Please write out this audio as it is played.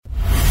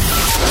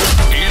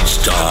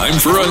time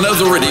for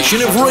another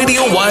edition of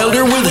Radio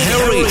Wilder with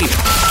Harry.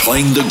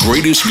 Playing the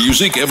greatest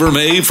music ever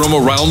made from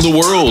around the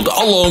world,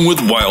 along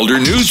with Wilder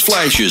news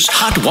flashes,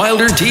 hot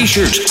Wilder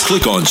t-shirts.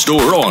 Click on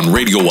store on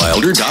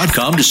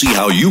RadioWilder.com to see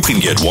how you can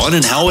get one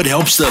and how it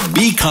helps the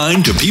Be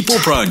Kind to People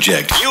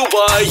project. You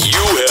buy,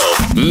 you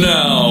help.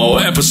 Now,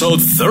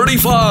 episode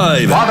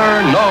 35.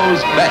 Father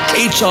Knows Best.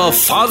 It's a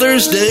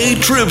Father's Day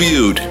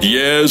tribute.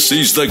 Yes,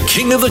 he's the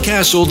king of the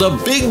castle, the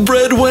big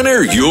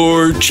breadwinner,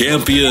 your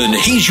champion.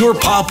 He's your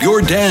pop,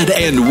 your dad,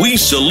 and we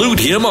salute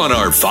him on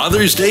our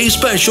Father's Day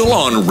special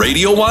on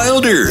Radio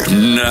Wilder.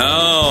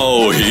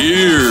 Now,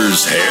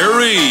 here's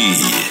Harry.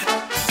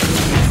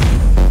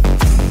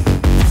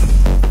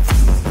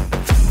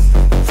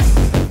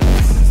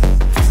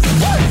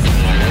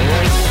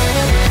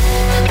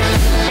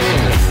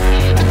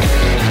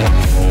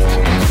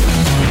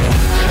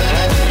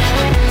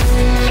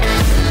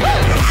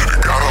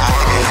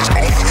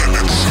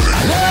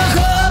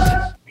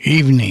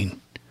 Evening,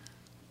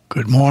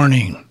 good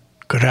morning,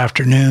 good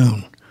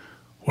afternoon,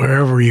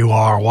 wherever you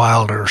are,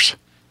 Wilders.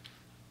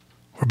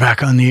 We're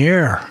back on the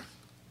air.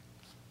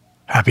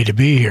 Happy to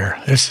be here.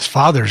 This is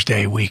Father's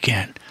Day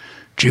weekend,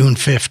 June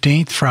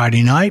 15th,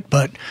 Friday night,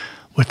 but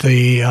with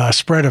the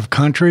spread of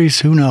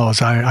countries, who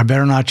knows? I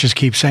better not just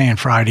keep saying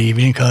Friday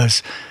evening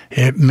because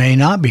it may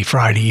not be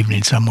Friday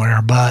evening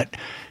somewhere, but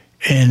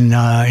in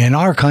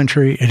our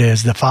country, it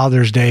is the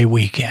Father's Day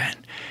weekend.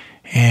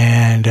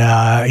 And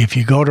if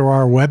you go to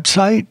our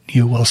website,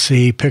 you will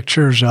see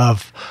pictures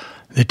of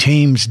the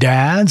team's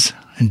dads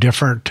and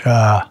different,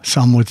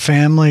 some with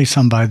family,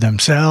 some by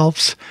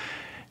themselves.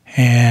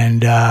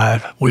 And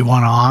we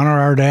want to honor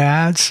our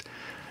dads.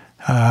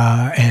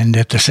 And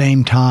at the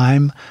same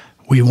time,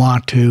 we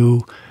want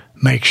to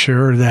make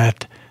sure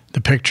that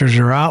the pictures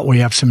are out. We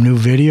have some new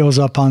videos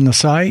up on the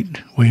site.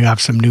 We have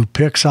some new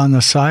pics on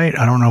the site.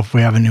 I don't know if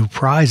we have new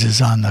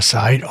prizes on the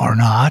site or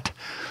not.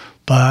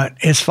 But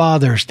it's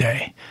Father's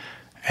Day,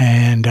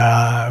 and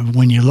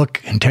when you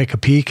look and take a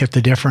peek at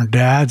the different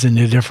dads and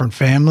the different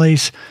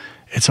families,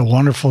 it's a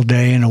wonderful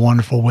day and a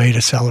wonderful way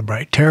to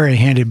celebrate. Terry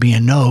handed me a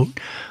note,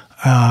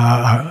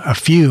 a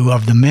few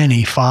of the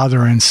many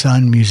father and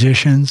son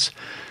musicians,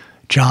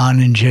 John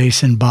and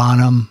Jason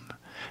Bonham,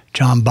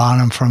 John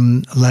Bonham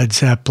from Led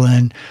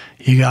Zeppelin.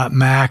 You got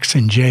Max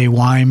and Jay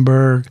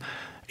Weinberg.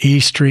 E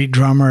Street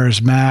drummer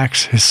is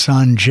Max. His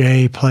son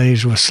Jay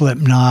plays with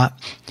Slipknot.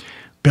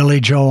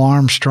 Billy Joe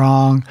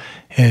Armstrong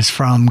is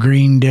from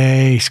Green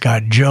Day. He's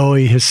got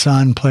Joey, his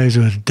son, plays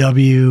with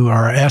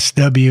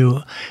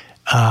SWMRS.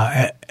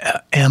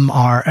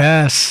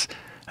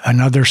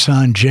 Another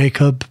son,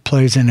 Jacob,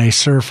 plays in a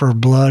surfer /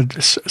 blood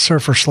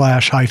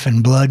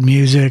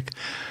music.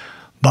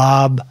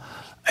 Bob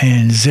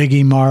and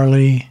Ziggy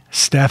Marley,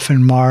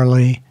 Stephen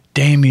Marley,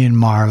 Damian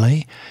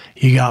Marley.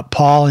 You got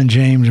Paul and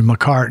James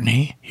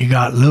McCartney. You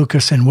got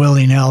Lucas and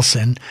Willie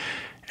Nelson.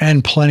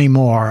 And plenty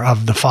more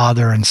of the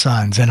father and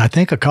sons. And I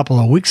think a couple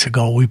of weeks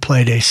ago, we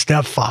played a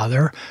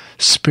stepfather,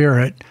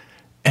 Spirit,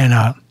 and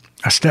a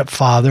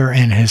stepfather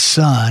and his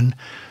son.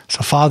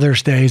 So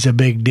Father's Day is a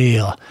big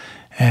deal.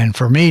 And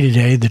for me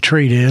today, the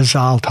treat is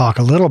I'll talk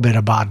a little bit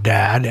about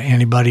Dad.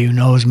 Anybody who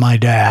knows my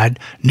dad,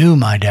 knew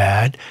my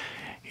dad.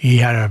 He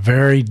had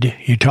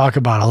you talk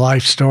about a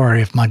life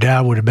story. If my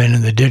dad would have been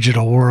in the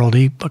digital world,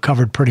 he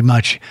covered pretty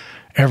much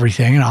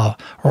everything, and I'll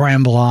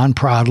ramble on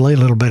proudly a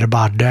little bit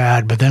about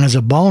Dad. But then as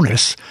a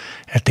bonus,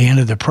 at the end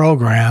of the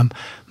program,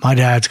 my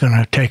dad's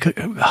going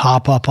to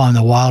hop up on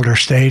the Wilder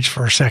stage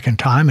for a second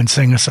time and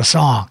sing us a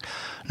song.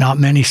 Not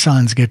many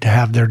sons get to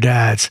have their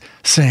dads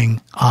sing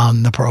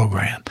on the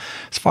program.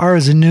 As far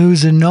as the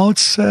news and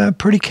notes,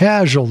 pretty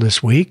casual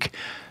this week.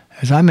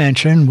 As I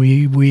mentioned,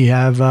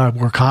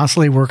 we're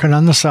constantly working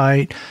on the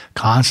site,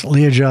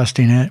 constantly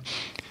adjusting it.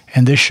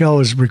 And this show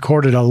is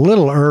recorded a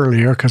little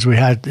earlier because we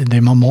had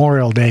the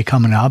Memorial Day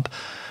coming up.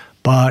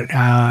 But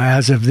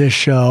as of this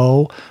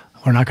show,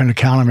 we're not going to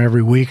count them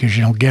every week because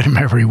you don't get them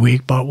every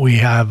week. But we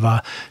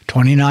have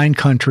 29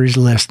 countries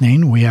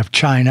listening. We have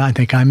China. I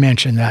think I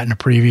mentioned that in a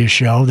previous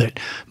show that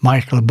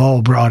Mike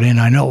LeBeau brought in.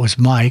 I know it was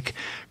Mike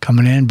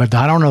coming in, but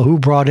I don't know who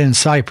brought in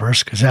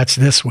Cyprus because that's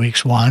this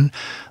week's one.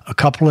 A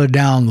couple of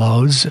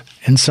downloads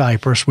in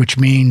Cyprus, which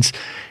means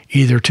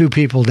either two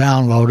people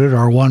downloaded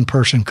or one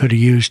person could have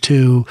used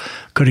a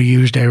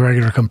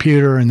regular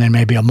computer and then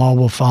maybe a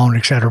mobile phone,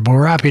 etc. But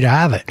we're happy to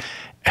have it.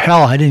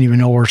 Hell, I didn't even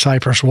know where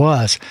Cyprus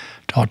was.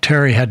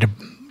 Terry had to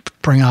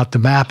bring out the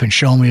map and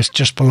show me it's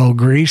just below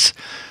Greece.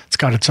 It's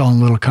got its own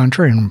little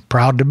country, and I'm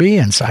proud to be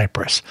in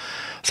Cyprus.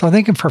 So I'm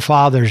thinking for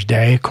Father's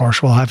Day, of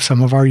course, we'll have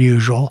some of our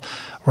usual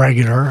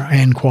regular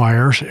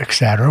inquires,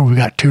 etc. We've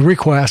got 2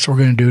 requests we're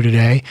going to do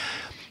today.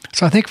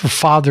 So I think for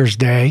Father's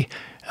Day,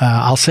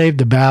 I'll save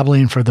the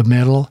babbling for the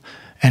middle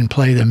and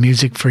play the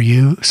music for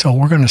you. So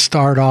we're going to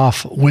start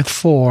off with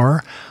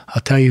 4.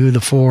 I'll tell you who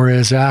the 4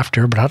 is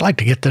after, but I'd like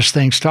to get this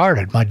thing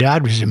started. My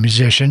dad was a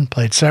musician,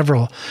 played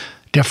several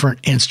different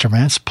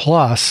instruments,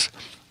 plus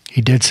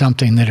he did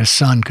something that his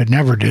son could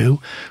never do,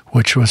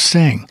 which was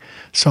sing.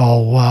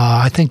 So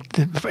I think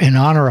that in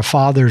honor of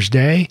Father's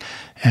Day,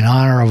 in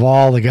honor of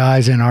all the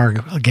guys in our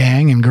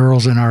gang and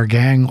girls in our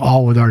gang,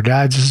 all with our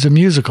dads, this is a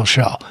musical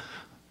show.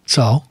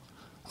 So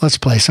let's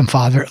play some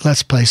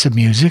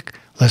music.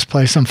 Let's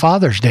play some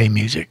Father's Day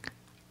music.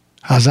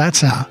 How's that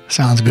sound?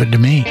 Sounds good to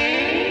me.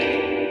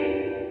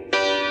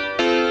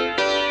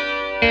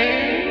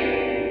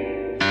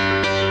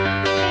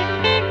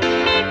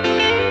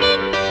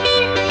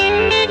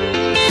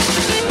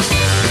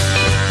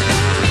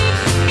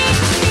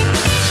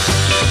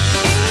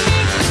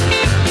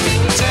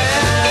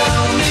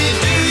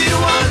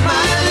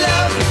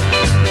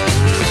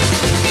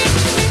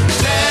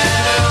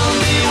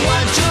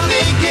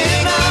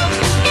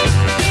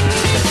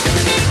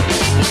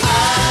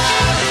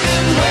 I've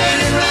been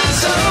waiting around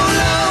so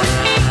long.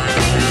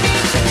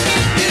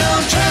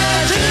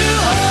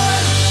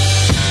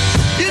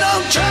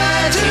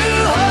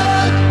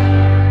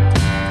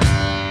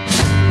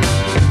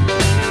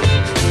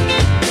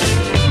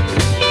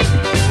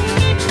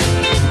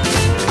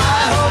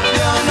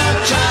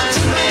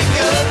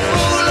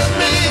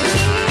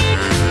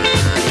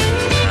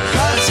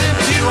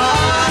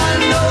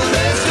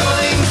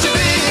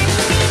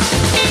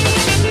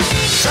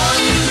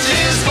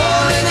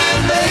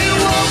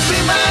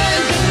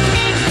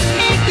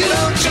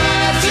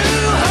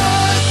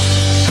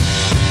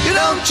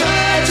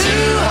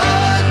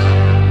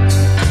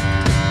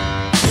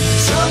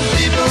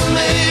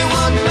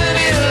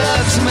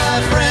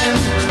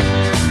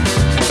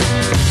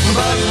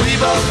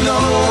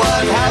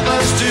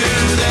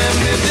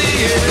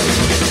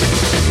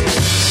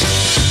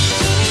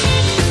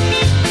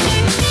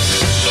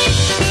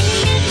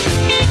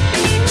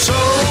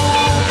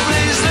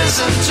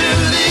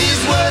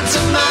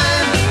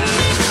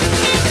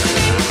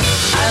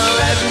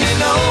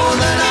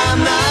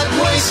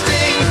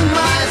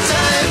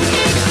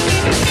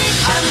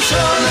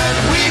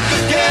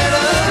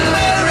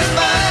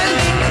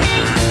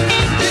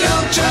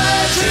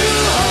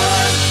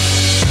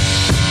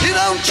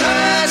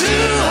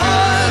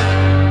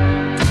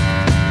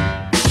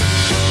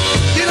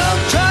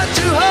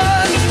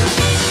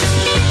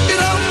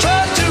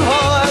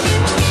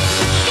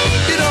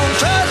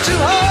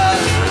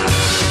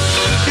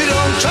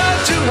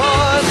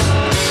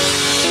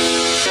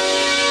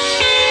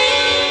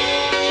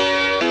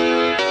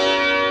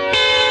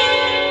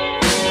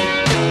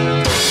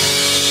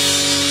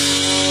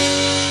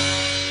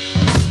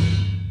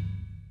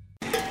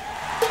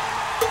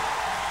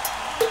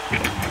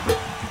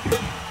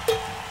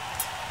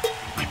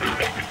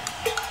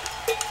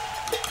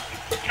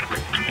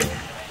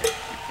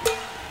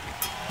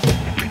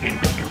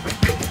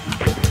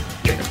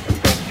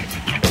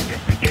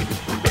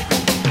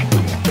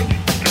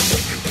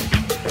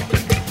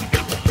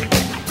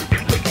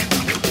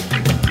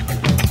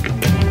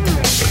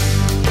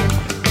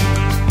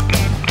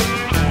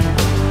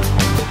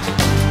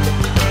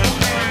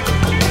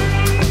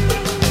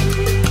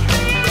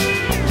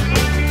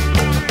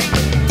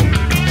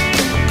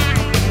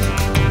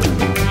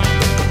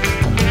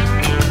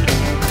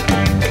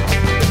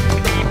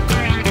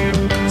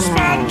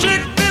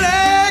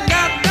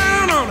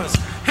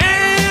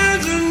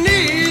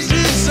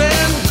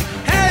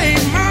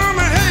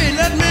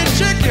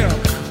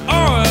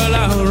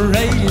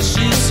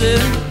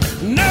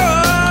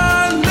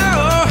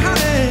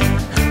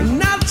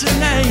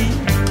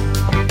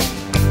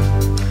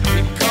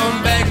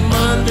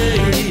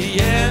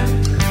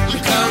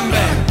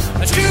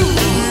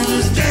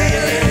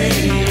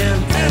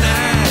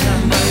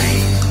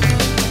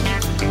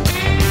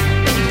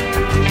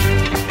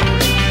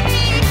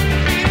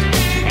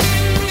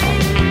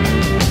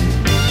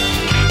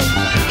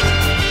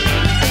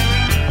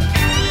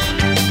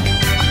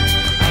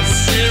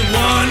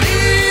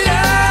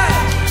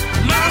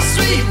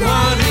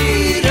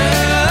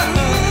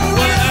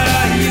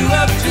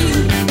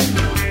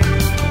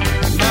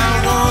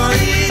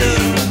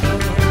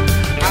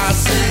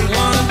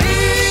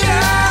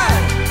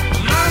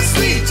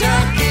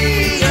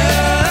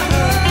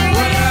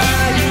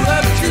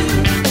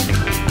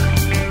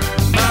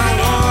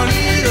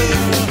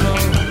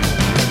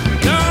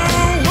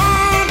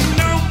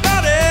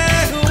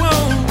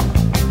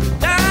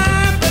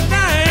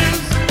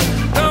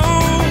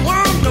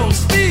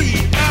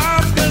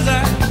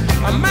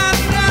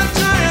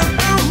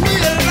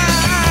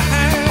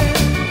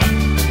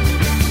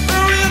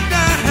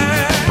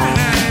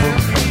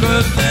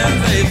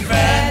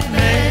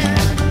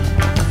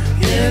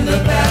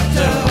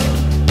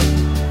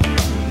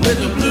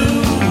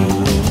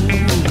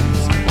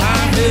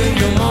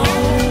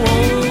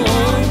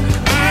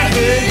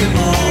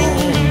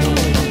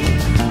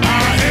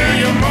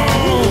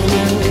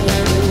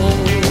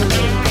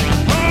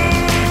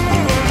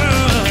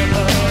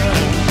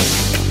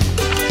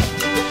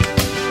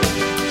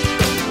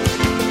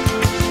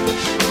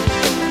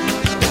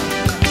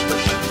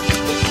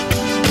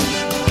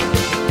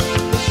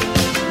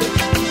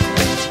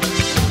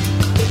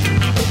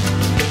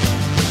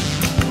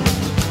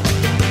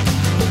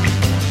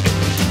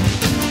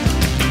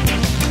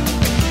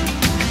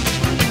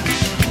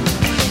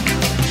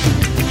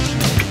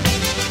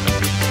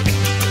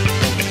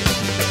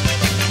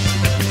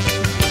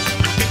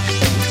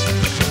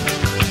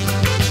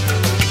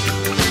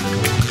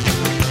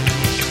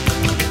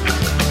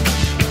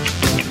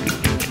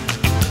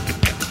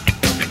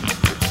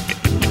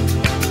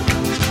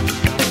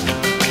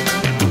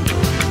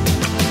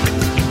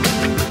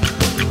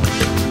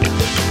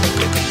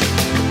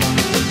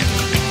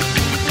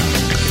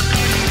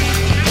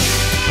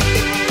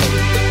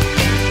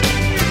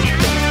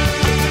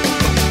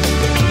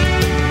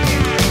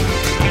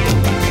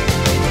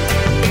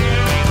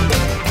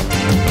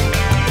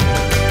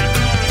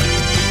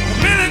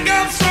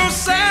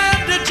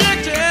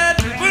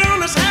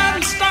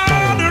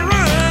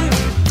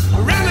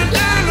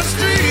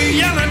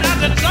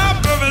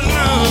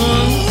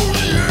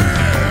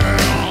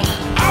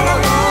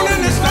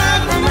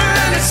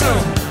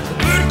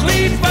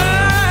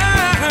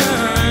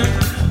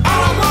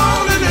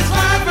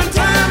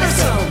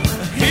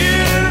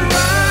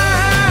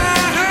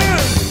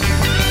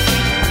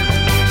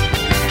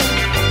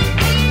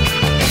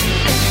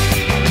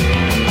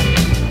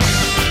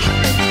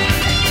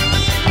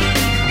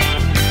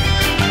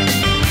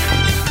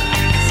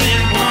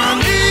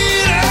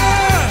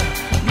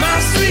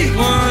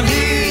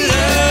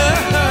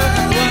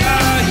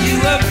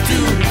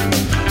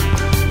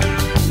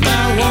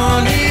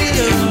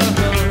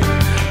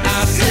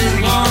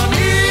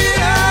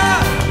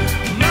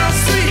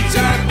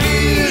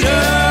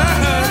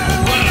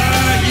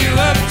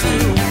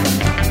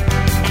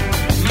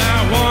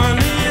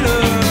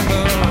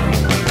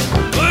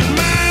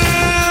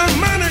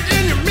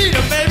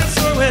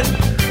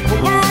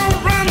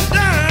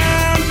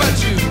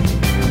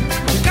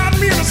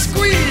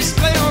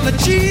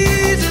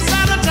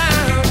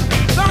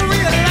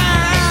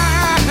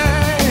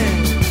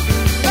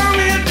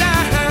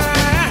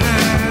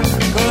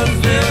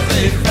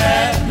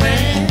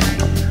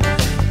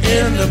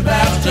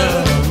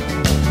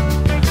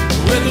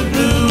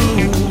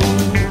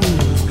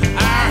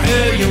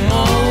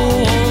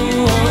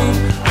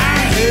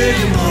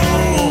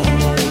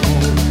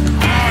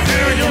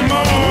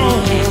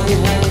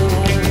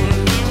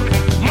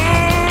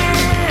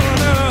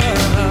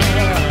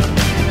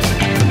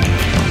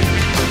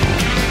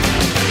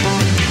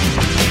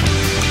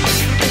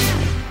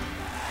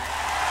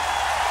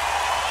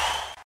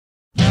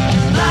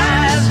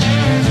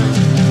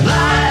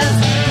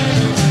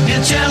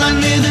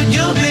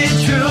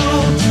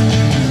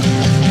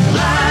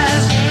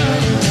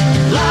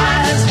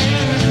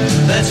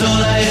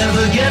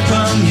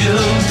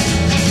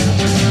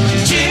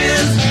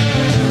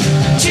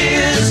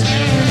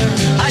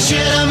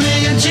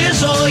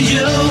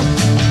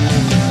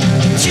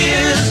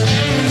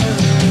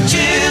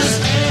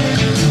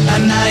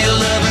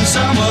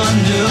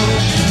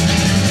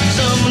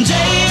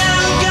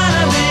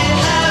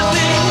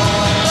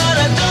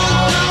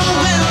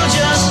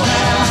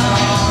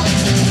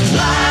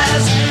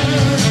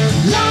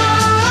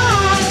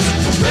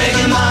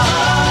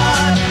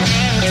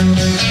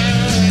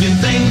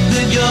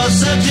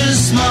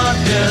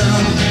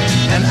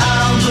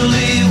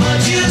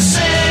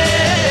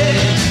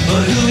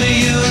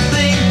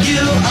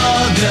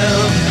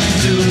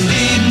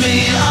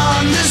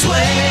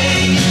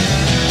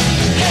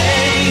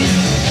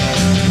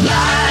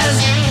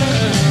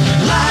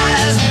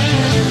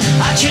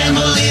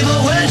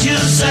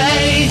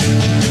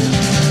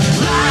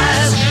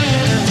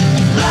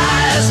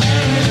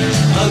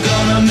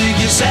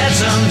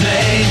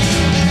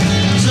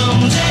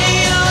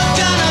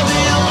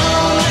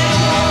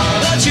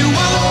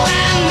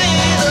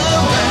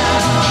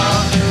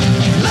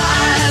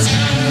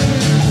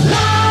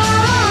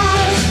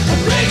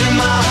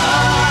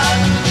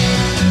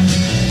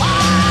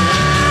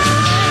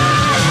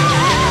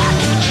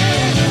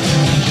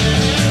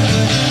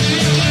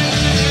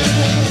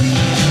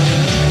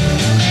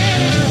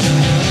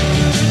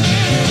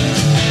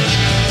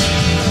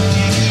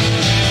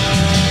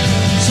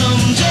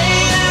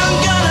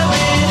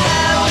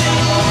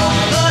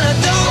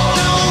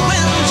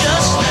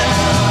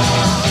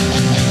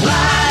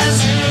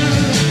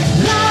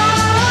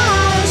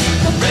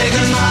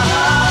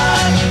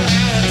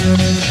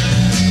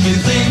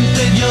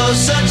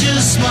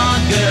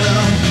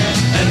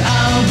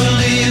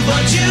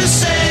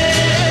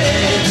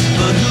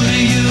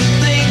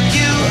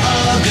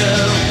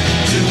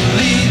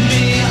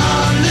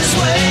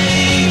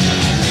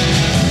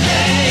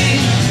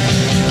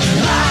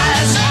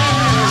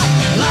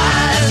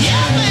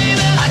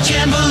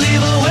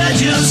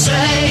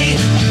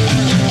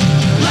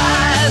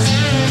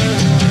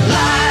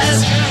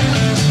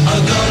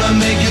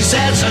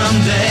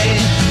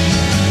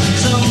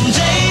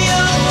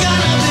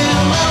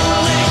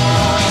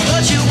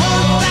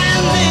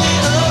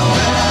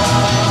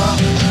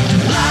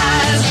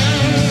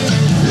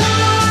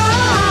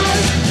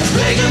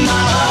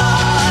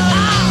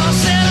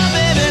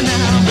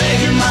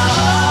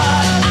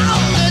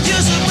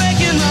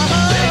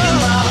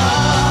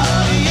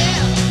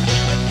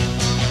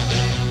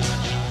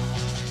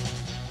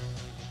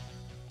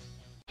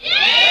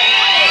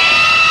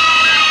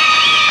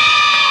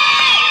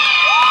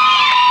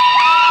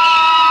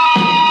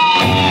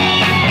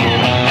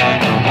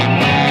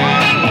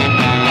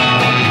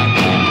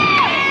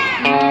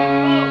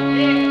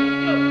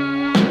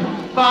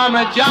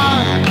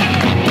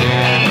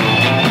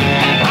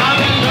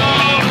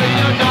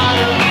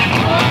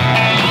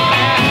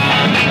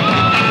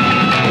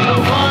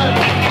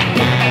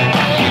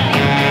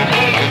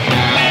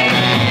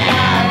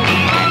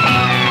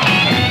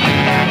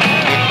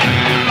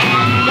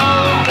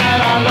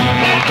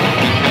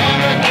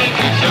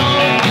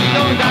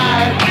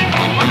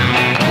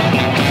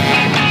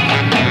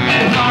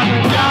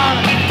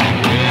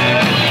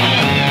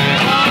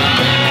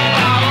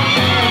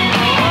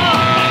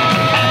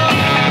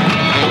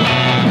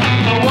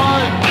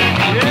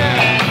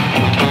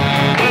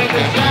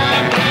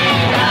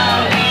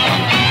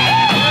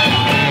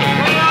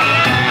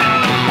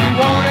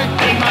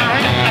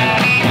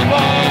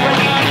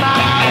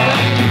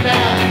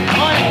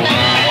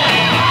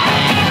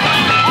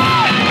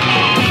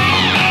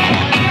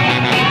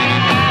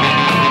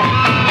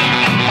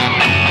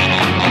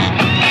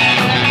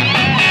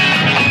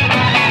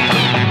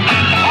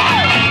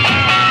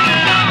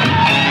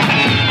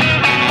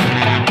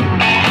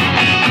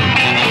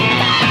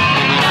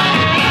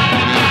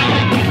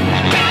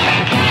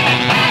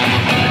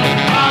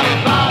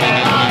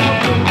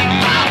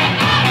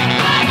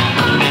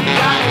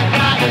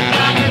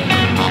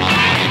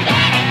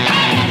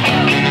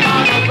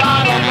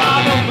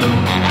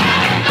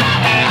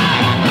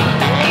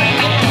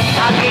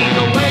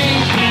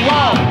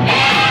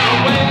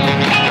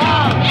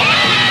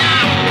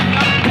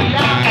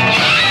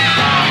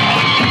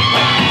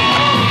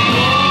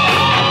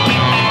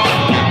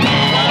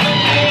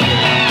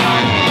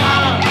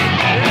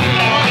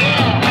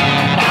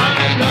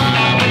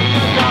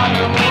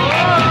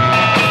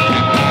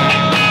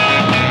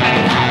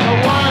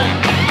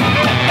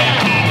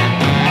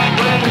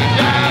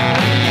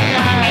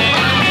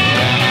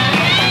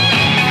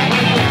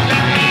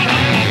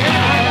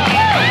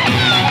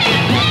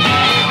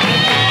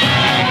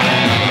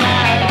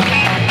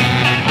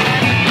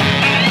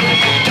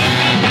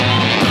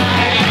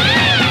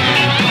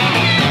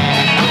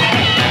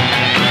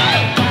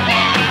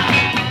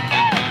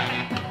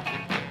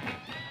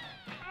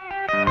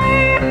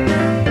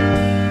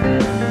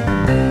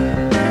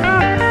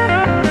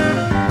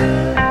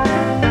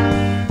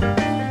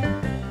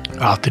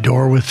 Out the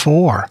Door with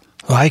 4.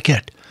 Like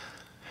it.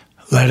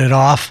 Let it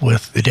off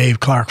with the Dave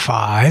Clark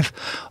 5.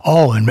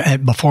 Oh,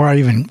 and before I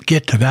even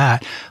get to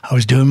that, I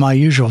was doing my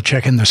usual,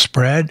 checking the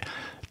spread.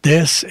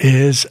 This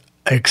is,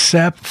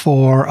 except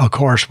for, of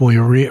course, we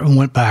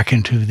went back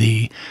into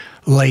the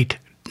late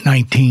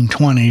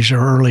 1920s or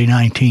early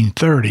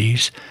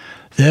 1930s.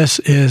 This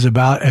is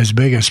about as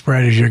big a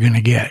spread as you're going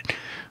to get.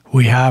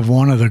 We have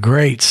one of the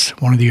greats,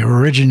 one of the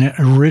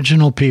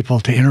original people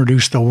to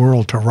introduce the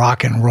world to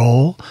rock and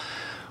roll,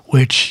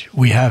 which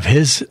we have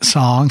his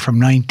song from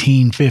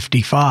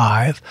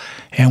 1955,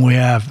 and we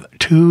have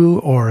we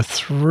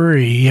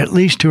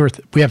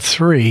have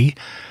three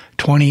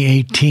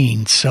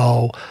 2018.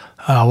 So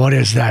what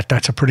is that?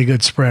 That's a pretty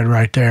good spread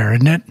right there,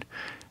 isn't it?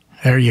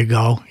 There you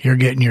go. You're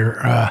getting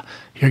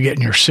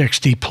your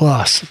 60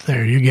 plus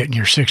there. You're getting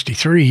your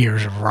 63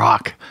 years of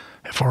rock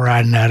if we're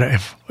adding that,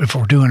 if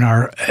we're doing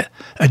our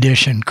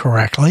addition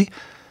correctly.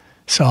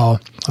 So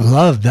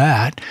love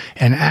that.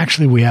 And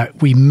actually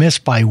we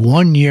missed by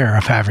 1 year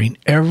of having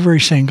every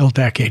single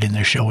decade in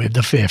this show. We have the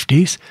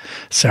 50s,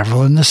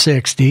 several in the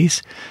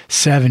 60s,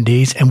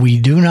 70s, and we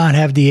do not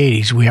have the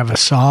 80s. We have a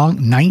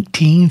song,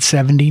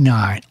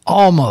 1979,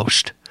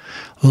 almost.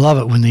 Love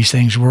it when these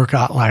things work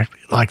out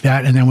like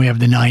that. And then we have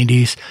the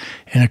 90s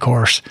and, of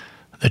course,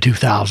 the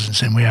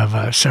 2000s. And we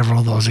have several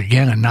of those.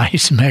 Again, a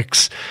nice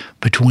mix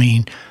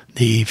between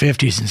the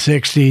 50s and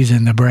 60s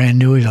and the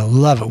brand newies. I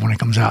love it when it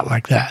comes out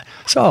like that.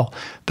 So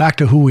back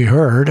to who we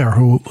heard, or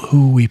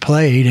who we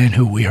played and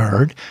who we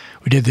heard.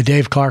 We did the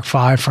Dave Clark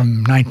 5 from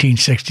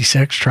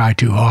 1966, Try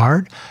Too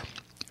Hard.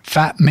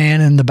 Fat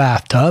Man in the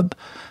Bathtub,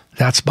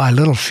 that's by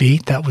Little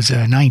Feat. That was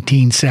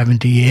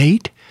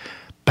 1978.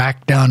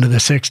 Back down to the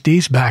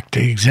 60s, back to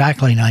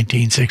exactly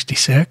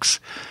 1966.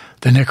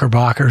 The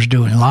Knickerbockers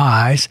doing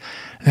Lies.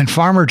 And then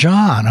Farmer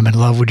John, I'm in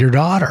Love with Your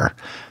Daughter.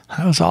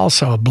 That was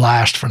also a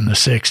blast from the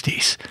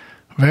 60s.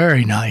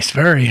 Very nice,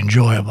 very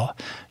enjoyable.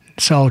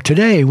 So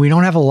today we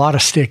don't have a lot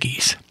of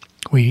stickies,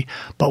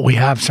 but we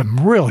have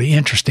some really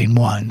interesting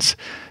ones.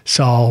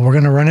 So we're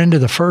going to run into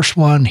the first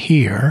one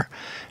here,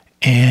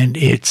 and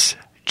it's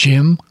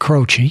Jim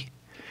Croce.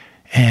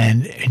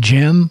 And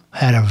Jim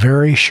had a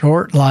very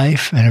short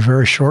life and a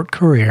very short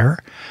career.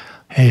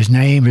 His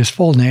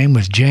full name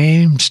was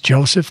James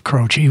Joseph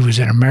Croce. He was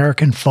an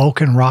American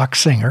folk and rock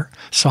singer,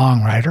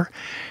 songwriter.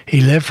 He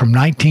lived from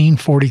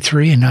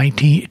 1943 to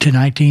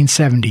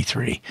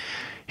 1973.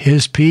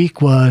 His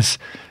peak was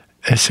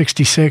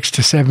 66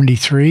 to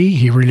 73.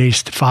 He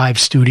released 5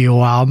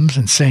 studio albums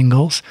and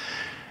singles.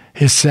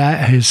 His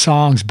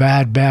songs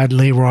Bad Bad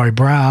Leroy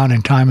Brown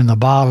and Time in the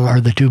Bottle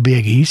are the 2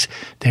 biggies.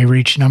 They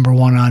reached number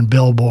 1 on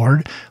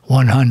Billboard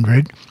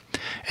 100.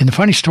 And the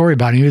funny story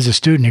about him, he was a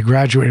student. He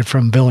graduated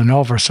from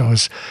Villanova, so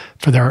his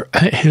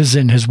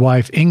and his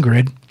wife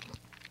Ingrid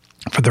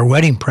For their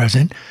wedding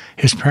present,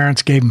 his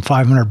parents gave him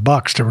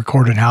 $500 to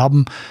record an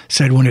album,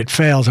 said when it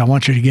fails, I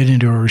want you to get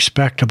into a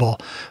respectable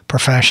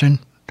profession.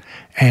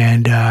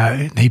 And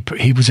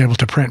he was able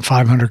to print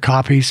 500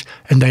 copies,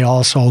 and they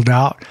all sold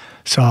out.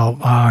 So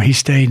he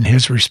stayed in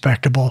his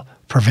respectable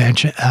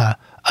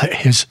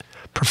his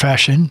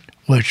profession,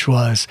 which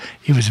was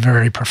he was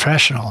very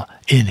professional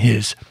in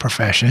his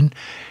profession.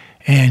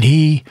 And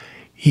he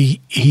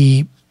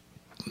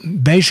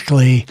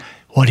basically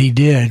what he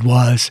did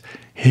was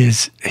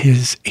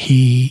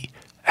he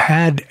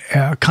had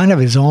kind of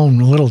his own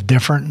little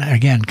different,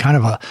 again, kind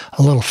of a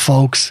little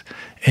folks,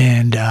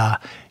 and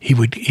he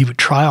would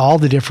try all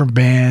the different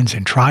bands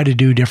and try to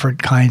do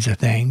different kinds of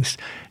things,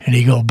 and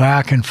he'd go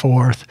back and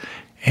forth,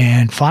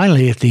 and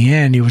finally at the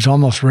end he was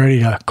almost ready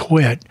to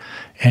quit,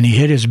 and he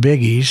hit his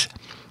biggies,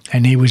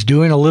 and he was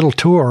doing a little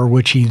tour,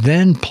 which he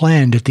then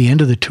planned at the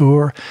end of the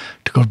tour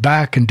to go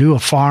back and do a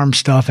farm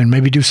stuff and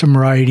maybe do some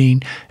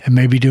writing and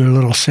maybe do a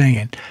little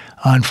singing.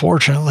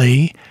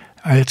 Unfortunately,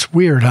 it's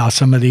weird how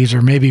some of these,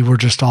 or maybe we're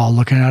just all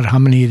looking at how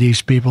many of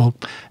these people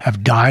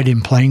have died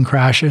in plane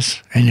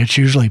crashes, and it's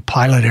usually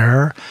pilot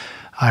error.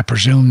 I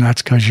presume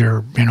that's because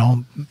you're,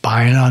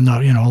 buying on a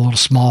little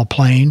small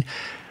plane.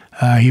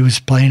 He was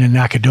playing in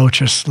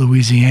Nacogdoches,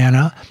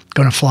 Louisiana,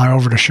 going to fly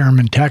over to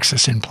Sherman,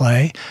 Texas and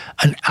play.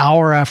 An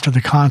hour after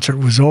the concert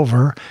was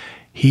over,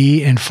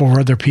 he and 4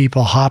 other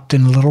people hopped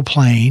in a little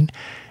plane,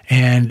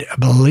 and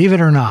believe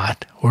it or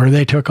not, where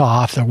they took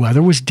off, the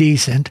weather was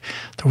decent.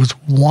 There was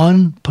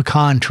one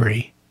pecan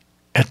tree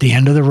at the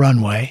end of the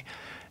runway.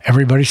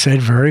 Everybody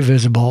said very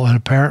visible, and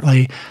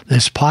apparently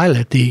this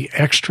pilot, the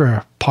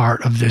extra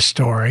part of this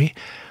story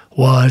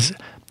was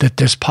that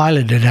this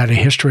pilot had a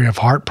history of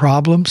heart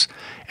problems,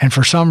 and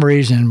for some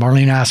reason,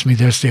 Marlene asked me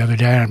this the other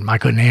day, and I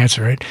couldn't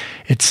answer it.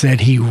 It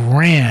said he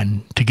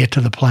ran to get to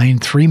the plane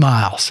 3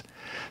 miles.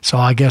 So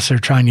I guess they're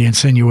trying to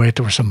insinuate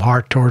there was some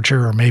heart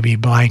torture, or maybe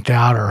blanked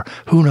out, or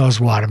who knows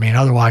what. I mean,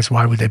 otherwise,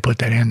 why would they put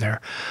that in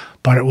there?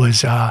 But it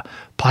was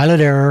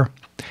pilot error.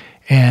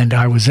 And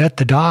I was at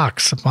the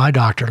docs, my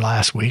doctor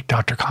last week,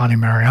 Dr. Connie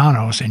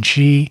Marianos, and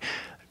she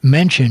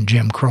mentioned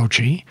Jim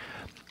Croce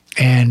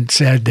and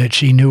said that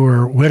she knew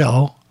her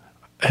widow,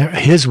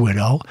 his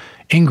widow,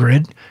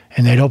 Ingrid,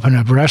 and they'd opened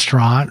a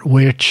restaurant,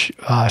 which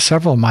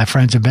several of my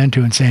friends have been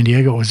to in San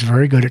Diego. It was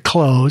very good. It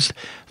closed.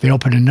 They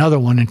opened another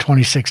one in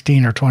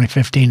 2016 or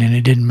 2015, and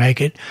it didn't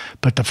make it.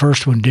 But the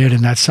first one did,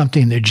 and that's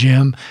something that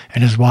Jim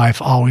and his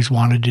wife always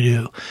wanted to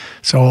do.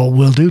 So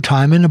we'll do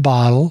Time in a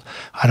Bottle.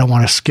 I don't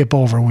want to skip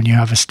over when you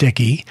have a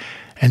sticky.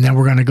 And then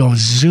we're going to go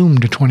zoom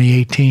to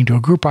 2018 to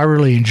a group I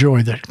really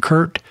enjoy, the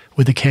Kurt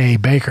with a K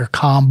Baker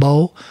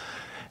Combo.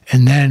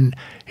 And then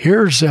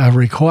here's a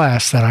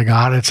request that I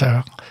got.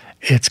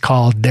 It's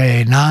called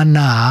De Na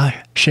Na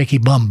Shaky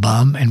Bum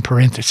Bum in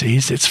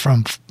parentheses. It's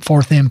from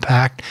Fourth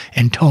Impact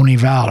and Tony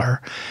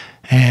Valor.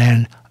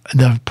 And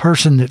the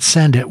person that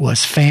sent it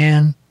was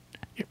fan@fan.com,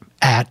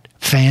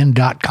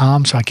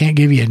 so I can't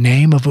give you a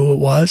name of who it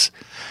was.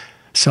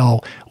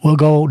 So we'll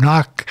go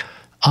knock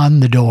on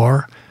the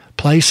door,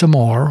 play some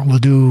more. We'll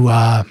do,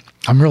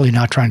 I'm really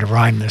not trying to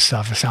rhyme this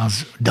stuff. It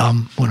sounds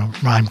dumb when a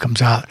rhyme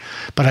comes out.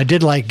 But I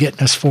did like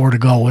getting us 4 to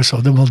go with, so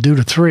then we'll do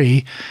to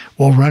 3.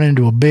 We'll run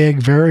into a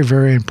big, very,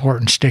 very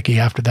important sticky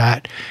after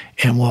that,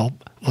 and we'll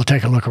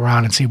take a look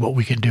around and see what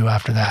we can do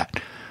after that.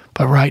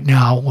 But right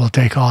now, we'll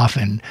take off,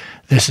 and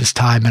this is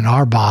Time in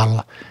Our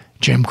Bottle,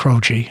 Jim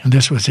Croce. And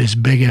this was his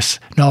biggest,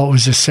 no, it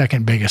was his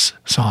second biggest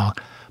song.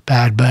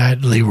 Bad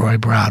Bad Leroy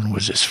Brown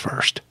was his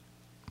first.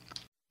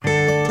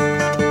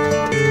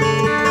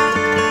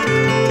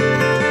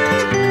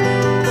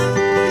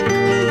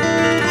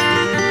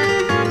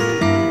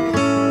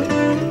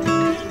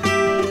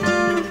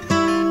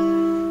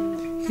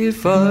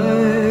 If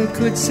I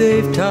could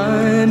save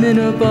time in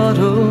a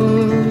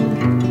bottle,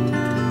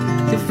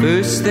 the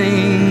first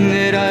thing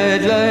that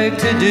I'd like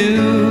to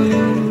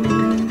do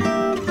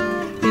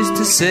is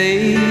to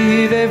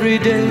save every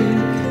day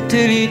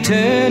till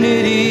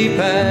eternity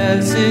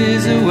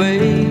passes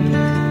away,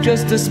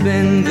 just to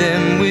spend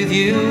them with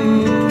you.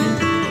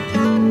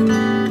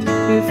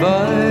 If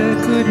I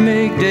could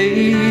make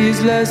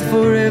days last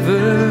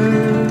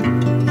forever,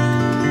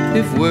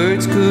 if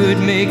words could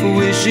make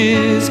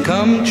wishes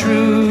come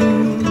true,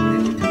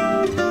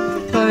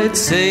 I'd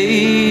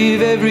save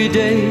every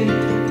day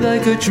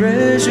like a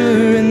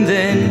treasure, and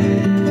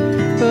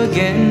then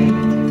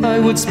again I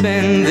would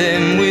spend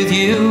them with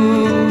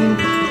you.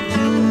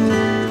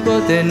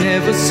 But there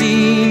never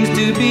seems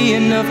to be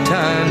enough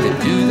time to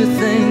do the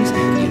things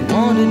you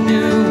want to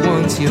do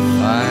once you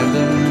find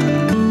them.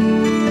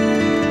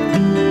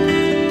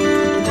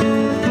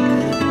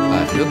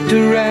 I've looked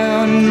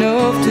around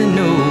enough to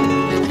know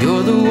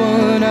you're the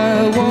one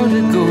I want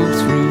to go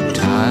through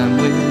time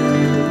with.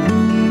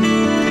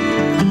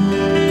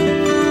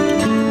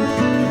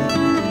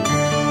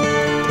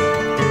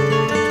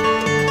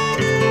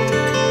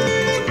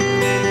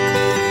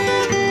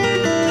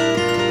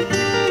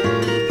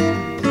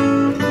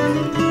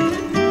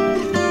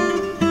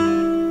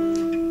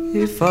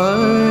 If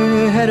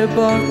I had a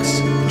box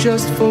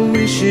just for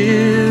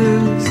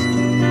wishes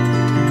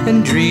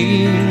and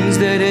dreams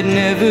that had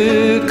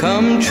never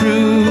come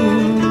true.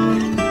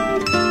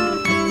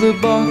 The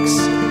box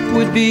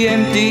would be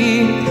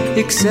empty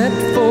except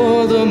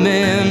for the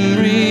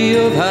memory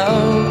of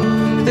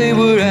how they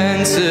were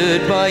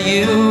answered by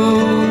you.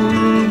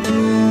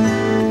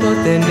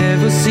 But there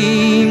never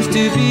seems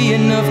to be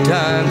enough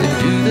time to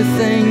do the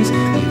things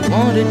you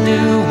want to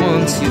do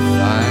once you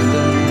find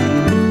them.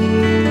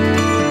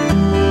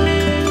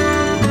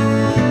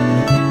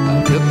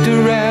 I've looked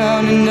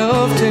around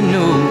enough to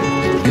know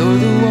that you're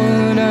the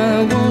one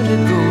I want to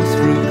go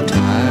through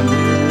time with.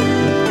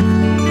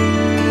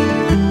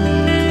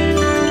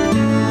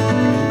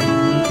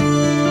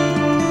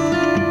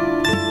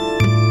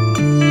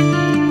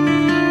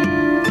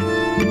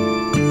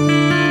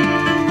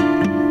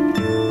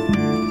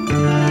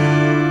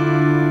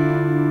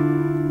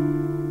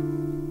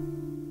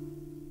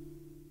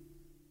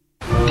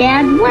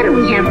 Dad, why do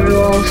we have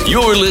rules?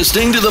 You're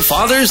listening to the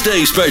Father's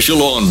Day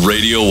special on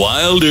Radio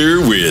Wilder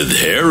with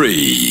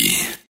Harry.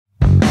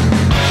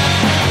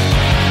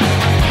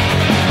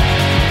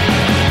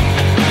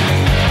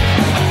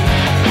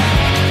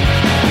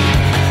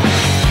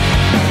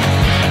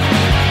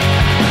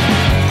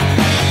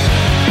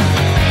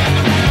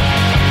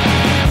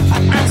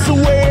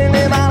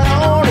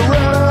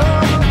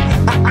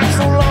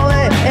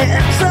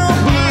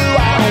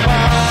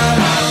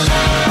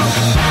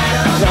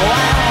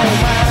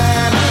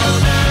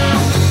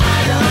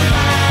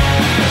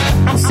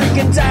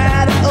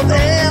 Tired of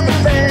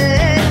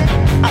everything.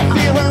 I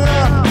feel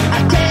up, I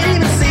can't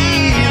even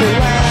see the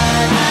line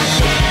in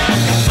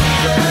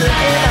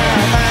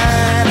my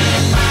mind.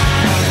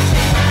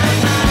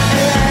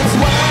 And that's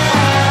why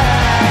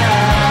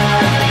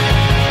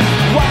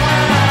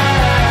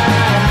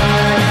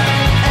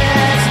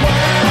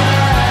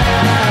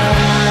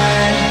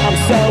I'm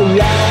so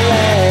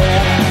lonely.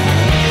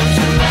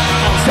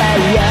 I'm so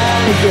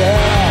lonely,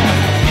 girl.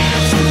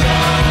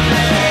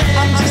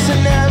 I'm just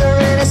another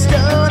in a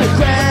stoner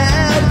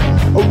crowd,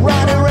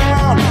 running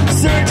around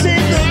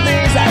searching for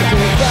things I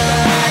can't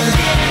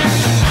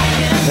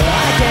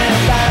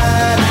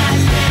find.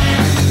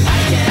 I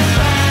can't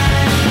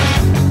find.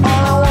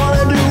 All I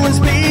wanna do is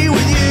be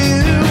with you,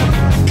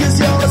 'cause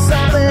you're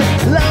something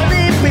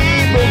lonely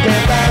people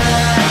can find.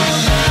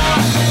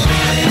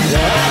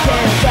 I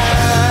can't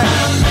find.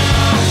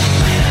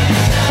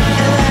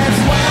 And that's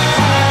why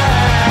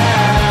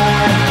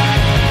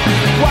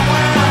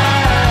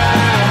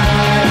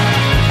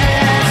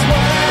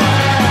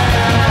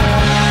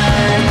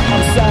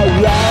I'm so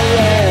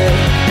lonely,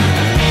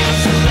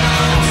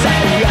 so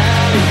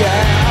lonely,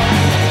 girl.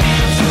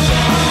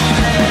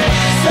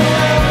 So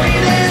lonely,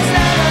 there's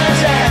not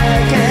much I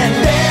can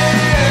do.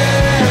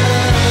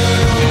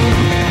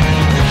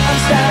 I'm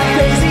stark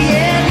crazy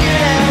and you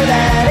know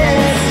that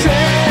it's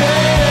true.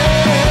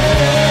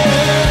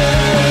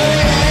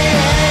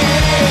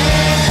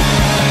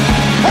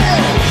 Hey!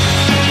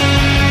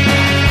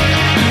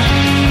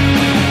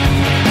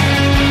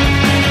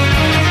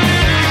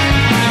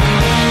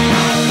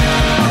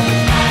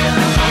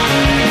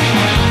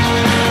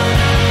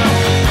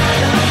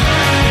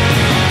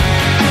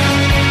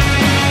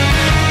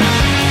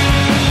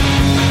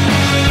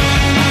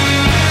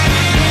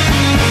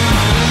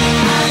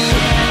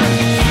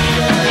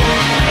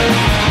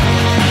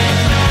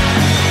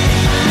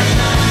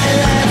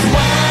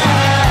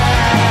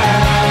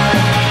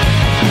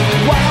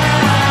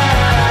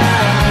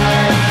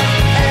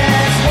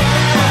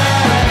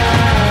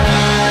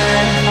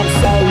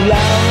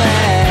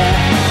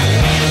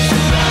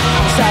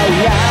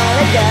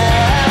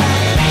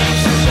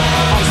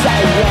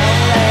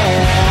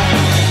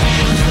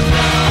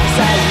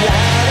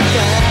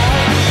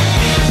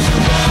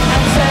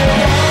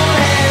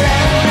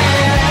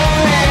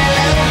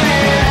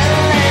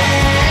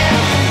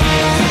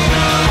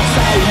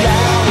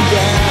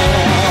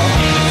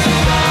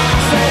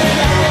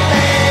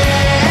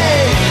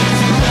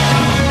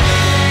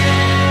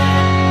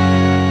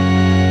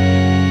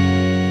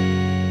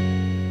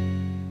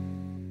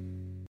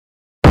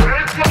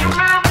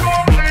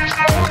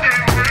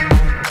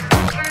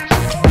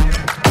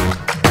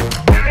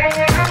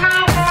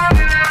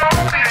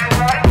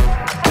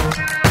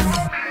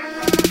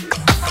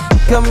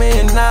 Come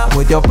in now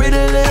with your pretty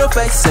little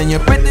face and your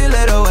pretty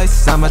little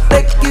waist. I'ma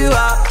take you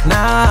out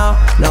now.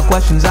 No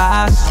questions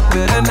asked.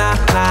 Feel it nah,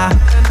 nah.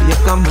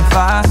 You're coming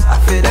fast. I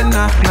feel it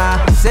nah, nah.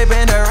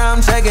 Sipping the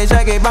rum, shake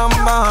it, bum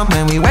bum.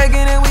 And we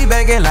waking and we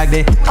begging like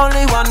the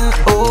only one.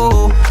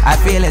 Ooh, I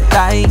feel it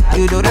tight.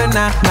 You do the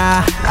nah,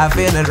 nah. I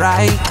feel it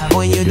right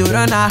when you do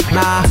the nah,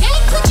 nah.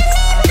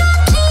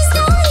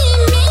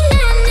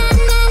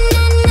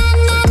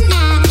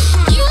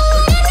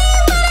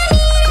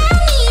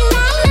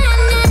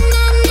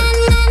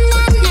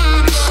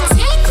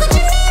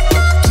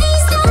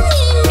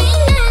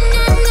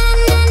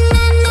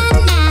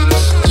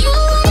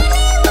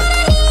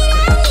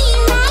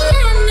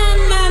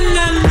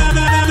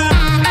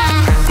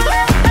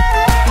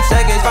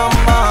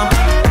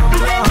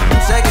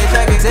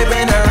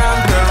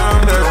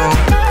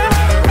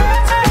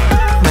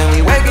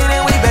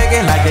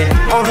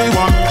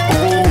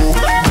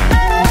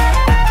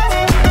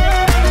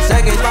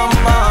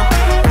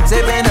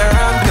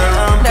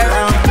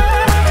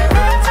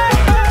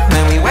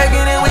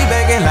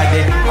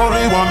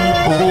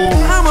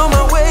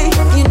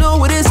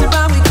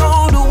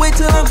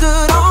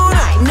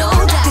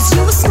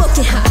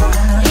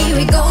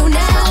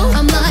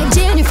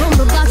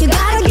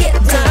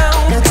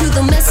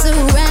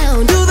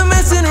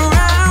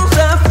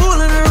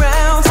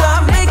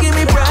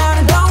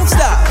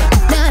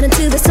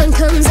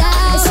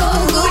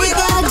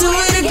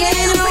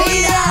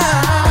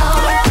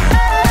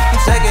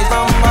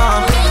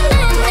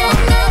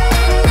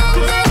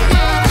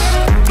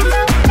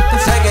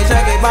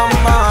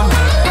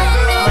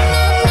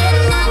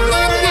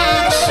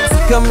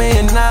 come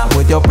in now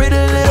with your pretty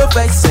little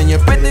face and your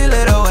pretty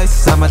little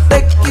waist. I'ma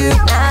take you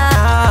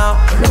now.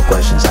 No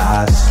questions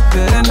asked.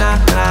 Good enough,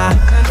 nah.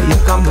 You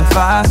coming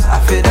fast, I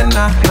feel it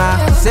nah,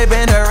 nah.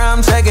 Sipping the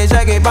rum, shake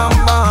it, bum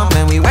bum.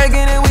 And we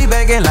waking and we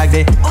begging like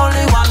the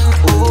only one.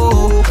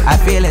 Ooh, I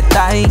feel it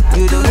tight.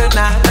 You do the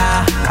nah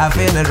nah. I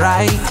feel it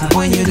right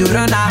when you do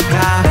the nah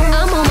nah.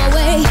 I'm on my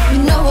way.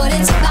 You know what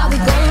it's about. We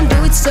gon'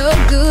 do it so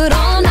good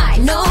all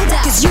night, no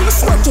doubt. 'Cause you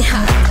was working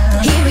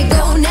hard. Here we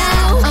go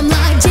now. I'm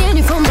like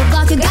Jenny from the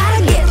block. You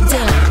gotta get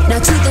down. Now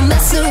to the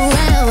messing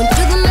around,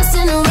 to the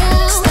messing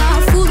around.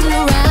 Start fooling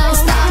around,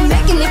 start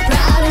making it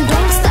proud and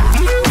don't stop.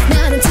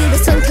 Not until the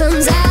sun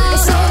comes out.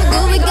 It's so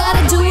good, we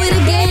gotta do it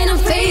again and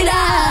fade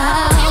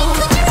out.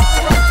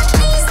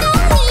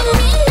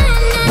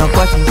 No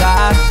questions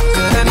asked.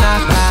 Good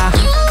enough, nah.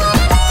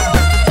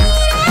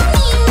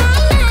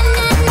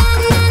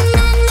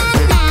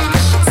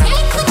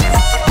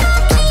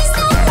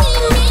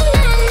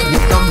 You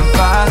coming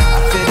fast, I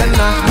feel it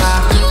nah, nah.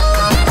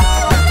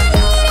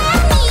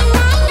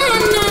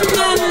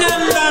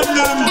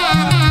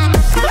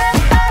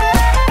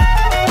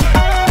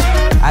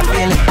 I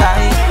feel it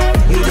tight,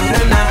 you do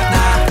the nah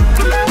nah.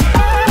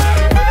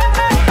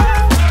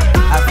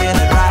 I feel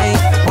it right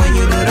when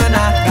you do the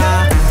nah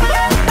nah.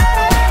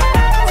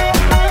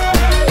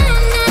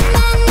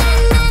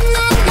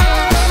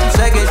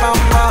 Shake it, bum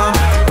bum,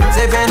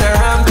 sipping the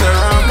rum, the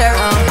rum, the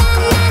rum.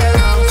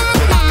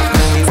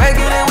 And we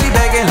waking and we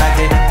begging like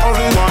the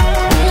only one.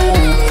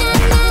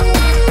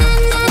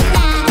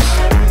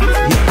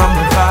 You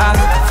coming fast,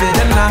 I feel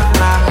it nah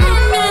nah.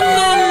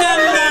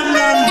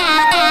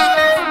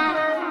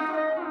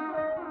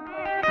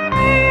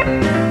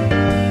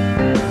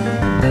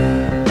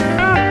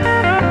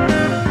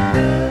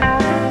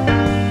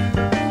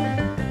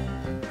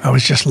 I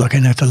was just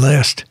looking at the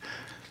list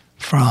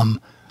from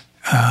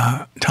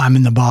Time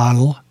in the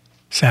Bottle,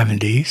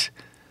 70s,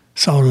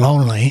 So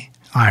Lonely.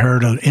 I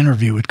heard an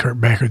interview with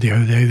Kurt Becker the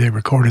other day. They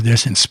recorded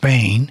this in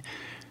Spain.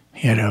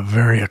 He had a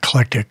very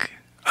eclectic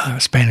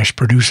Spanish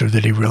producer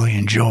that he really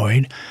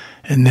enjoyed.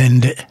 And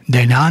then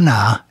De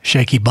Nana,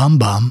 Shaky Bum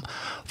Bum,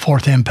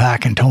 Fourth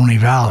Impact, and Tony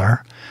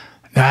Valor.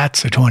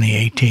 That's a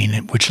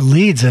 2018, which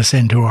leads us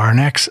into our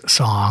next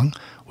song,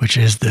 which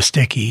is The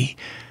Sticky,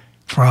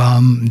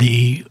 from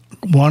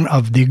one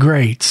of the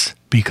greats,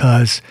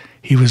 because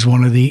he was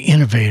one of the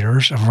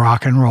innovators of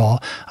rock and roll.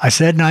 I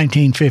said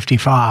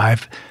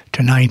 1955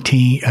 to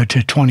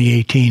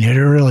 2018. It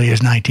really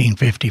is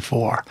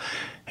 1954.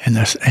 And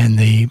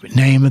the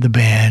name of the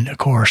band, of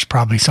course,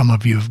 probably some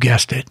of you have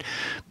guessed it,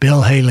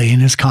 Bill Haley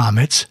and his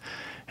Comets.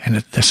 And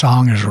the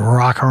song is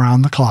Rock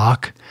Around the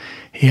Clock.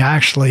 He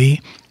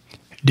actually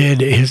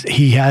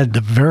he had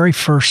the very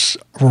first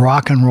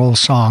rock and roll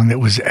song that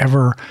was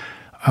ever,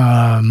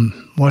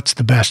 what's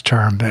the best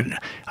term? But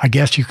I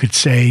guess you could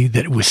say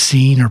that it was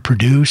seen or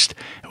produced.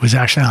 It was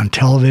actually on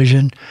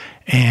television,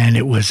 and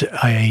it was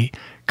a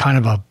kind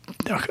of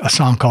a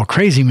song called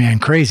Crazy Man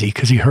Crazy,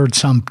 because he heard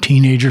some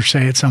teenager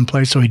say it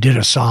someplace, so he did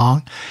a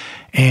song,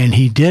 and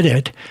he did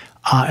it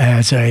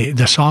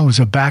the song was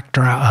a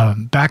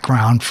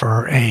background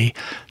for a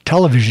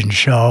television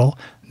show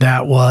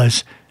that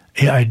was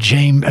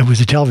it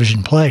was a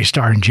television play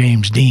starring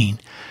James Dean.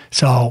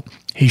 So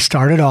he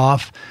started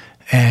off,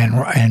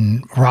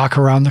 and Rock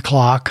Around the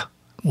Clock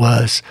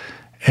was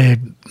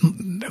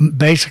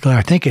basically,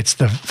 I think it's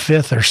the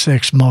fifth or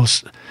sixth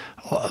most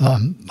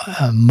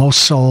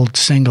sold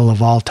single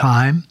of all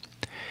time.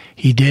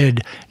 He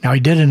did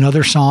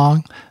another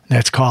song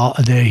that's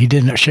called, he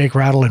did Shake,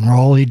 Rattle, and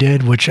Roll,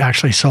 which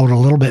actually sold a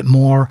little bit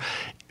more,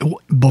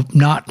 but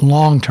not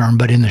long term,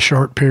 but in the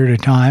short period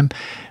of time.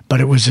 But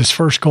it was his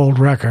first gold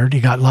record. He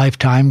got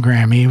Lifetime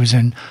Grammy. He was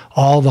in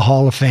all the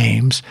Hall of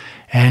Fames,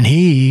 and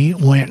he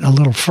went a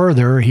little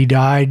further. He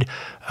died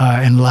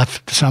and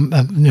left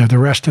the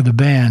rest of the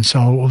band.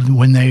 So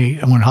when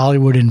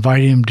Hollywood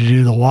invited him to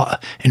do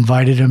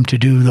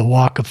the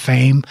Walk of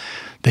Fame,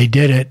 they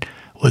did it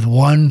with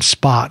one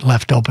spot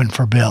left open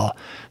for Bill.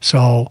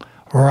 So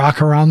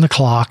Rock Around the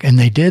Clock, and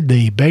they did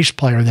the bass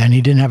player then. He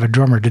didn't have a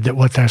drummer. Did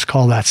what that's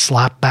called, that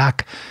slap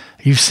back.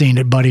 You've seen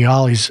it. Buddy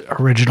Holly's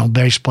original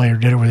bass player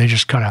did it, where they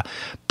just kind of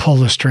pull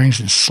the strings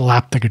and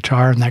slap the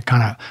guitar, and that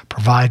kind of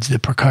provides the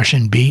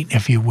percussion beat,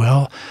 if you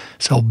will.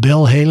 So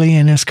Bill Haley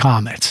and his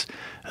Comets,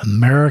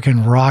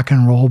 American rock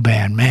and roll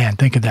band. Man,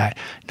 think of that.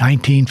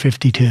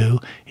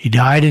 1952. He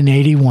died in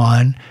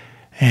 81,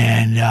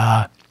 and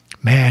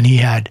man, he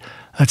had,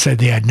 let's say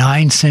they had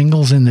 9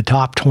 singles in the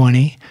top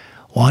 20.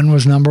 One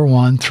was number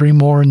 1, 3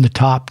 more in the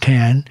top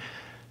 10.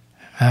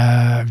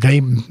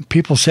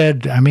 People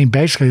said, I mean,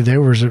 basically they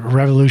were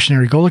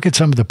revolutionary. Go look at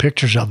some of the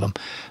pictures of them.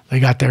 They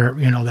got their,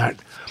 that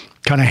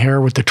kind of hair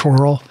with the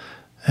twirl.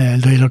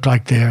 They look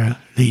like the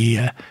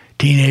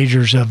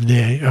teenagers of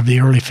the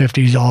early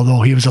 50s,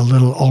 although he was a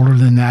little older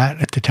than that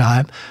at the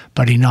time,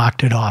 but he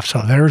knocked it off.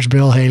 So there's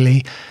Bill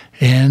Haley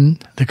in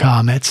the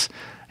Comets,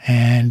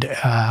 and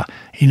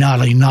he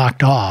not only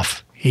knocked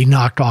off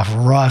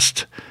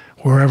Rust,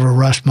 wherever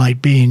Rust might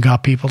be, and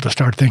got people to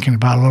start thinking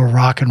about a little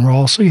rock and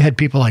roll. So you had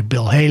people like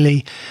Bill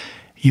Haley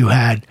You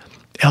had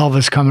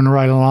Elvis coming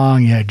right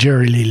along. You had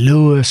Jerry Lee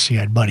Lewis. You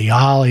had Buddy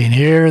Holly. And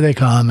here they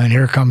come. And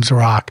here comes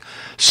rock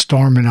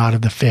storming out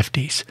of the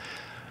 50s.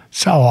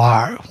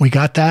 So we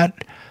got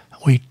that.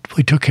 We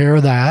took care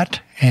of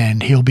that.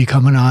 And he'll be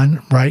coming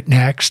on right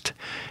next.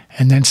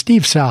 And then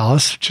Steve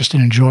Salas, just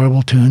an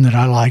enjoyable tune that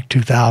I like,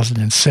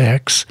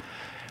 2006.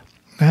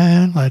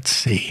 And let's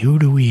see, who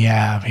do we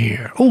have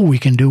here? Oh, we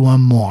can do one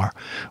more.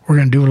 We're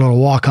going to do a little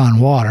Walk on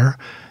Water,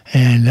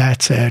 and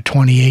that's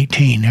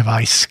 2018. Have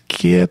I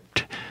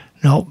skipped?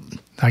 Nope,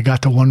 I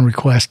got the one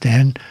request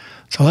in.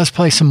 So let's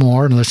play some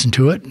more and listen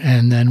to it,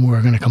 and then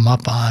we're going to come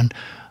up on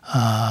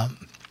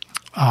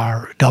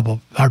our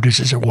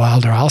Deuces Are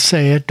Wilder. I'll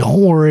say it,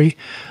 don't worry.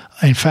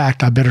 In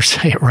fact, I better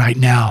say it right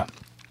now.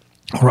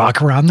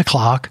 Rock Around the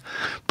Clock,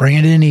 Bring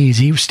It In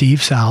Easy with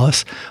Steve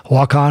Salas,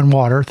 Walk on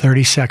Water,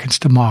 30 Seconds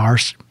to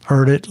Mars,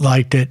 heard it,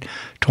 liked it,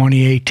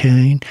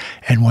 2018.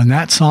 And when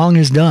that song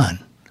is done,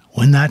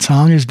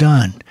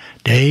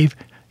 Dave,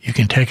 you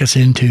can take us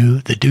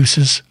into The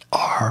Deuces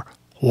Are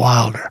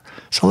Wilder.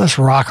 So let's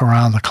rock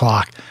around the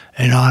clock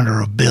in honor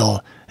of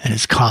Bill and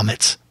his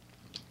Comets.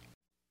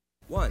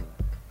 1,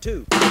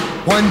 2.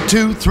 1,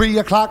 2, 3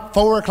 o'clock,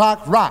 4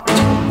 o'clock, rock.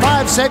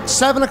 5, 6,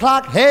 7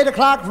 o'clock, 8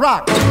 o'clock,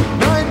 rock.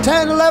 9,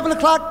 10, 11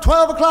 o'clock,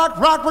 12 o'clock,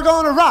 rock. We're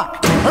gonna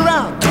rock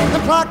around the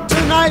clock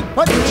tonight.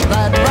 Put your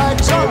glad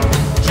rags on,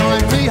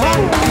 join me, hon.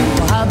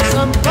 We'll have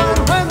some fun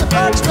when the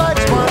clock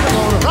strikes 1. We're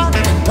gonna rock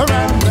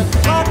around the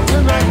clock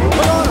tonight.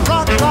 We're gonna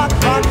rock, rock,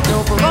 rock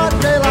till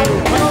broad daylight.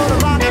 We're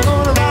gonna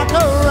rock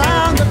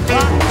around the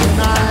clock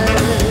tonight.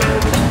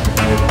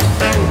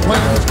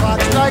 When the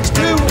clock strikes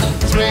 2,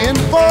 3, and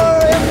 4,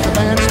 if the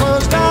band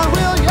slows down,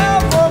 we'll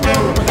yell for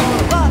more. We're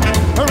gonna rock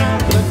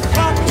around the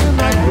clock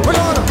tonight. We're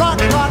gonna rock,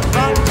 rock,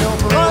 rock till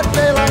broad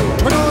daylight.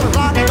 We're gonna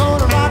rock around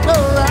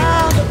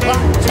the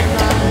clock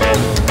tonight.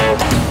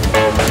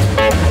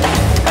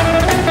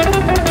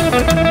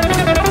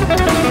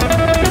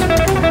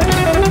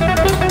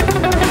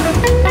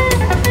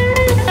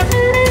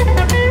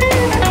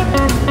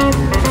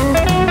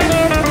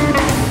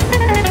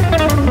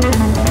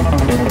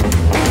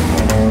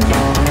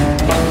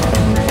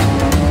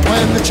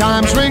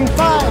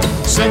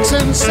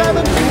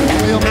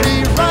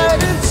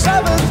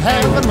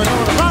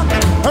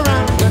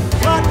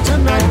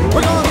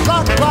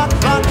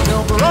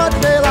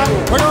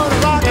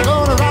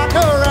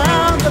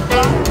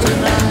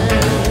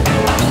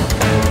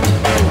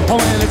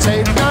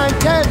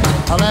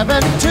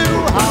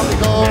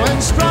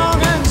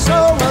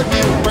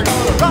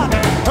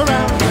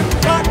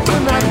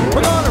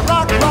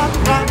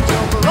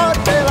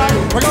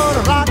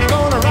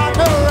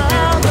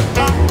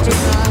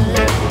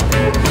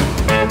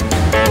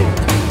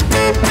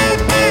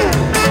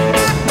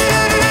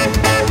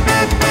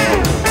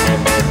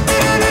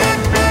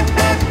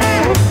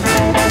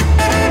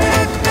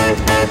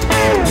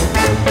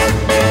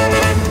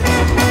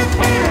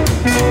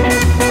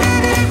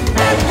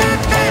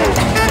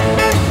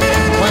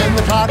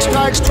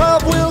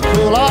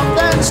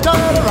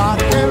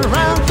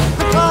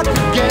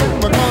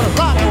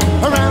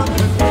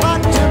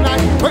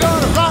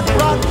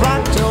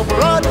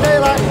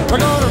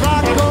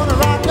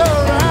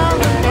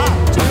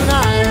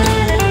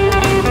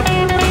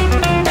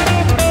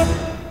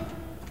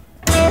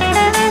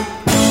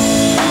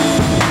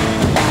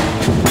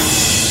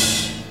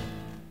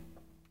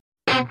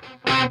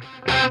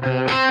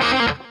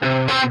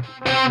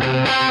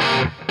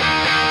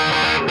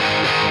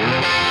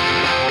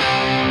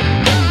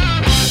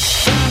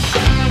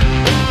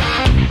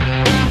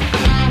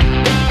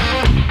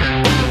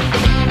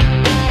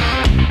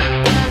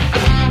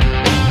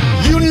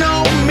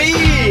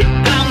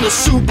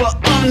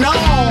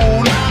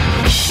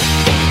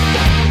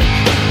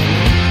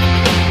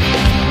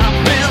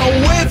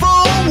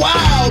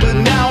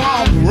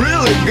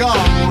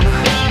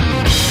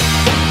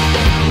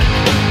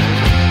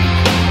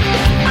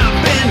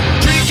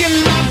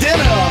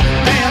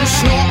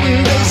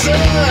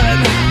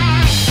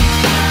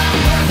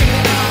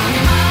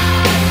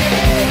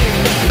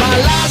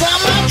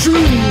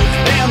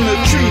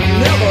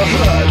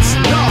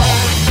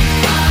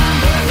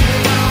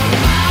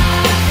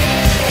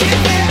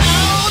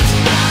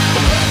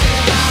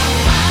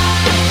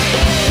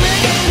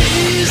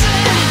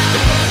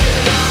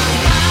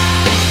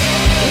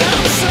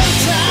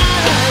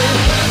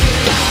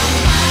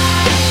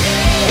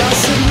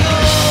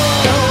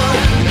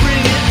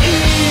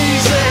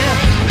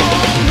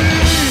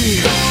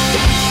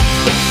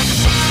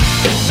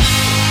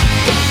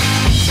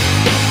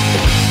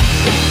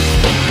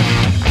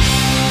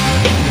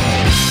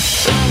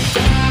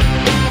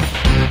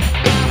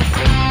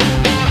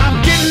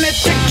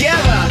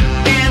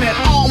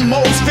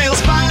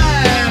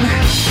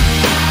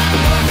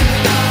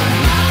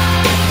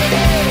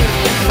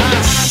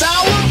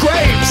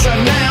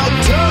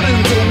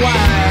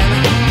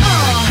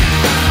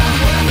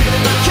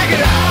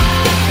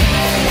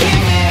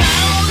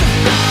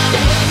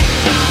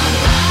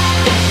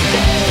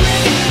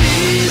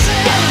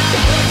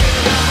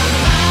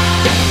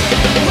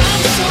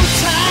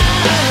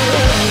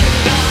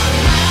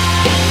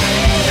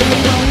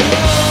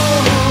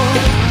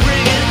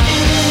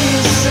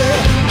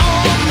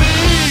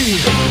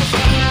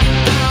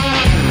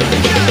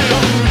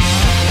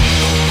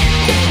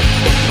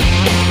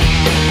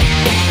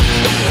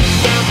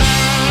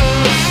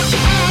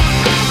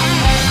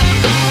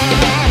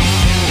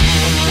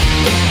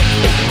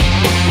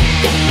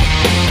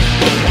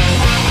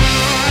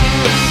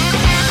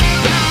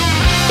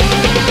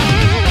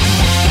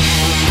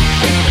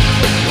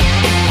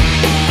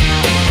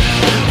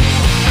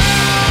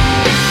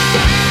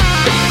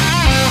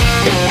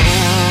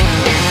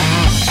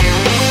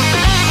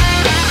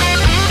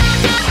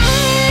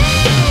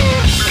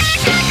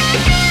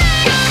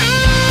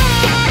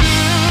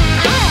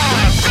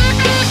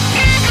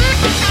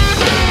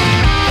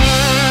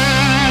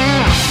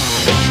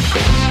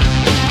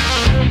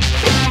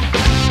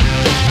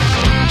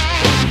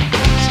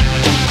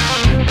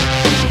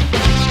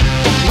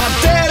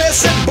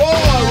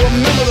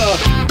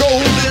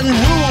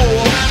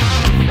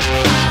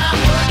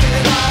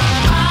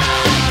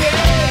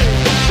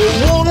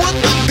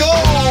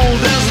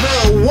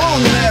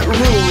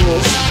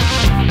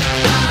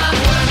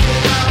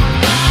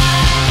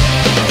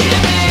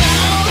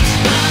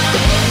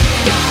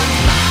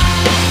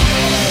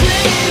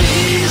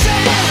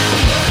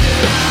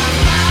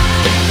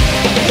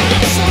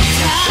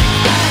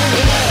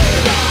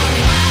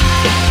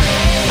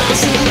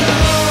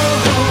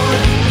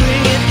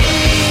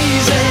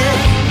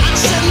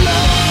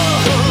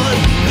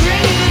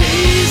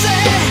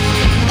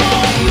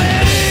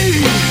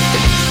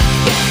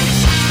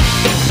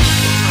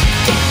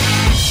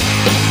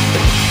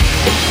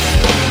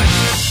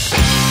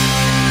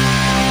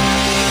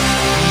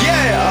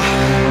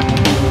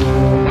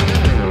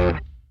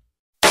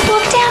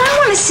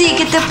 want to see you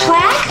get the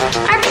plaque.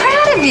 I'm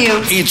proud of you.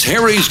 It's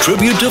Harry's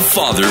tribute to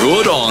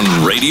fatherhood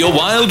on Radio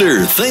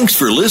Wilder. Thanks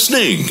for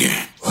listening.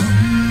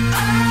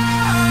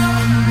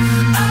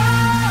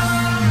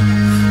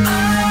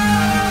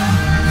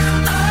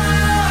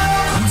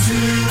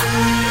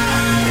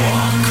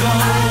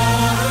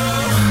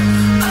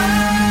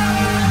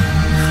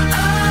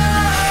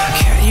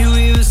 Can you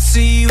even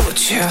see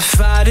what you're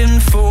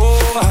fighting for?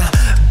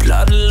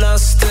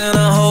 Bloodlust and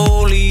a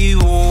holy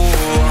war.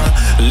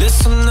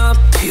 Listen up,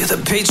 hear the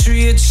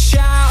patriots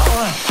shout.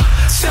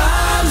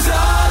 Times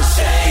are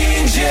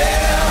changing.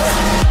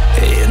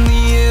 In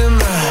the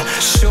end,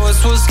 the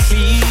choice was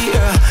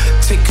clear.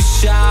 Take a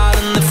shot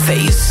in the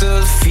face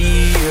of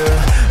fear.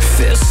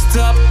 Fist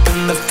up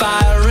in the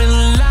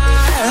firing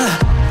line.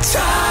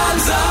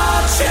 Times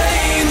are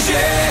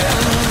changing.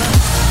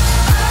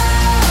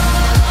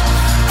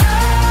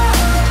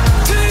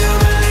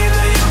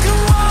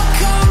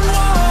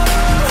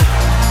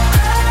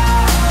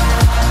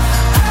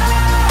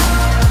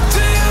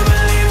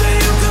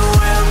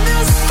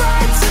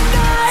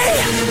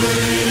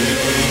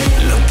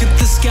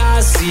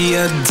 See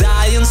a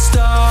dying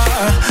star,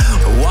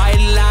 white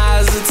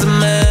lies, it's a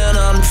man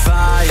on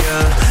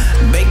fire.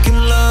 Making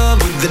love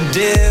with the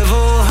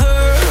devil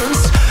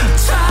hurts.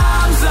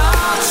 Times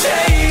are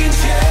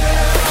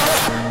changing.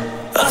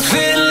 A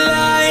thin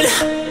line,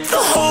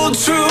 the whole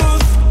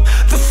truth,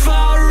 the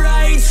far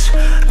right,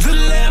 the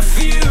left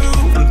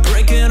view,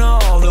 breaking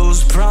all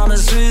those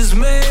promises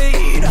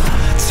made.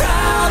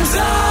 Times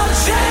are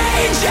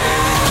changing.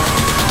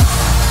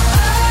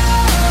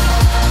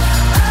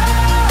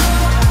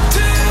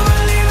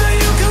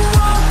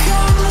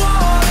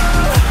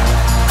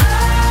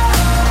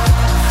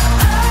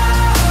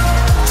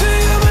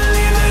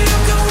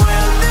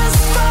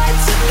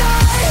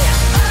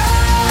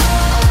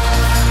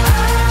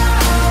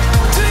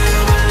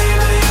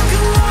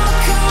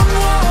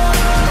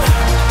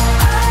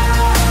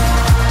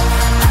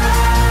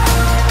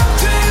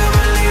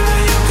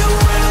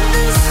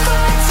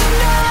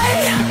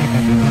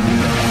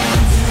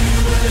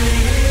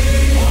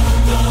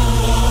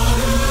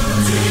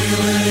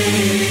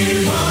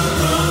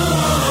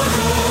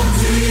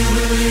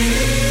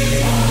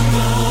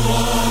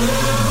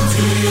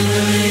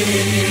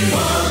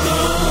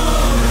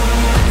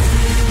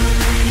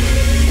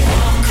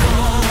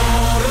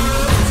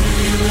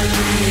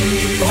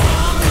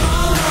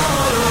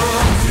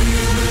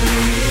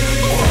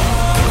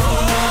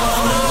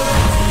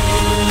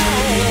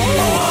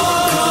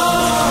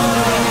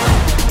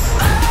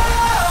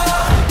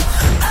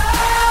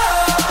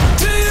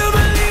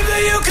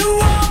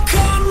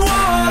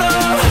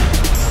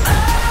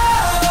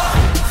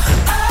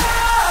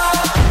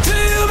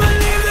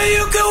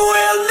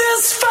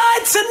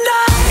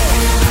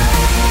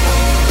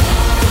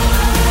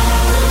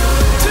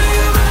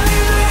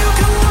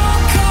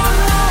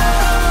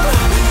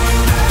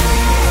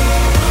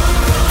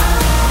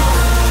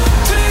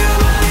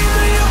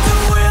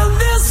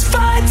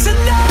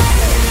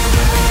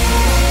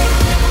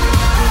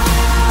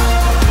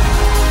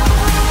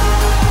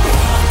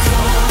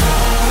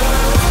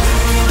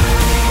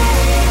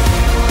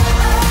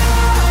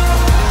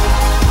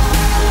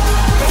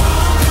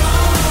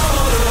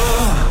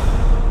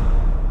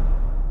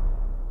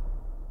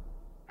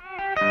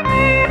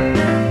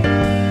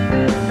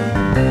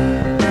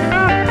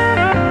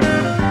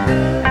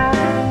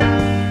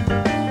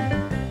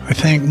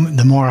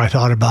 I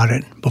thought about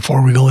it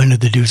before we go into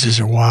the Deuces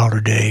or Wilder,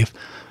 Dave.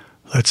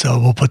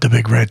 We'll put the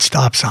big red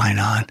stop sign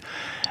on.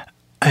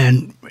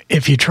 And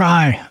if you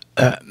try,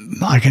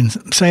 I can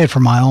say it for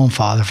my own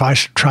father. If I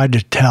tried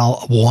to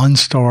tell one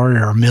story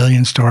or a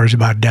million stories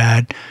about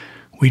Dad,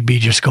 we'd be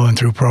just going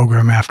through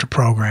program after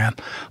program.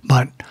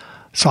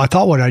 So I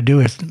thought what I'd do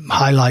is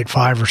highlight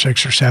 5 or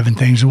 6 or 7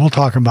 things, and we'll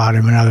talk about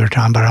him another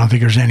time, but I don't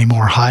think there's any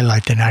more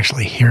highlight than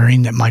actually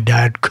hearing that my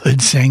dad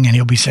could sing, and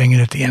he'll be singing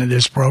at the end of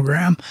this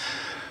program.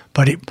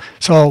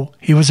 So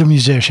he was a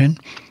musician.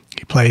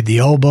 He played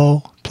the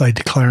oboe, played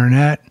the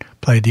clarinet,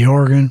 played the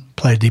organ,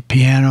 played the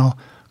piano,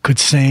 could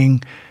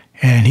sing,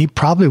 and he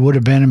probably would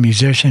have been a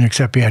musician,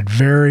 except he had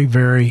very,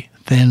 very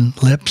thin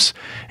lips,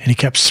 and he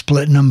kept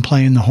splitting them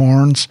playing the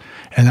horns,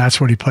 and that's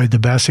what he played the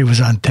best. He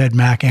was on Ted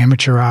Mack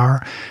Amateur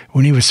Hour.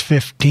 When he was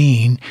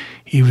 15,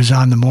 he was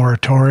on the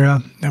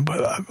Moratoria,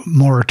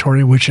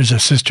 which is a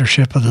sister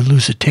ship of the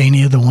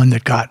Lusitania, the one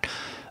that got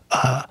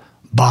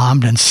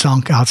bombed and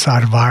sunk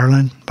outside of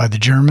Ireland by the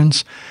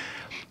Germans.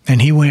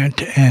 And he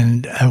went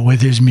and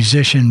with his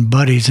musician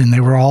buddies, and they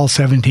were all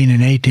 17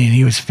 and 18.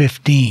 He was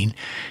 15,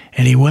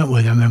 and he went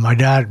with them. And my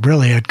dad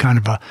really had kind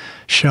of a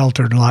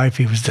sheltered life.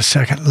 He was the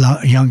second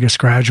youngest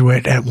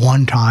graduate at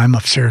one time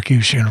of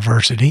Syracuse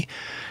University.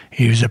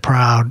 He was a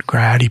proud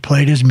grad. He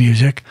played his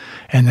music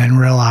and then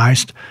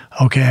realized,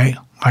 okay,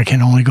 I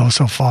can only go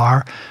so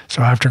far.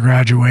 So after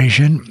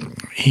graduation,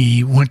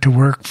 he went to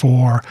work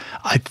for,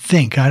 I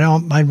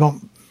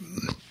don't,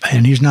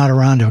 and he's not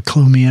around to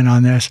clue me in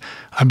on this.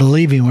 I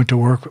believe he went to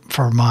work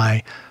for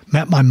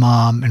met my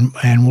mom and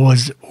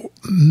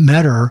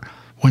met her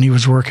when he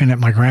was working at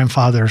my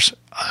grandfather's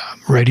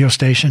radio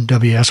station,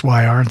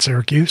 WSYR in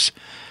Syracuse.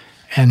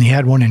 And he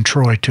had one in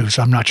Troy, too,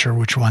 so I'm not sure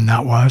which one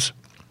that was.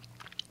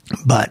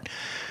 But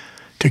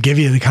to give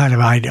you the kind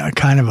of idea,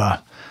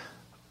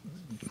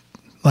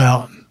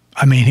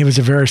 he was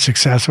a very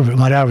successful,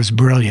 my dad was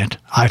brilliant.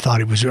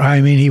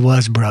 He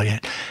was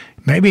brilliant.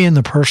 Maybe in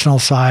the personal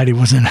side, he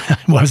wasn't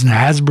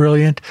as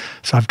brilliant,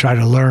 so I've tried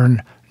to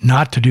learn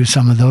not to do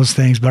some of those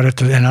things,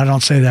 and I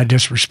don't say that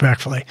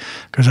disrespectfully,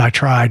 because I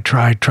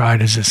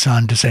tried as a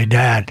son to say,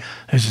 Dad,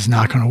 this is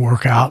not going to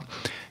work out.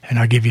 And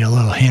I'll give you a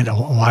little hint of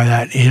why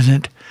that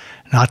isn't.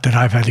 Not that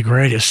I've had the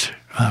greatest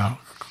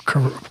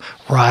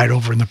ride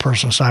over in the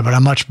personal side, but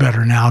I'm much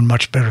better now and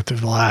much better through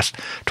the last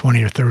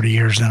 20 or 30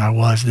 years than I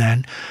was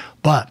then.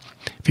 But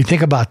if you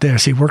think about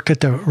this, he worked at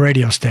the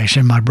radio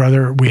station. My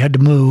brother, we had to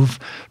move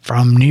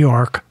from New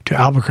York to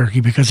Albuquerque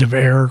because of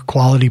air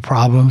quality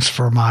problems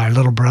for my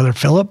little brother,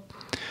 Philip.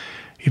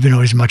 Even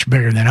though he's much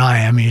bigger than I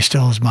am, he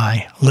still is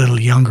my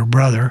little younger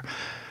brother.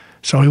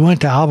 So he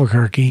went to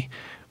Albuquerque,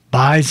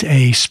 buys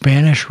a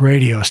Spanish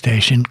radio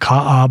station,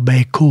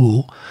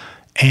 KABQ,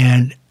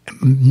 and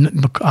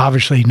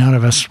obviously none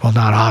of us, well,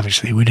 not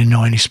obviously, we didn't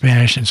know any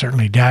Spanish, and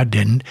certainly Dad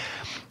didn't.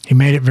 He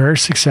made it very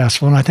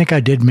successful, and I think I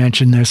did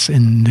mention this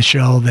in the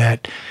show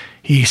that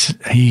he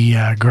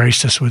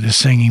graced us with his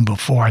singing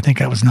before. I think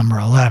that was number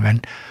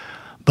 11.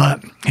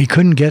 But he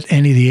couldn't get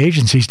any of the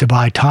agencies to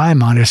buy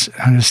time on his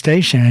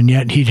station, and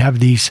yet he'd have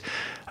these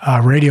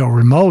radio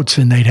remotes,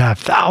 and they'd have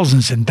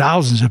thousands and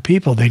thousands of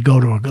people. They'd go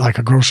to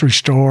a grocery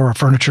store or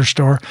furniture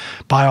store,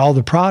 buy all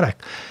the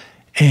product.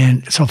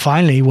 And so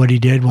finally what he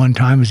did one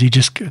time was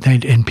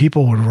and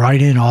people would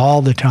write in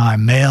all the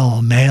time,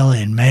 mail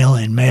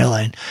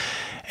in.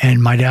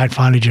 And my dad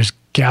finally just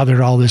gathered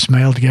all this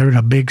mail together in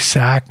a big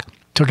sack,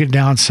 took it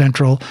down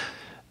Central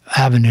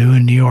Avenue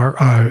in New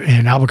York,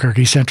 in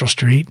Albuquerque, Central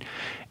Street,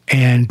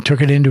 and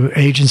took it into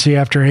agency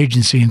after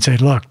agency and said,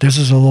 look, this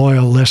is a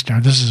loyal listener.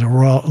 This is a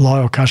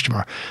loyal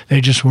customer.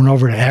 They just went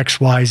over to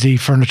XYZ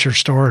furniture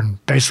store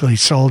and basically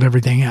sold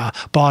everything out,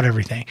 bought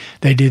everything.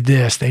 They did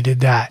this, they did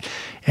that.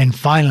 And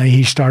finally,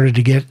 he started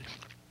to get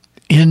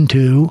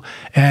into,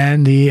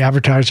 and the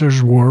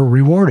advertisers were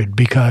rewarded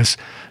because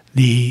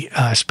the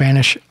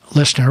Spanish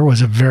listener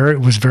was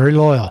very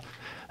loyal.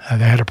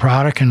 They had a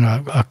product and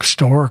a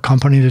store, a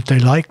company that they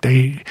liked.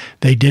 They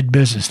did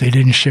business. They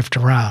didn't shift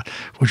around,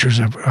 which was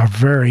a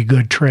very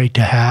good trait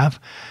to have.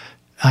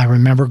 I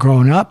remember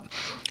growing up,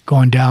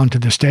 going down to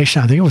the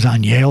station. I think it was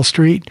on Yale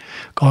Street.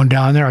 Going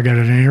down there, I got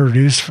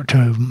introduced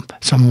to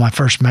some of my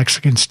first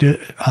Mexican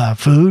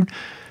food.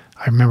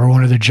 I remember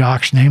one of the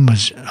jocks' name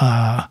was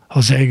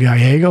Jose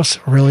Gallegos,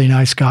 a really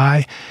nice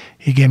guy.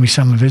 He gave me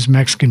some of his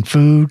Mexican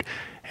food.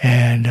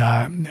 And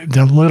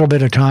the little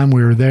bit of time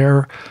we were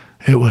there,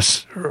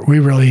 we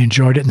really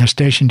enjoyed it, and the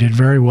station did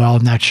very well.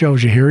 And that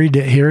shows you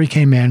here he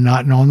came in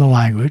not knowing the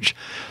language.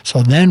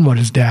 So then what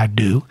does Dad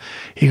do?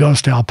 He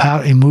goes to El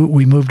Paso.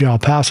 We moved to El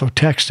Paso,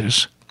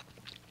 Texas,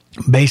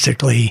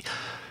 basically,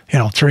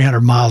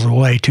 300 miles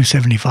away,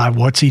 275.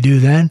 What's he do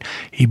then?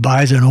 He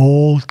buys an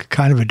old,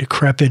 kind of a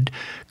decrepit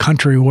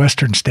country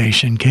western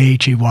station,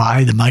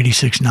 KHEY, the Mighty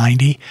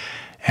 690.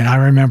 And I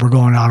remember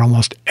going out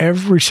almost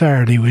every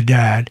Saturday with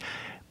Dad,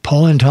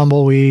 pulling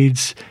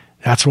tumbleweeds.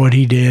 That's what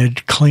he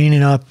did,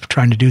 cleaning up,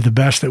 trying to do the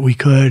best that we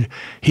could.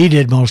 He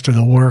did most of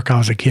the work. I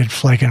was a kid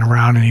flaking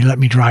around, and he let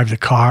me drive the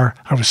car.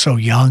 I was so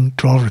young,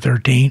 12 or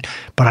 13,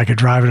 but I could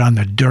drive it on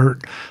the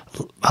dirt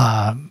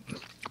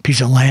piece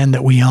of land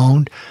that we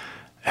owned.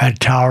 Had a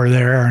tower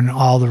there and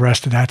all the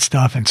rest of that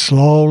stuff. And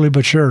slowly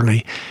but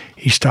surely,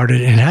 he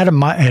started, and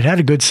it had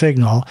a good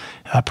signal,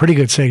 a pretty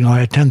good signal. It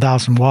had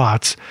 10,000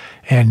 watts.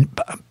 And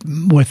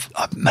with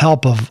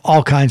help of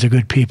all kinds of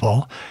good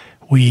people,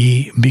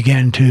 he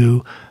began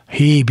to,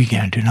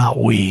 not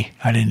we,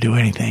 I didn't do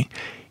anything.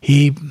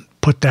 He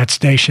put that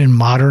station,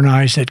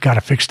 modernized it, got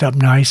it fixed up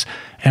nice,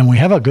 and we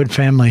have a good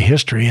family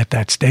history at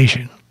that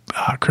station.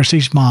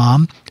 Chrissy's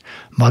mom,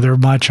 mother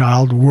of my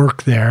child,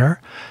 worked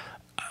there.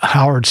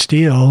 Howard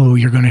Steele, who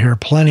you're going to hear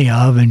plenty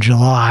of in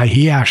July,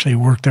 he actually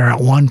worked there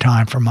at one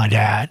time for my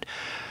dad.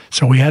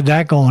 So we had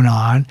that going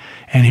on,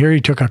 and here he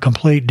took a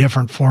complete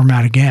different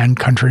format again,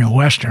 country and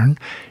western.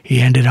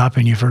 He ended up,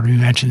 and you've heard me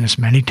mention this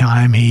many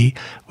times, he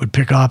would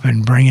pick up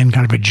and bring in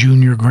kind of a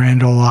junior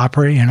Grand Ole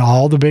Opry, and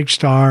all the big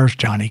stars,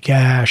 Johnny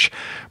Cash,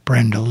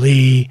 Brenda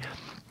Lee,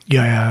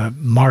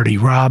 Marty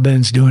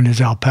Robbins doing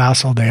his El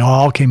Paso, they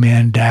all came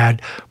in.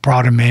 Dad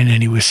brought him in,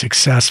 and he was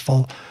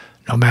successful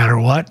no matter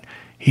what.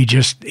 He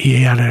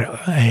had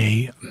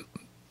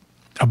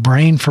a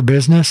brain for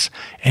business,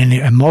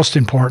 and most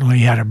importantly,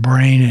 he had a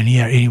brain, and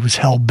he was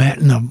hell-bent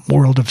in the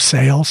world of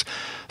sales.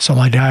 So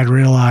my dad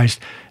realized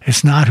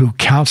it's not who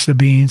counts the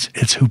beans,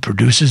 it's who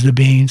produces the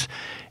beans,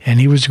 and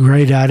he was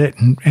great at it.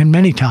 And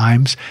many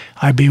times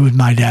I'd be with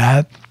my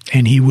dad,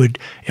 and he would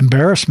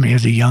embarrass me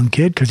as a young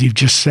kid because he'd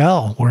just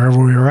sell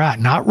wherever we were at.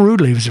 Not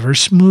rudely, he was very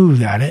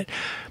smooth at it.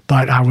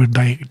 But I would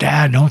be,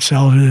 Dad, don't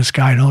sell to this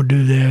guy, don't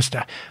do this.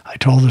 I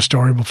told the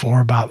story before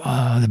about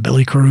the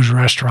Billy Cruz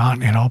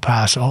restaurant in El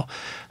Paso,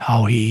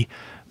 how he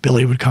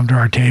Billy would come to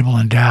our table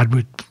and Dad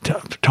would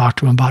talk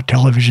to him about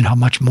television, how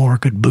much more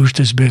it could boost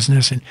his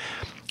business. And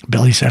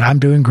Billy said, I'm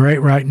doing great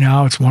right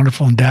now. It's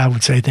wonderful. And Dad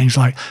would say things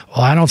like,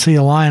 well, I don't see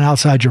a line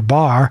outside your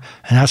bar,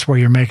 and that's where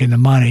you're making the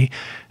money.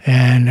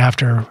 And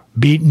after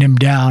beating him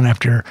down,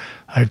 after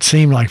it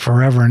seemed like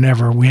forever and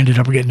ever, we ended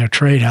up getting a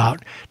trade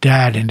out.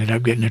 Dad ended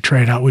up getting a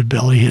trade out with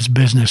Billy. His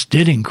business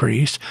did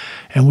increase,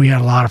 and we had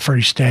a lot of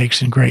free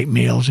steaks and great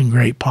meals and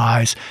great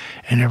pies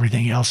and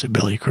everything else at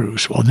Billy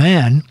Cruz. Well,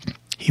 then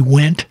he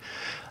went,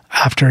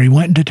 after he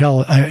went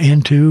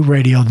into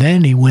radio,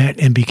 then he went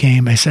and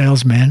became a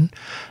salesman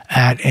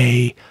at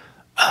a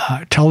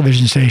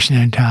television station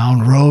in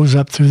town, rose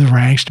up through the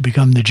ranks to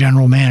become the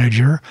general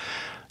manager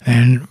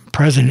and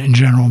president and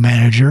general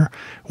manager,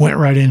 went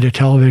right into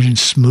television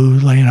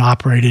smoothly and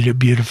operated it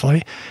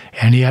beautifully.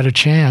 And he had a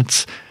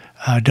chance.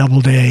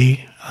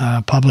 Doubleday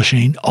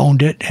Publishing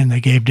owned it, and they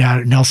gave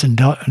Dad Nelson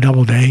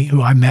Doubleday,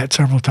 who I met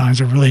several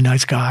times, a really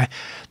nice guy.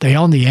 They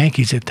owned the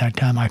Yankees at that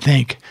time, I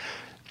think.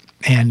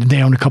 And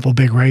they owned a couple of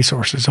big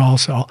racehorses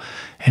also.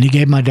 And he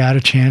gave my dad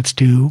a chance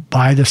to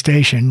buy the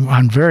station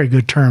on very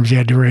good terms. He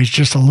had to raise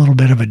just a little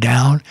bit of a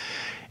down.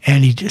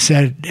 And he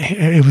said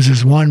it was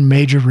his one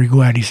major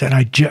regret. He said,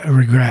 I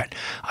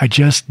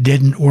just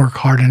didn't work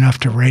hard enough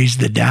to raise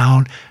the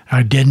down.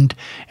 I didn't.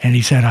 And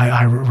he said,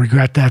 I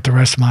regret that the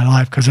rest of my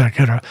life because I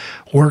could have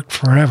worked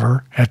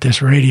forever at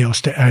this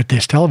at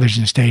this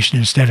television station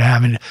instead of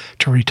having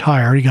to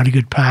retire. He got a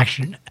good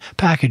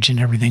package and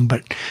everything,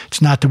 but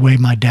it's not the way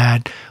my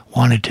dad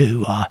wanted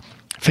to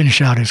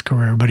finish out his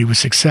career. But he was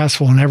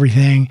successful in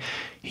everything.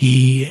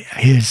 He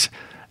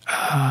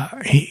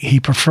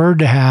preferred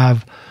to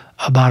have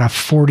about a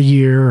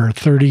 40-year or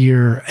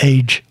 30-year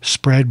age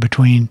spread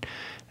between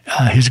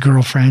his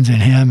girlfriends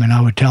and him. And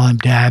I would tell him,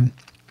 Dad,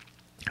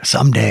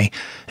 someday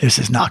this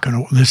is not going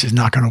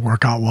to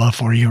work out well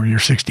for you. Or you're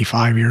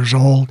 65 years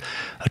old.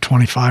 A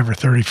 25 or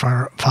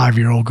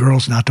 35-year-old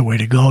girl's not the way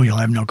to go. You'll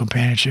have no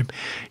companionship.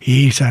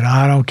 He said,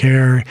 I don't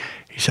care.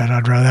 He said,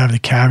 I'd rather have the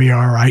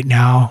caviar right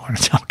now. And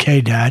it's okay,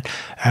 Dad.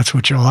 That's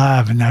what you'll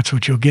have, and that's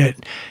what you'll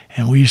get.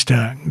 And we used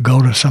to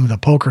go to some of the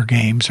poker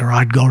games, or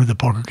I'd go to the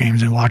poker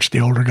games and watch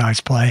the older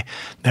guys play.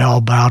 They all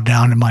bowed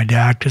down to my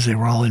dad because they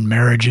were all in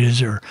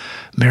marriages, or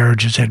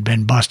marriages had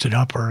been busted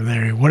up, or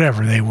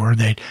whatever they were.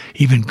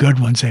 Even good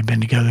ones, they'd been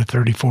together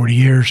 30, 40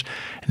 years.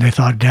 And they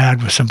thought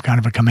Dad was some kind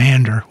of a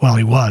commander. Well,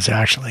 he was,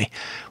 actually.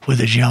 With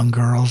his young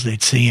girls,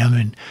 they'd see him,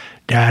 and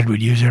Dad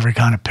would use every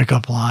kind of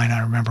pickup line.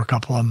 I remember a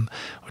couple of them,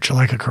 which are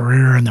like a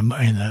career in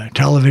the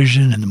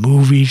television and the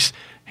movies.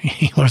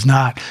 He was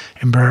not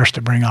embarrassed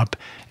to bring up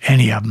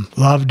any of them.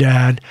 Loved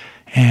Dad.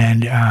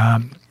 And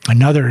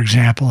another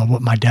example of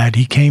what my dad,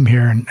 he came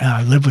here and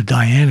lived with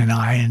Diane and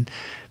I in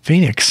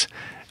Phoenix.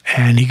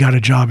 And he got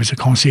a job as a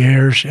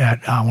concierge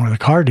at one of the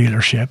car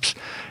dealerships.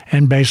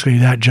 And basically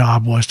that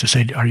job was to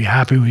say, are you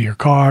happy with your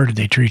car? Did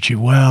they treat you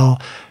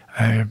well?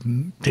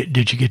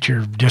 Did you get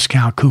your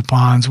discount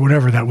coupons,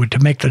 whatever that would, to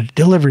make the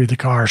delivery of the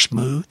car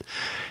smooth.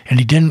 And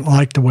he didn't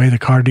like the way the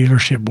car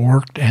dealership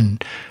worked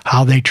and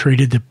how they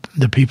treated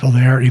the people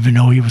there, even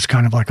though he was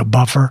kind of like a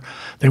buffer.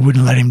 They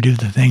wouldn't let him do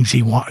the things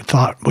he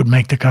thought would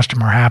make the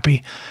customer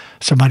happy.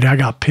 So my dad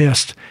got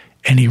pissed,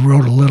 and he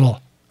wrote a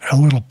little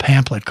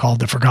pamphlet called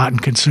The Forgotten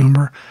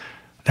Consumer.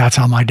 That's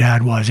how my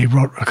dad was. He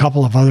wrote a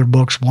couple of other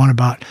books, one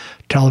about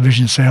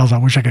television sales. I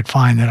wish I could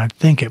find that. I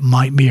think it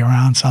might be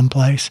around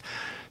someplace.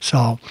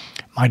 So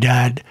my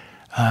dad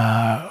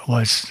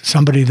was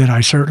somebody that I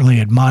certainly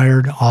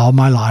admired all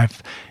my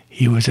life.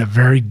 He was a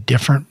very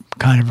different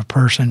kind of a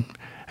person.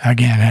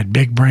 Again, had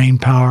big brain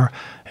power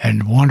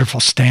and wonderful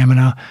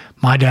stamina.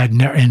 My dad,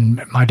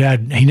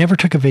 he never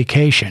took a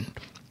vacation.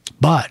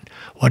 But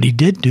what he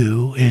did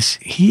do is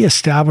he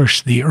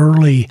established the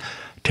early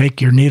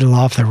take your needle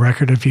off the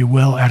record, if you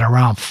will, at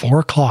around 4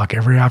 o'clock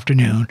every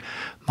afternoon.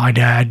 My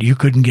dad, you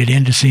couldn't get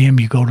in to see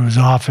him. You go to his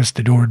office,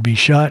 the door would be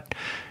shut.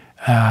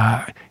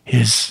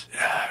 His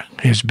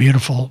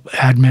beautiful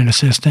admin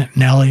assistant,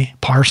 Nellie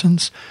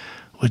Parsons,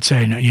 would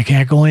say, no, you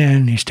can't go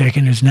in. He's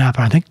taking his nap.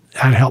 I think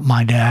that helped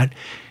my dad.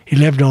 He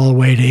lived all the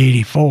way to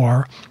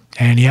 84,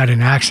 and he had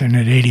an accident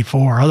at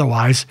 84.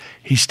 Otherwise,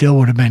 he still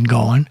would have been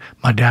going.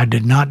 My dad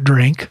did not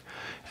drink.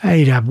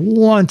 He'd have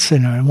once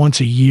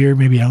a year,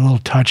 maybe a little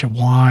touch of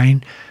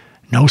wine,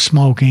 no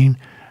smoking.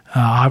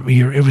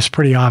 It was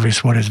pretty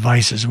obvious what his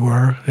vices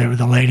were. They were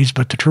the ladies,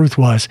 but the truth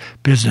was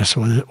business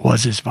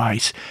was his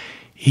vice.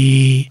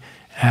 He,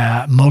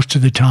 most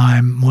of the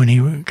time when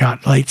he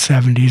got late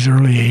 70s,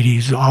 early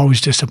 80s, always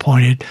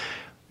disappointed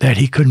that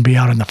he couldn't be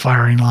out on the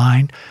firing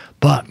line.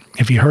 But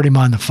if you heard him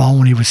on the phone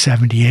when he was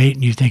 78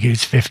 and you think he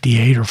was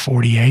 58 or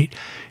 48,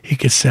 he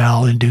could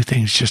sell and do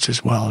things just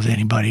as well as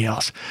anybody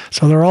else.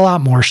 So there are a lot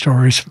more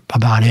stories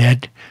about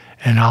Ed,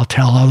 and I'll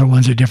tell other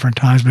ones at different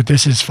times, but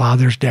this is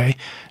Father's Day,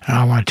 and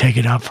I want to take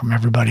it up from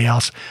everybody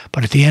else.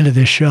 But at the end of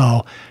this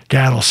show,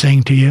 Dad will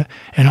sing to you,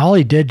 and all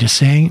he did to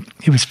sing,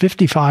 he was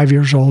 55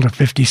 years old or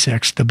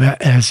 56,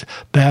 as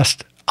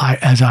best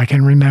as I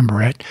can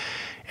remember it,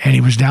 And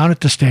he was down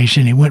at the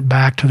station. He went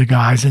back to the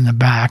guys in the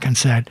back and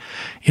said,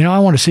 I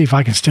want to see if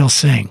I can still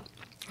sing.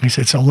 He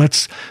said, so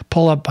let's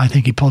pull up. I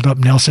think he pulled up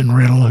Nelson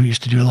Riddle, who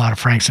used to do a lot of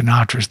Frank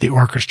Sinatra's The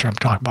Orchestra. I'm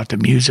talking about the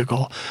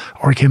musical.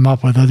 Or he came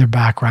up with other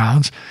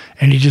backgrounds,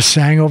 and he just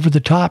sang over the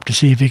top to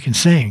see if he can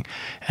sing.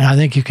 And I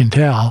think you can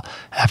tell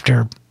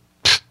after,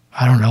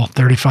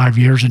 35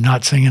 years of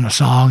not singing a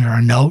song or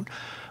a note,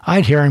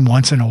 I'd hear him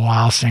once in a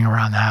while sing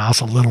around the house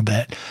a little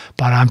bit.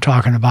 But I'm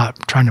talking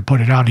about trying to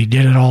put it out. He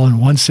did it all in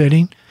one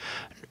sitting.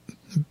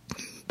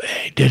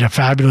 He did a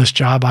fabulous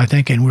job, I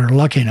think, and we were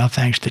lucky enough,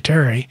 thanks to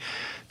Terry,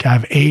 to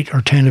have 8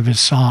 or 10 of his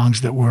songs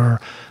that were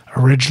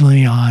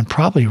originally on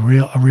probably a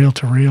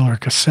reel-to-reel or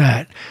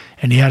cassette,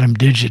 and he had them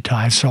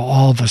digitized, so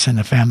all of us in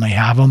the family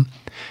have them.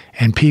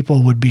 And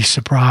people would be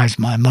surprised.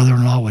 My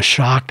mother-in-law was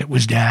shocked it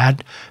was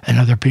Dad and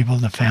other people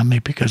in the family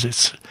because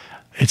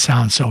it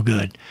sounds so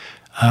good.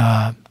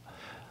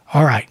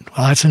 All right,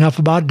 well, that's enough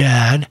about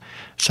Dad.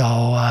 So,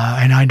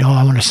 and I know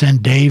I want to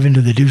send Dave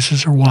into the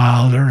Deuces or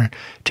Wilder, and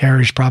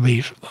Terry's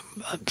probably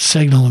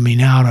signaling me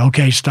now to,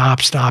 okay, stop,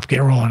 get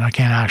rolling. I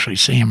can't actually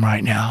see him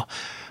right now.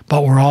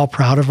 But we're all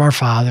proud of our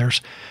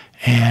fathers,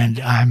 and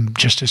I'm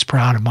just as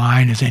proud of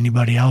mine as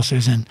anybody else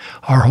is, and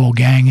our whole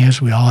gang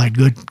is. We all had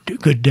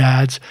good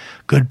dads,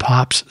 good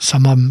pops.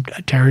 Some of them,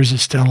 Terry's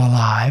is still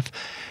alive,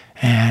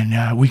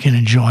 and we can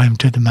enjoy him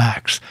to the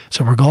max.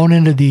 So we're going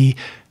into the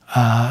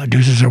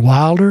Deuces or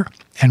Wilder,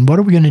 and what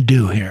are we going to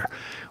do here?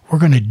 We're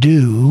going to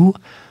do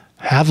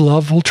Have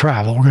Love Will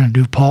Travel. We're going to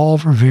do Paul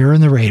Revere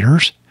and the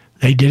Raiders.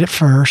 They did it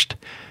first,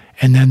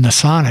 and then the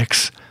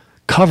Sonics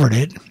covered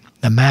it.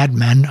 The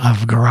Madmen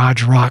of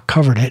Garage Rock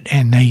covered it,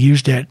 and they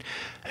used it,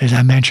 as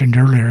I mentioned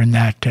earlier, in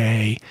that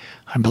I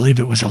believe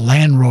it was a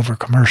Land Rover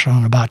commercial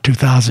in about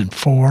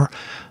 2004.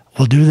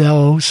 We'll do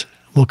those.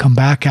 We'll come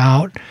back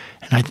out,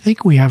 and I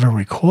think we have a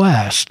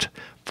request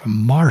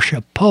from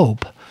Marcia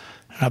Pope.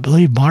 And I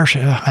believe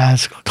Marcia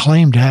has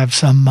claimed to have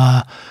some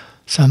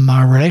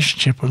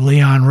relationship with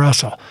Leon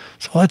Russell.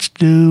 So let's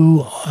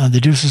do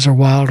the Deuces or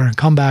Wilder and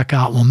come back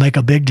out. We'll make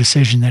a big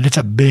decision. That it's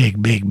a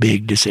big, big,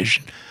 big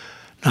decision.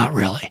 Not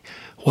really.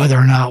 Whether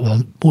or not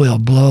we'll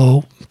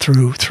blow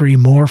through 3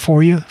 more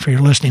for you for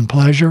your listening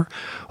pleasure,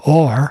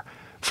 or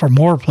for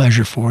more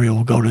pleasure for you,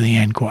 we'll go to the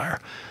Enquirer.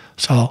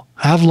 So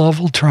Have Love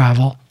Will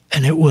Travel,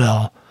 and it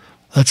will.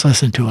 Let's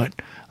listen to it.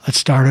 Let's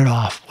start it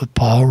off with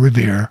Paul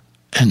Revere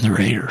and the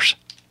Raiders.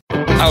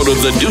 Out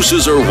of the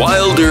Deuces or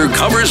Wilder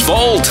covers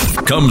vault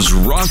comes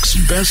rock's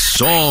best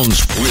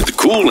songs with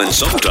cool and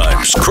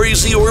sometimes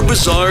crazy or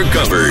bizarre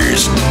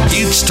covers.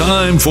 It's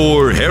time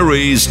for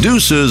Harry's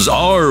Deuces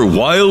are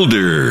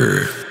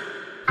Wilder.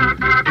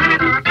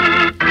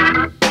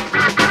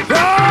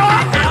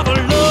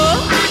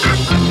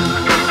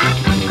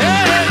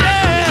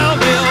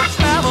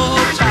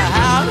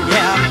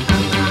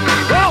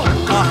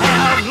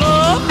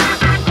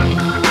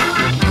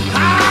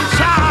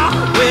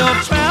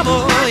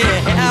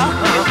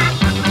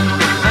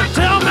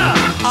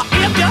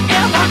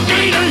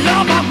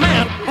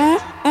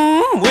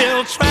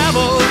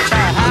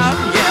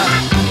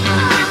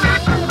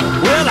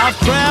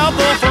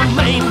 Travel from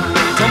Maine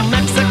to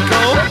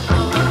Mexico.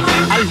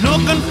 I'm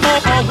looking for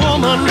a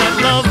woman that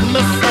loves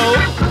me so.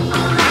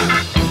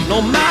 No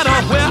matter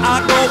where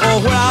I go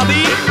or where I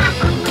be,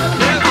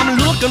 I'm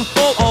looking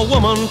for a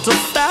woman to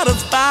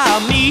satisfy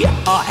me.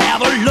 I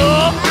have a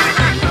love,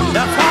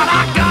 that's what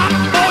I got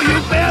for you,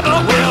 baby.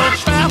 We'll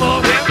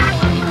travel.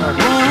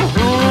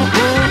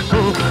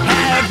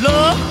 Have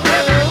love,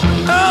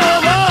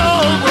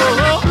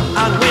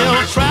 and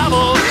we'll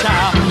travel,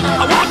 child.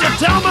 I want you to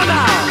tell me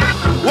now.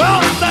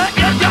 Well, sir,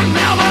 if you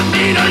never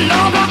need a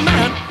lover,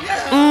 man,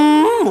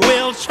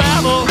 we'll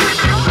travel.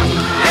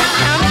 And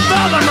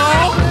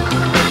furthermore,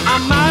 I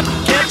might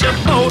catch a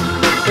boat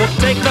or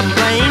take the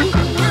plane.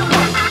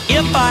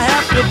 If I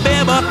have to,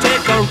 baby,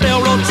 take a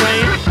railroad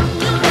train.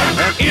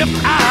 And if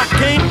I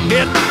can't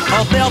get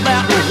there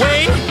that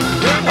way,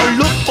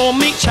 look for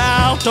me,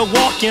 child, to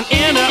walk in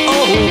any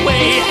old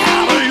way.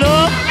 Have a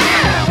love,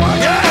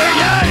 yeah,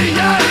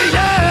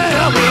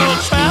 we'll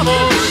travel,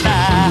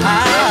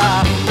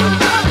 child.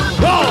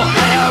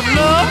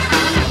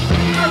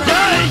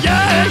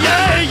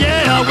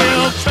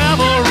 We'll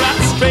travel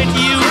right straight to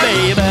you,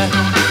 baby.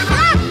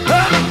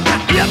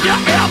 If you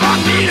ever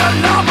need a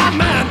lover,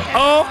 man,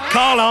 oh,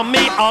 call on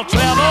me, I'll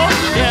travel,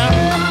 yeah.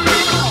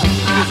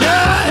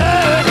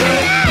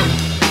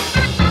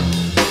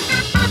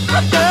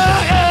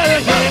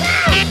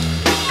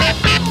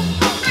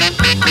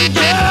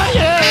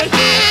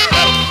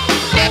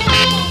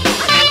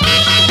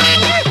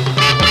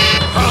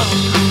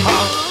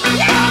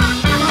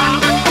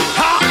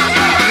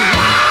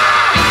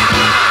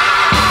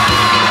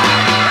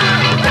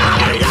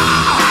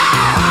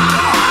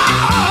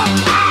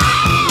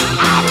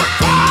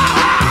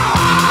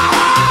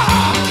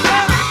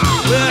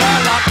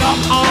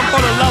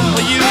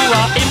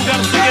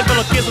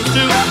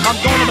 I'm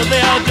gonna be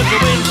there just to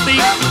wait and see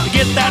to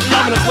get that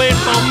loving that's waiting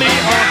for me.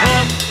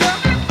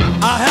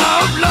 I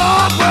have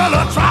love with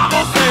a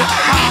travel, say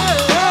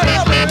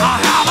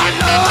I have a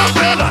love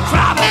with a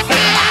travel.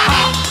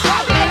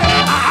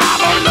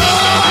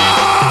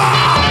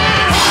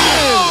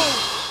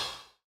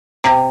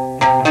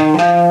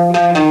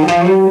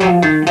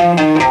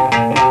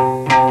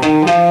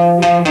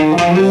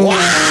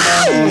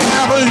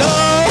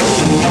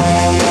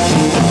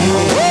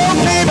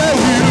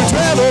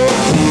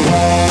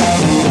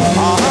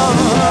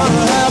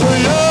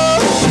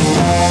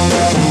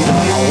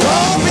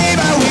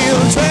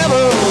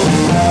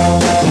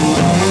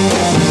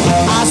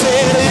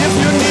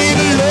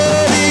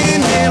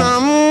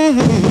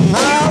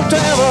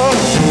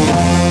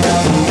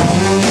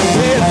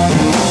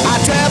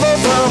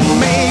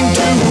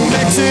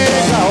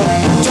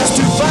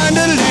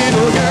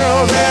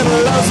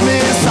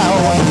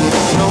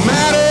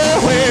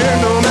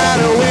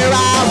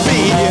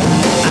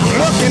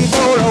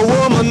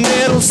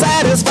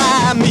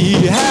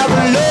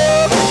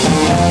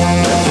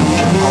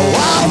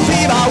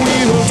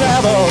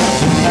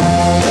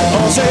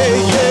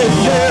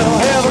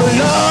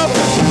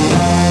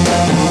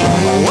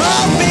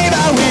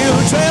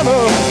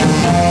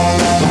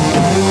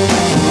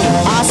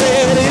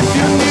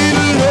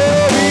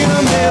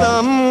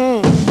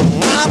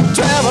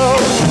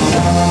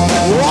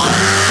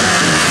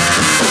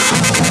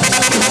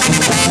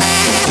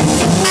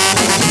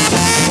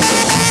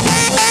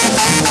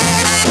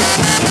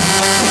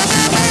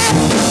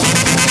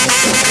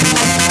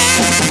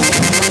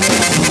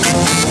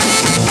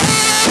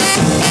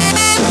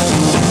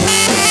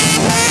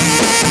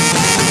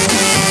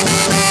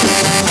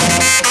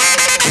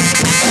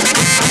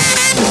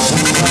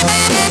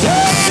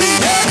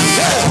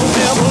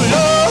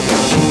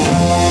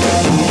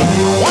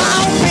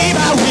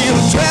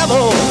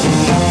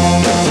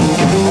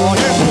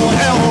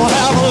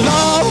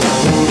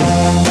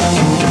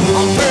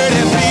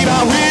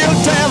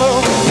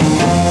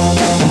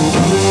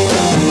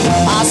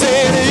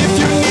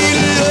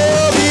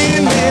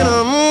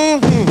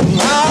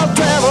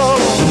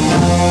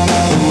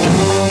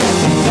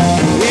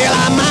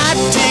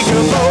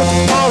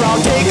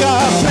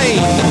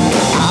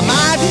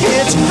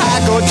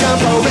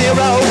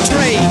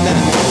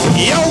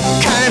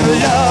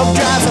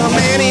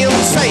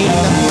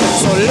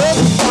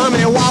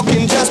 me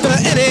walking just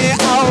any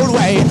old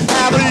way.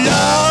 Have a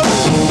love,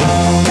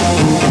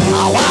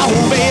 oh, wow,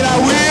 baby,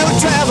 we'll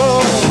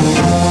travel.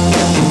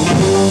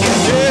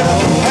 Yeah,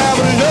 have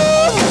a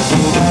love,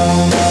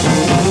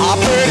 oh,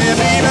 pretty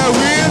baby,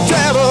 we'll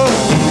travel.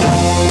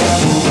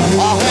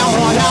 Oh, yeah,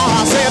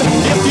 I said,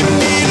 if you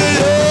need a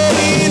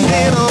loving,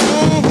 then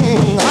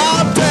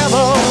I'll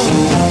travel.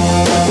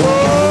 Oh,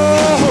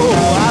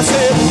 I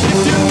said,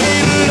 if you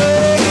need a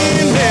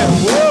loving, then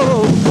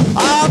whoa,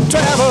 I'll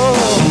travel.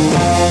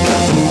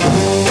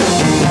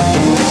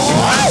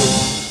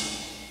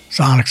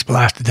 Sonics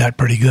blasted that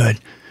pretty good.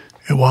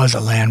 It was a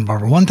land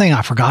barber. One thing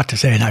I forgot to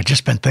say, and I've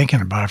just been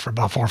thinking about it for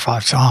about 4 or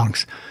 5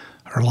 songs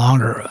or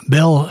longer.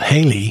 Bill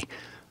Haley,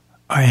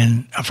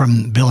 and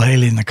from Bill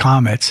Haley and the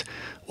Comets,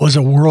 was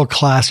a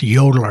world-class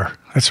yodeler.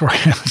 That's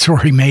where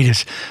he made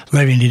his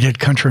living. He did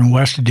country and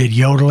western, did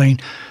yodeling.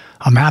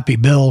 I'm happy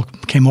Bill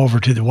came over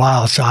to the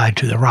wild side,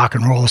 to the rock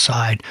and roll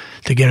side,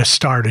 to get us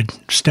started,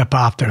 step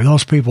out there.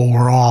 Those people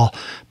were all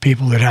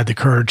people that had the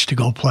courage to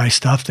go play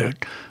stuff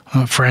that,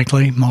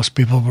 frankly, most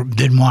people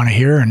didn't want to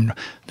hear, and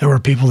there were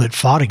people that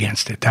fought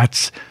against it.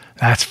 That's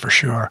for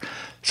sure.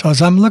 So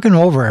as I'm looking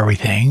over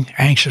everything,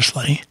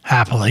 anxiously,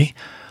 happily,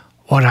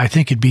 what I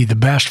think would be the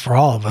best for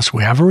all of us,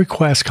 we have a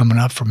request coming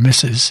up from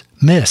Miss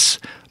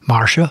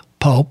Marcia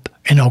Pope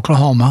in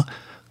Oklahoma,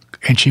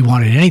 and she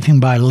wanted anything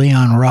by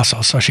Leon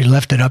Russell, so she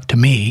left it up to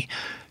me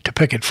to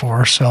pick it for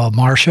her. So,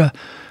 Marcia,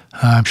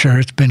 I'm sure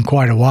it's been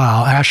quite a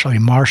while. Actually,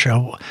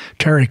 Marcia,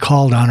 Terry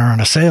called on her on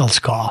a sales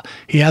call.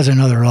 He has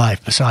another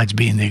life besides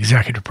being the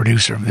executive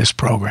producer of this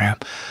program.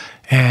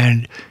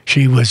 And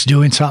she was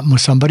doing something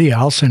with somebody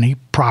else, and he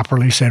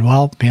properly said,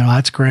 well,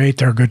 that's great.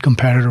 They're a good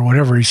competitor,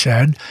 whatever he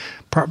said,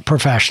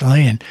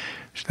 professionally. And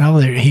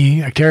so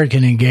Terry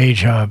can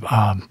engage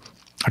a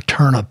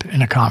turnip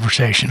in a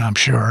conversation, I'm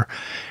sure.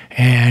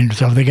 And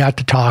so they got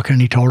to talking.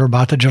 He told her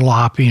about the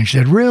jalopy, and she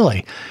said,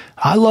 really?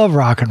 I love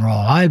rock and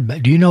roll.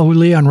 Do you know who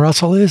Leon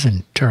Russell is?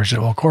 And Terry said,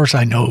 well, of course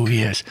I know who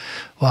he is.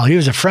 Well, he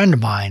was a friend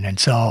of mine. And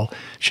so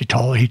she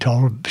told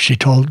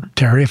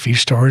Terry a few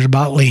stories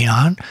about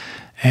Leon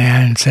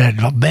and said,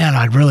 well, Ben,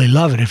 I'd really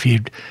love it if you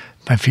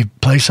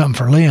play something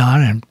for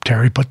Leon. And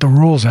Terry put the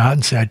rules out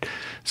and said,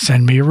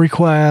 send me a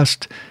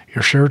request,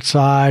 your shirt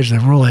size, the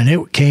rule. And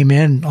it came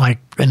in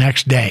like the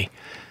next day.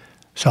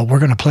 So we're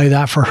going to play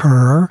that for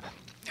her.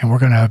 And we're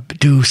going to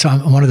do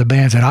one of the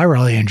bands that I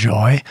really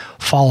enjoy,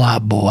 Fall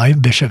Out Boy,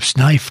 Bishop's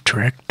Knife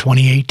Trick,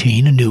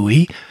 2018, a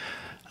newie.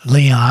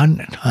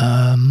 Leon,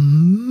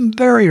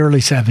 very early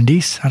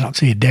 70s. I don't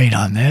see a date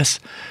on this.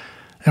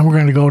 Then we're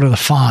going to go to the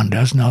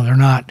Fondas. No, they're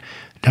not.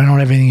 They don't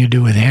have anything to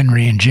do with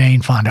Henry and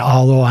Jane Fonda,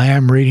 although I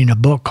am reading a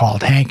book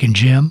called Hank and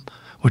Jim,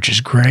 which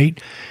is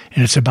great.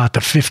 And it's about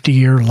the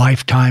 50-year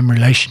lifetime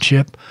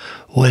relationship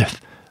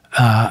with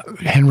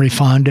Henry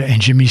Fonda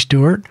and Jimmy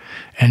Stewart,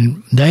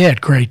 and they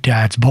had great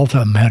dads. Both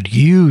of them had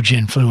huge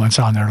influence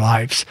on their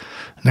lives.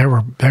 They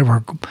were.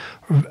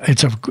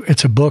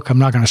 It's a book I'm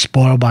not going to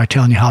spoil by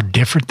telling you how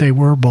different they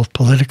were, both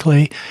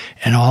politically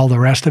and all the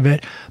rest of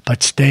it,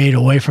 but stayed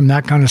away from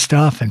that kind of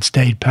stuff and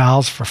stayed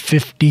pals for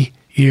 50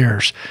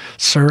 years.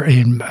 Sir,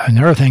 and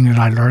another thing that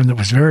I learned that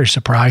was very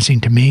surprising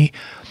to me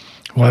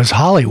was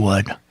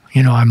Hollywood.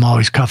 I'm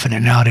always cuffing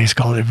it nowadays,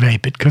 call it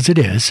vape it, because it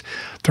is.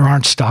 There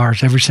aren't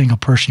stars. Every single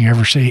person you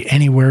ever see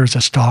anywhere is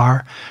a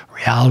star,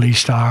 reality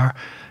star,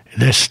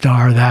 this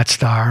star, that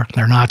star.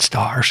 They're not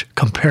stars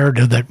compared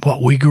to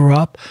what we grew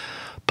up.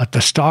 But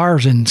the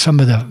stars and some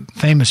of the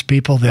famous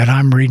people that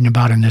I'm reading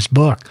about in this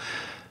book,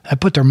 they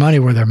put their money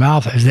where their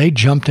mouth is. They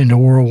jumped into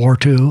World War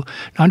II,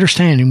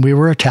 understanding we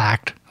were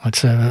attacked.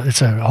 It's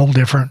a whole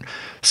different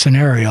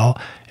scenario.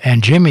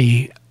 And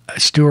Jimmy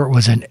Stewart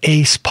was an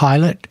ace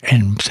pilot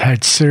and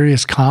had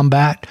serious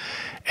combat,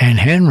 and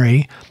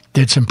Henry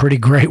did some pretty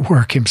great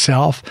work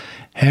himself.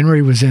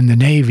 Henry was in the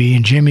Navy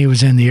and Jimmy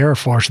was in the Air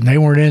Force, and they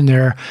weren't in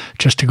there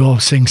just to go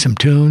sing some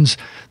tunes.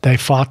 They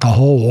fought the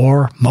whole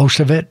war,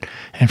 most of it.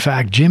 In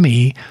fact,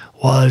 Jimmy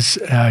was,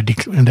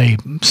 they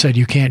said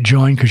you can't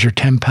join because you're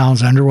 10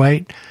 pounds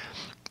underweight,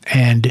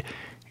 and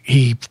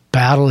he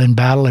battled,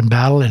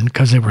 and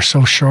because they were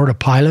so short of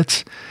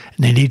pilots,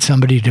 and they need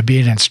somebody to be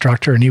an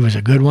instructor, and he was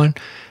a good one,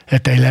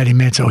 that they let him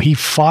in. So he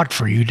fought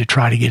for you to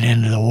try to get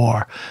into the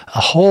war.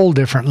 A whole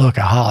different look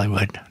at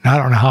Hollywood. And I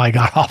don't know how I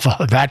got off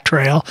of that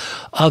trail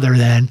other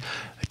than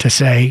to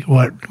say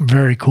what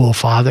very cool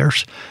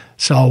fathers.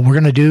 So we're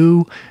going to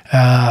do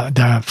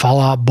the Fall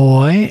Out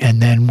Boy,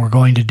 and then we're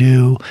going to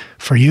do,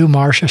 for you,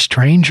 Marcia,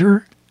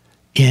 Stranger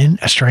in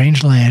a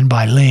Strange Land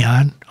by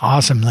Leon.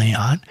 Awesome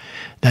Leon.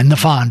 Then the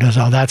Fondas.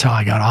 Oh, that's how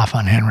I got off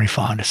on Henry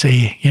Fonda.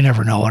 See, you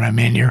never know what I'm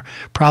in.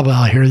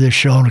 I'll hear this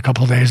show in a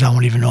couple of days. I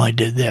won't even know I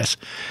did this.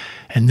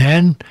 And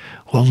then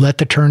we'll let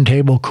the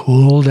turntable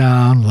cool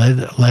down.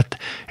 Let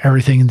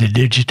everything in the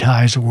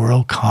digitized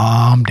world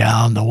calm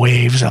down. The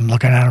waves, I'm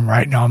looking at them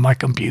right now on my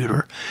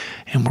computer.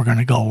 And we're going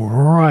to go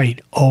right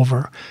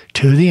over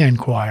to the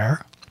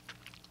Enquirer.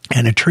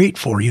 And a treat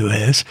for you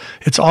is,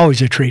 it's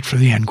always a treat for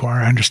the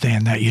Enquirer. I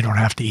understand that. You don't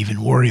have to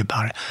even worry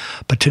about it.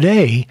 But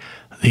today,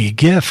 the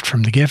gift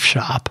from the gift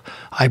shop,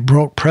 I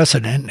broke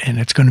precedent, and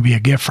it's going to be a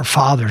gift for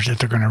fathers that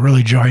they're going to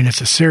really enjoy, and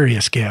it's a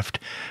serious gift.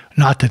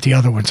 Not that the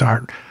other ones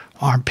aren't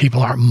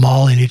people aren't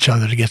mauling each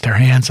other to get their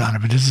hands on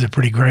it, but this is a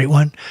pretty great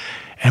one.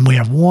 And we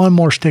have one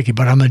more sticky,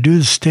 but I'm going to do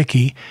the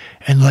sticky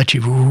and let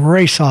you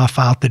race off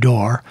out the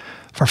door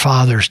for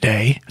Father's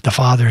Day, the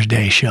Father's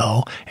Day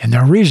show. And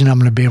the reason I'm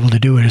going to be able to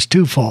do it is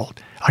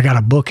twofold. I got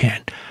a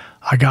bookend.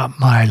 I got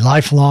my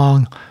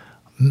lifelong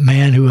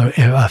man who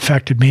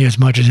affected me as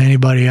much as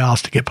anybody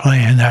else to get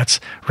playing. That's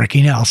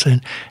Ricky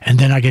Nelson. And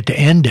then I get to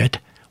end it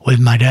with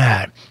my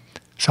dad.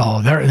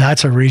 So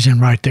that's a reason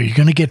right there. You're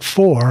going to get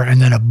 4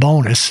 and then a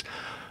bonus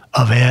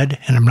of Ed.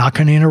 And I'm not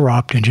going to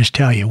interrupt and just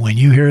tell you, when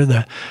you hear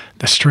the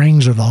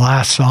strings of the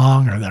last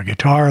song or the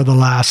guitar of the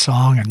last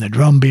song and the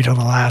drum beat of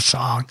the last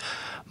song,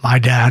 my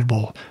dad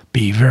will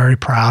be very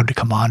proud to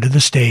come onto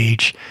the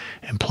stage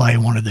and play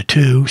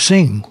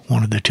sing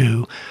one of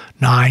the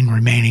 9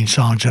 remaining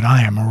songs that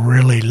I am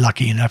really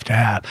lucky enough to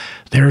have.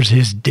 There's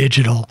his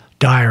digital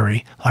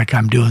diary, like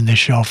I'm doing this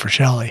show for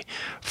Shelley,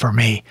 for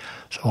me.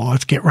 So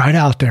let's get right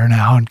out there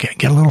now and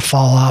get a little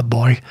Fall Out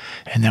Boy,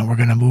 and then we're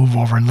going to move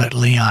over and let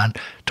Leon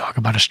talk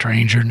about a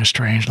stranger in a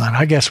strange land.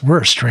 I guess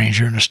we're a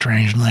stranger in a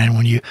strange land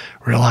when you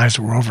realize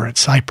we're over at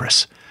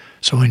Cyprus.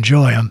 So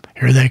enjoy them.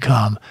 Here they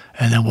come,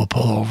 and then we'll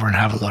pull over and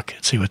have a look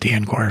and see what the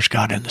Enquire's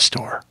got in the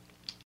store.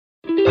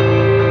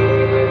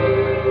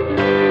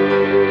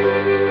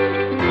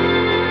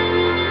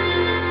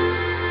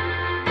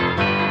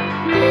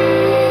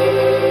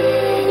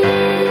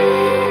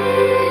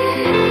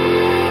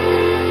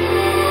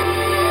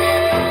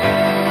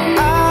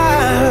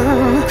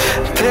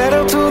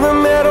 Pedal to the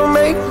metal,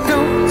 make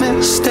no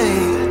mistake.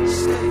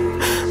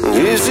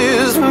 This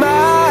is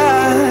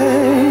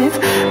my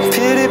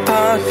pity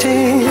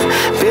party,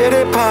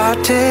 pity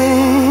party.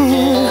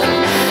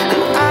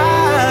 And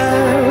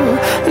I'm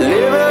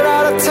living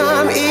out of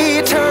time,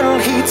 eternal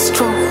heat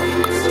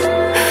stroke.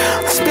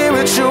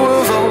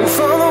 Spiritual vote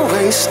from the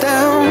waist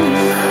down,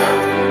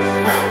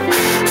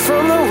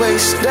 from the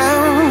waist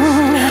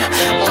down.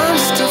 I'm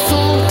just a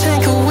full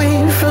tank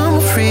away from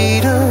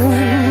freedom.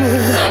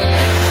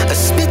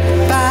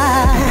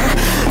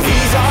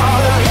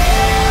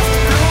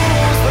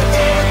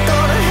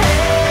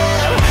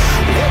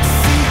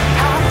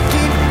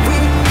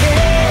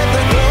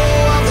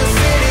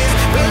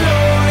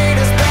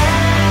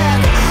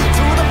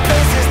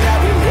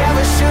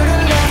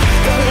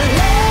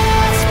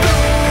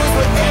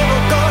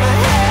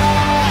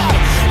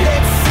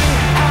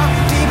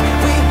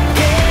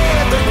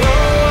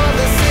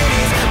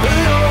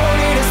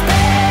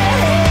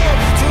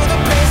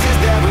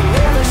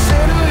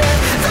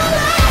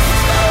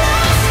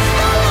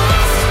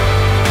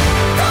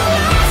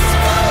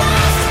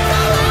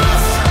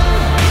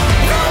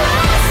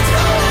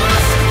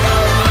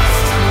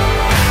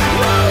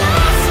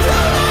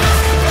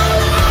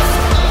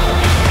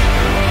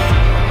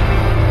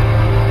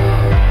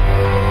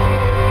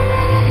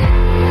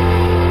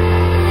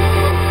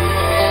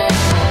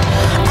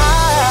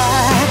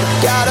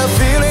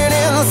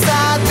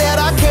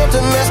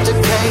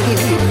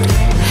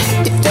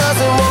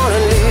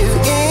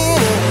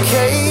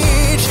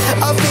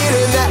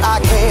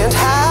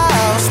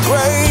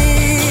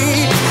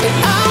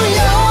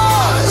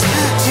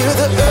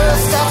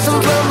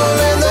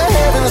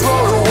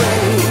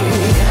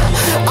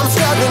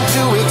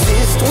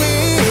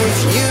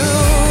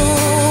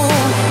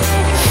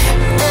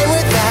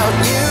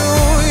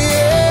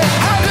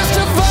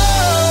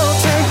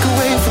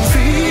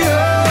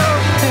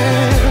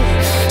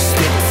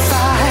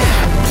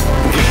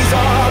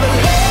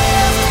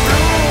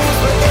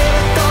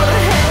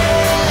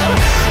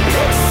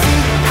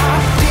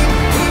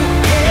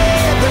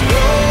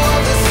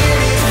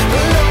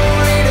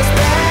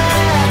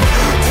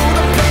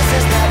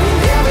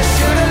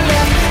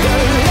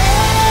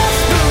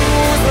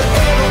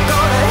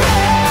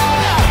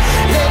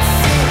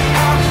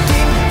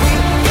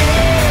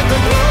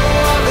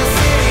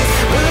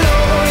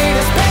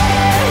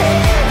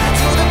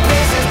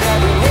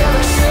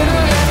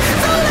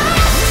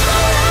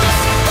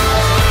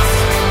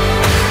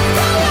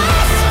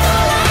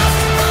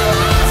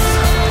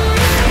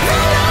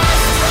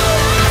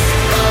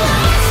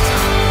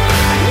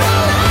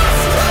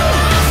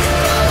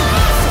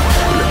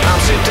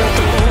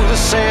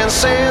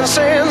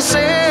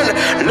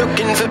 Sand,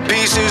 looking for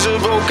pieces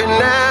of broken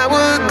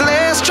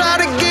hourglass. Try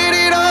to get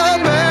it all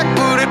back,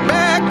 put it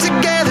back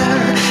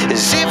together,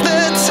 as if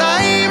the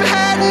time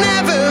had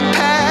never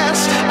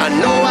passed. I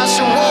know I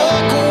should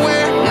walk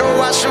away,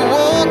 know I should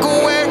walk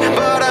away,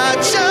 but I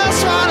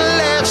just wanna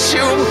let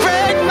you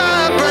break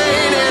my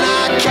brain, and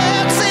I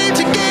can't seem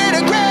to get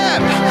a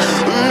grip.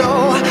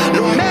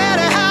 No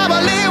matter how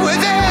I live with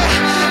it,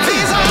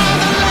 these are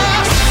the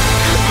last.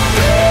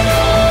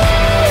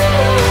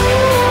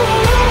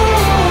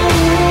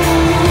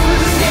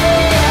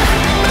 Yeah,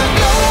 let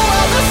go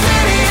of the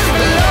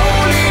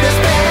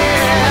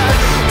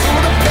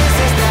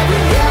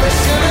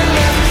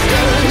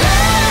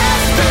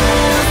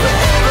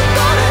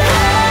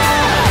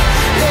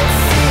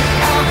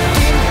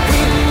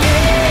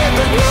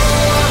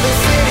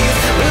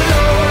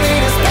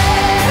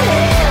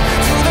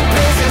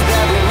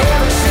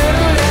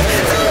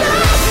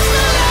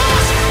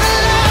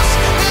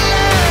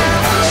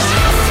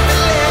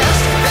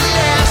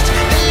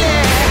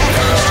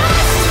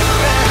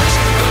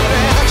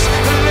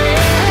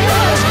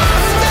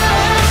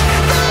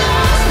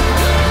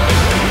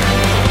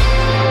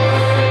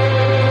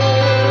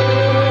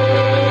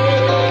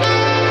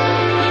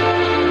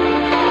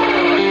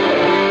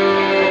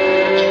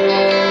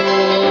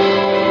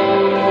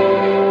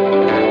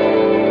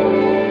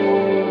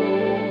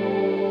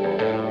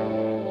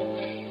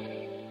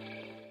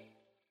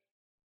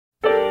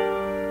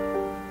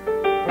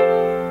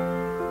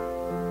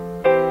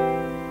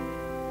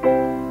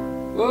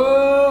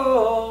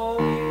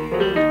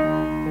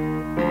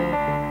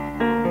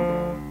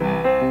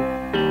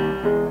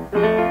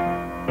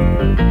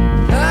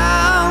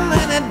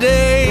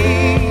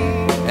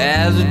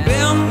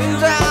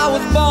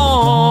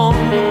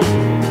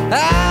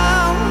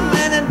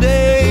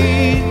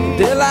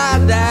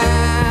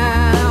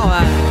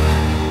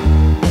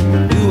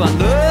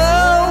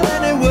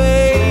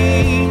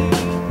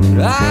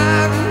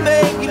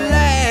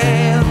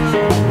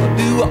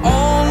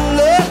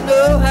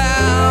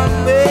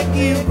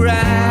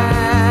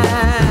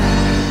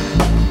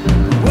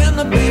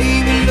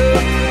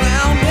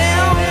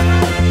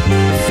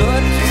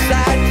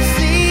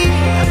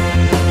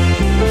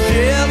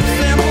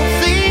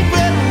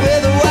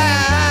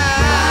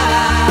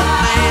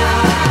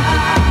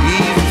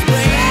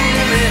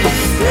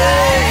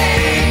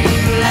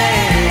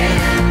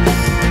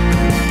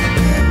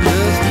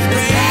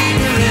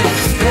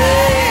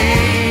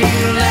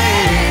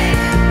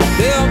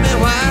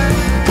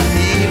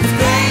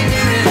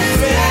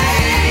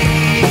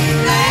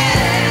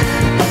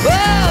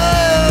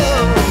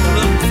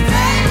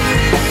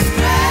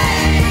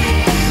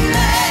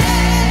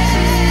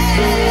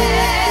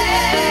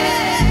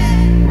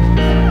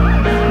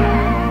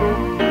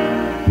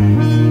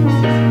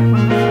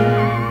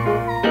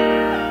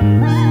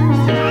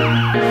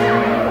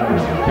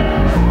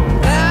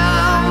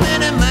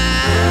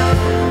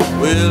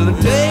will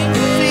it take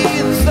to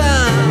see the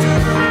sun?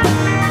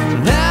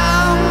 And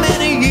how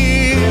many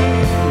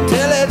years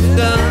till it's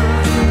done?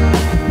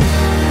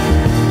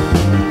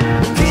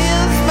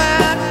 Kiss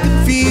my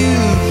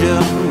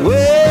confusion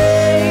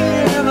away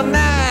in the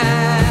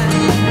night.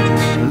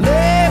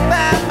 Lay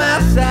by my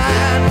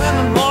side when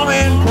the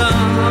morning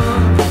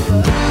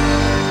comes.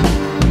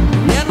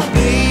 And the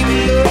baby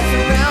looks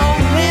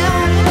around him,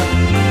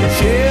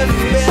 shares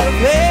his bed of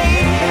hay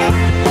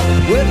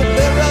with a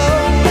pillow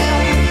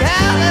and the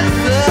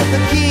palace of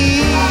the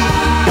king.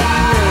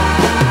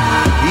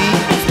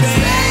 He's a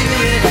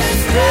stranger in a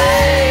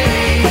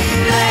strange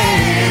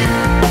land.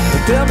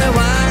 Tell me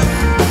why.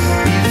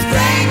 He's a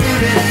stranger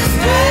in a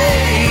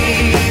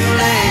strange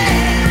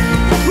land.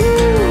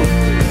 Woo.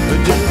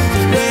 Just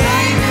a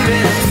stranger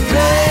in a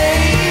strange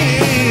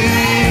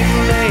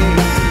land.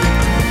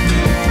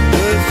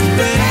 Just a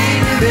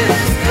stranger in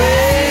a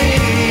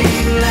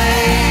strange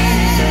land.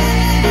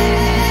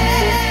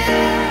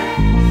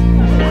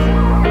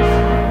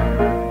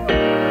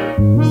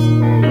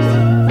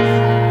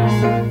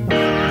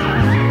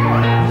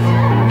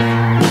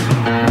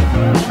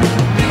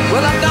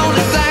 Well, I don't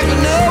exactly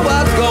know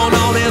what's going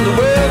on in the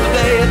world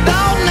today. I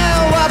don't know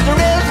what there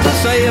is to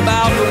say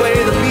about the way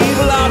the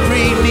people are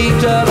treating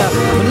each other.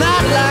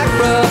 Not like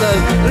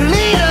brothers.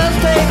 Leaders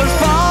take us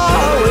far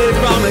away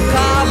from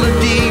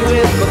ecology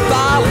with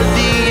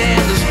mythology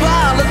and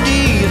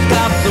astrology. It's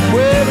got some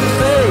words to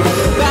say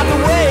about the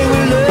way we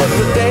live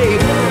today.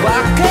 Why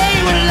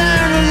can't we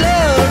learn to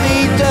love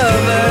each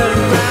other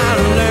and try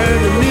to learn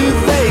a new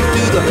face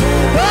to the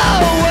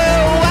whole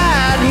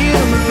worldwide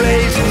human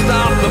race and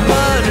stop the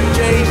fun and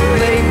chase,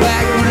 lay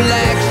back,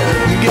 relax,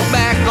 and get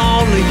back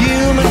on the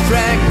human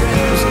track.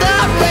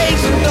 Stop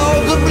racing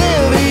towards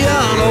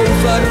oblivion. Oh,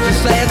 such a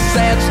sad,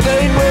 sad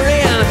state we're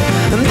in.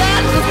 And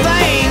that's the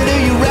thing. Do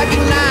you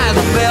recognize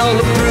the bell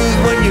of truth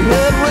when you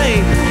hear it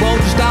ring?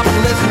 Won't you stop and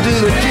listen to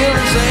the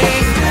children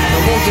sing?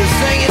 And won't you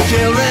sing it,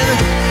 children?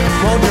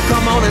 Won't you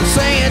come on and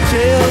sing it,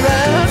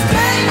 children?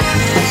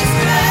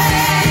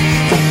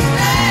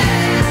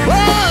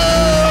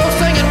 Whoa,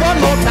 sing it one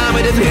more time.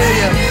 We didn't hear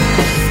you.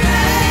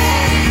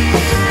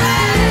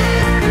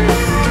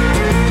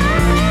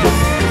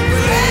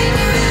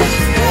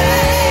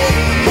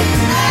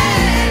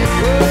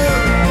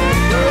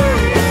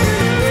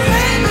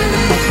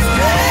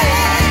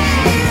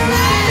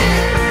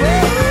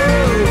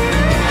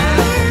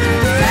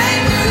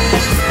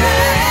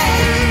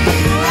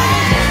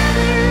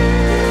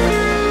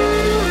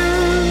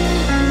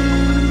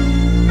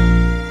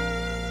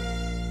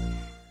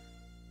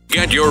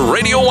 Get your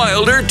Radio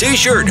Wilder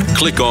t-shirt.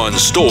 Click on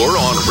store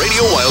on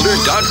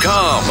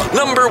RadioWilder.com.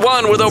 Number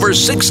one with over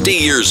 60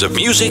 years of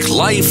music,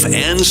 life,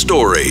 and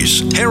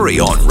stories. Harry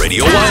on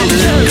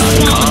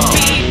RadioWilder.com.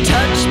 Be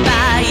touched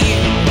by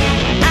you.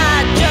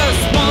 I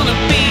just wanna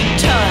be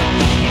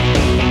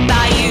touched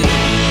by you.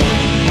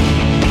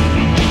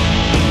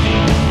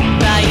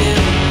 By you.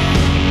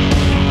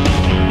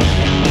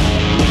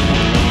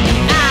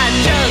 I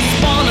just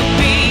wanna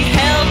be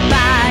held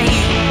by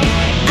you.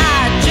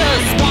 I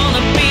just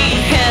wanna be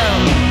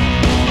held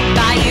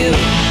by you.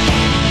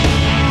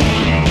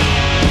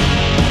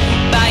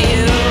 By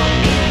you.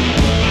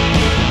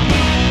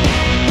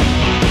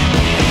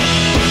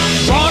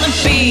 Wanna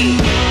be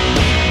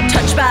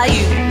touched by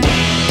you.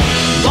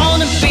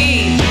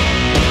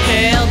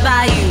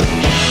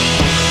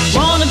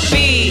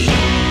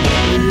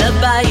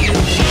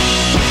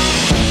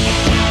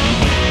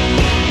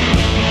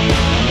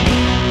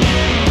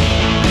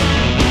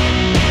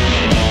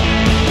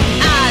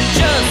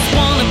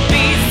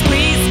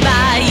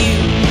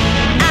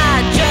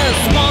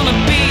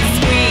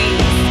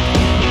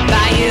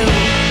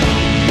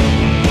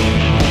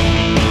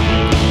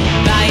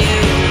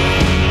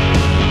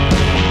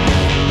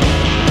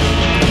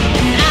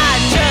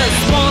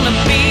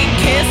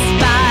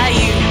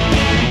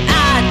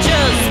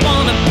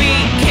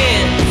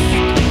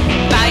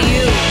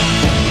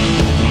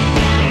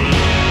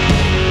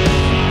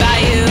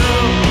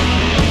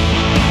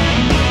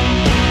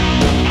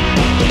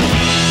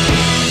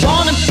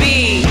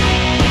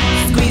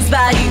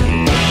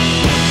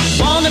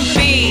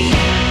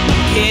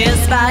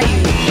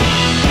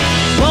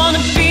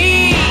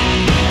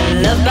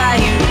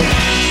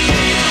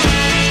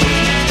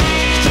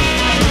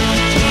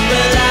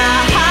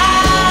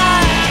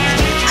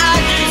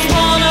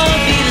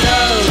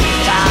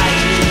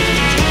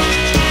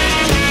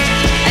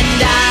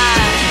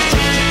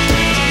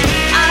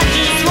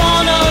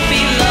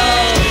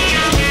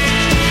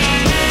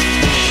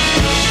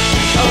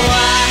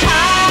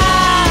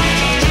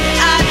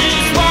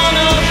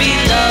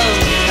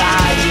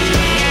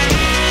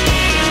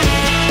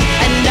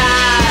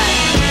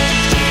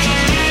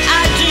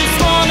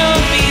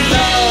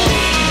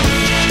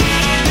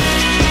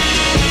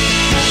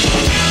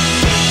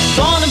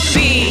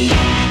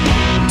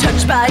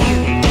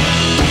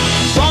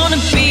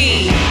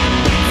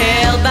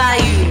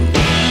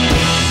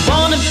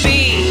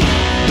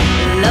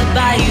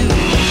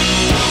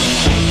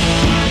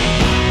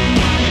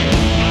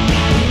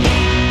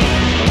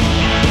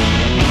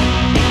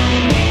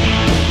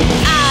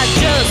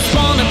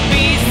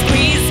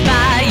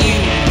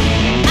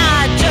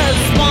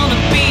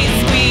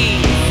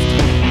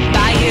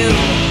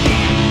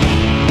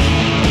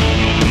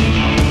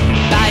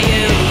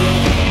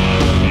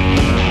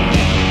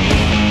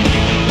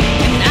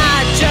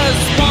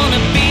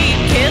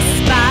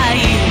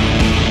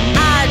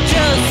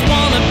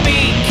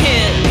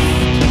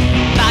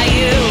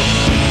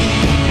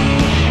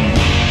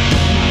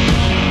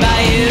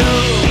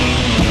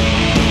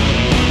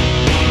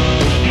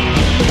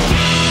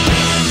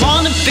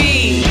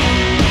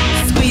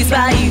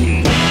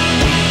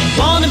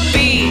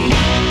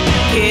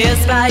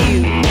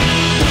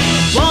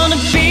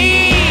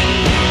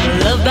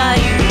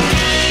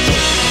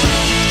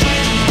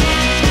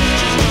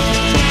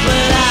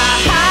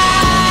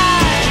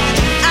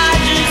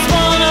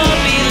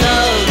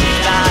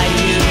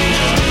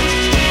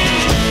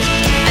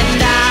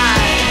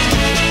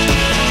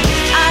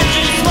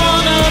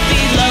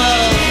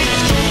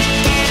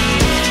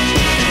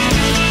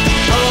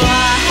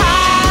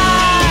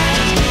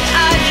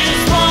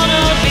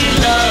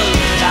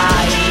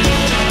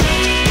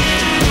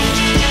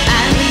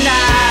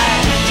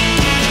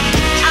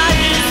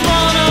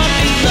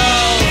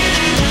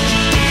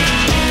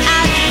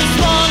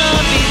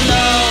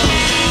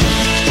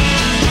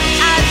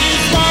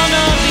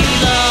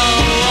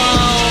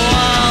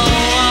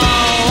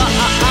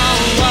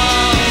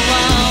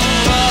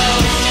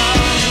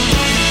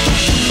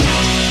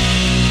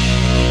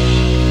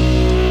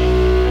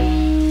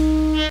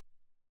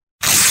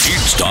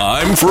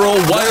 Time for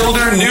a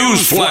Wilder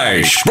News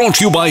Flash, brought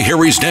to you by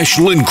Harry's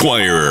National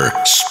Enquirer,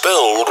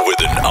 spelled with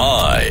an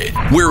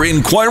I, where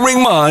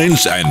inquiring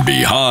minds and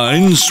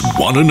behinds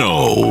want to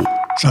know.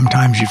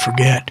 Sometimes you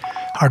forget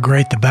how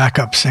great the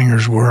backup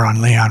singers were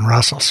on Leon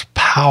Russell's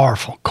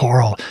powerful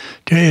choral.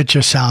 It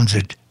just sounds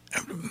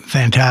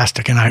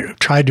fantastic, and I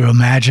tried to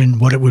imagine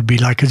what it would be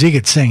like, because he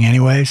could sing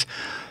anyways.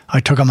 I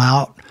took him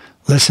out,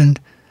 listened,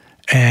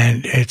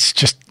 and it's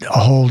just a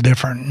whole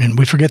different, and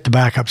we forget the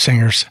backup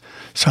singers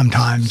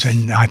sometimes,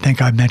 and I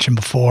think I've mentioned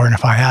before, and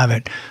if I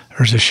haven't,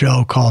 there's a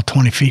show called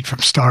 20 Feet from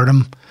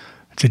Stardom.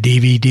 It's a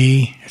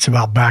DVD. It's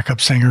about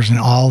backup singers, and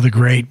all the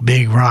great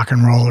big rock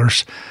and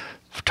rollers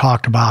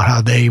talked about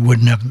how they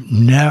wouldn't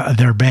have,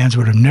 their bands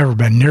would have never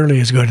been nearly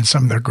as good in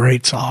some of their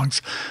great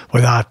songs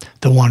without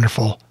the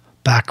wonderful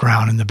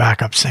background and the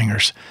backup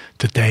singers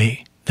that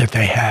they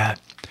had.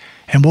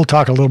 And we'll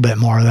talk a little bit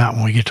more of that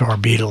when we get to our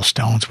Beatles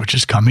Stones, which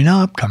is coming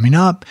up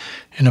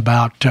in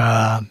about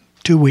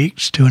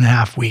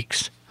 2.5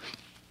 weeks.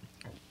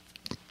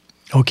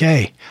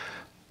 Okay,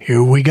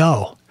 here we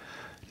go.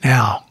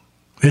 Now,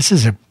 this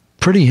is a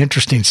pretty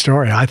interesting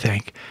story, I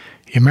think.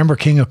 You remember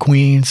King of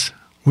Queens?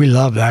 We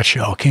love that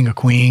show, King of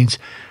Queens.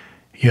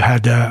 You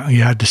had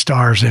the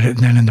stars in it, and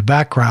then in the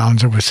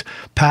backgrounds there was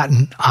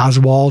Patton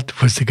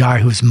Oswalt, was the guy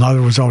whose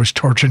mother was always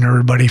torturing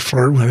everybody,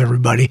 flirting with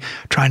everybody,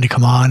 trying to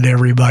come on to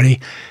everybody,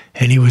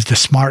 and he was the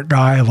smart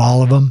guy of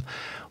all of them.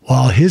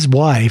 Well, his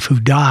wife, who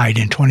died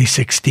in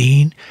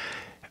 2016,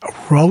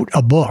 wrote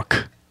a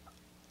book,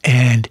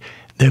 and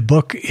the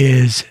book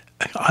is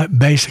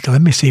basically,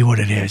 let me see what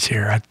it is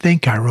here. I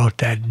think I wrote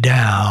that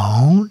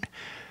down,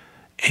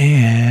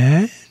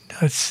 and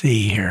let's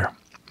see here.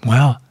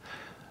 Well,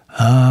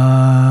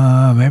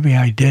 maybe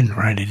I didn't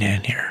write it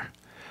in here.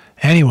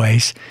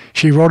 Anyways,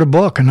 she wrote a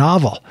book, a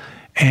novel,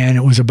 and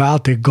it was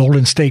about the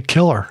Golden State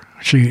Killer.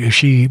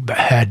 She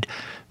had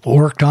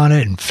worked on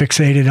it and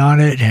fixated on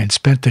it and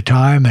spent the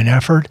time and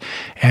effort,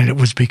 and it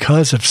was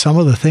because of some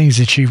of the things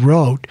that she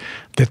wrote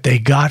that they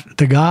got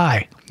the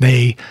guy.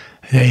 They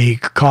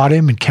caught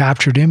him and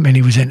captured him, and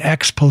he was an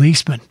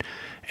ex-policeman.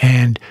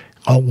 And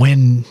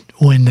when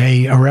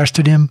they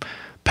arrested him,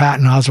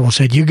 Patton Oswalt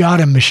said, "You got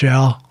him,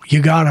 Michelle.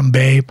 You got him,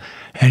 babe."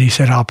 And he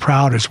said how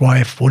proud his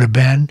wife would have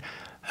been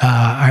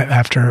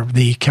after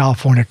the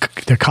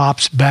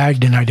cops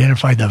bagged and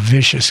identified the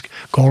vicious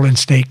Golden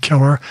State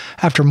Killer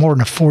after more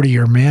than a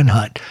 40-year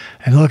manhunt.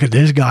 And look at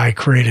this guy,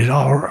 created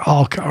wreaked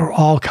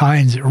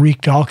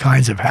all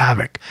kinds of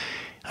havoc.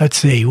 Let's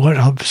see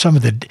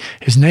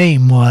his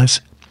name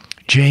was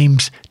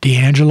James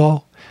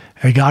D'Angelo.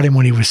 They got him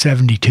when he was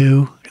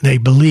 72. They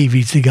believe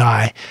he's the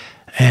guy,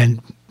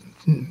 and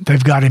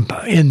they've got him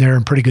in there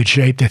in pretty good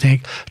shape, they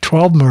think.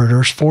 12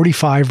 murders,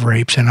 45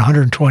 rapes, and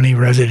 120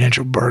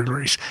 residential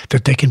burglaries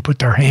that they can put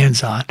their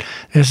hands on.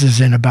 This is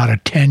in about a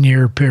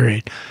 10-year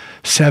period,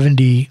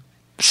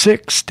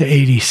 76 to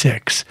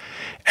 86.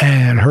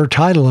 And her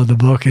title of the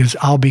book is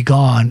I'll Be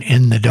Gone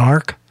in the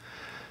Dark.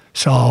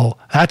 So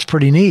that's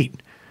pretty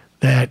neat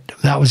that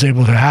was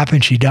able to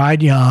happen. She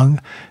died young,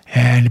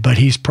 but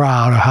he's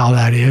proud of how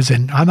that is,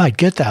 and I might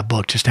get that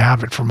book just to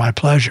have it for my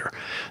pleasure.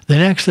 The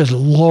next is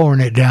lowering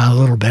it down a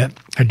little bit.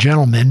 A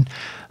gentleman,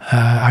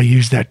 I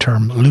use that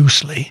term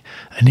loosely,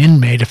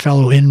 a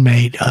fellow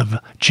inmate of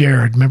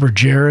Jared. Remember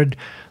Jared,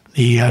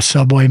 the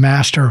subway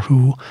master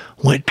who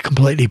went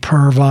completely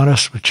perv on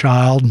us with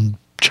child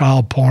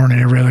porn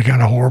and every other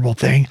kind of horrible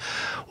thing?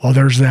 Well,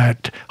 there's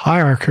that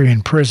hierarchy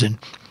in prison.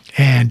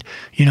 And,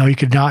 you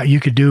could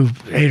do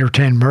 8 or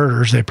 10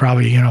 murders. They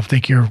probably,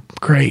 think you're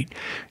great.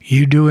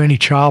 You do any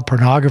child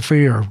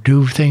pornography or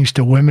do things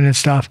to women and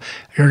stuff,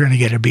 you're going to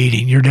get a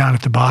beating. You're down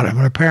at the bottom.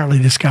 And apparently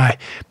this guy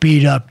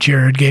beat up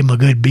Jared, gave him a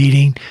good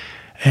beating.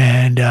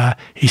 And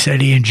he said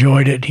he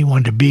enjoyed it. He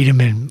wanted to beat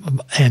him. And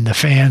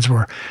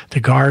the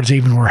guards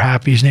even were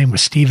happy. His name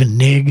was Stephen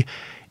Nigg,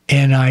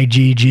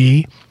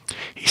 N-I-G-G.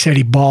 He said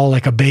he bawled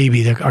like a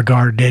baby, a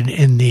guard did,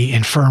 in the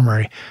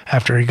infirmary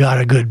after he got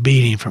a good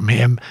beating from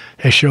him.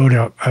 They showed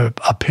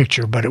a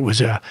picture, but it was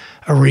a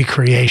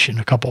recreation.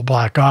 A couple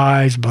black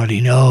eyes,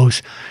 bloody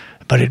nose.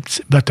 But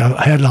the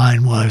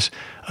headline was,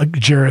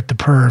 Jarrett the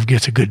Perv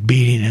gets a good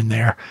beating in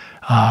there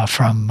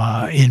from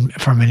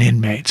an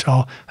inmate.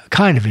 So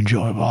kind of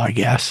enjoyable, I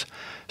guess.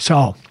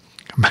 So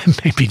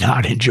maybe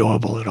not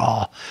enjoyable at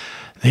all.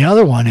 The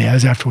other one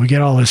is, after we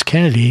get all this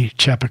Kennedy,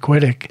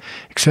 Chappaquiddick,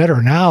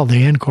 etc., now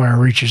the Enquirer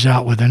reaches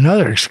out with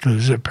another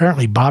exclusive.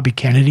 Apparently Bobby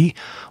Kennedy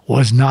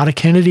was not a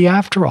Kennedy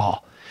after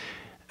all.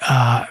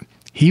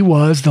 He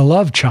was the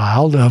love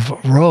child of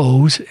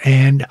Rose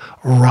and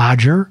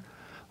Roger.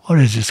 What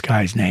is this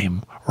guy's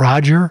name?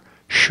 Roger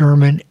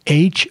Sherman,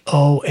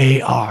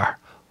 H-O-A-R.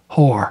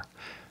 Whore.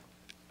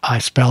 I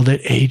spelled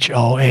it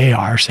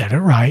H-O-A-R, said it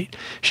right.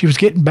 She was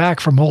getting back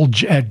from old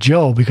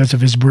Joe because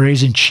of his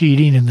brazen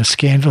cheating and the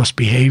scandalous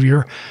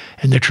behavior,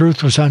 and the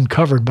truth was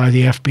uncovered by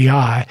the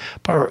FBI,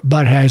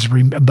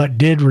 but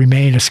did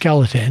remain a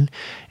skeleton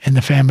in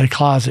the family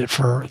closet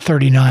for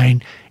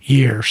 39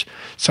 years.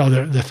 So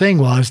the thing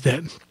was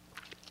that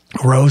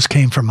Rose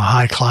came from a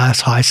high class,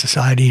 high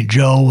society, and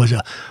Joe was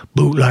a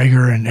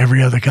bootlegger and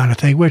every other kind of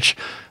thing, which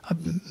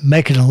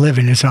making a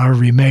living is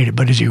however he made it.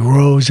 But as he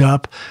rose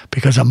up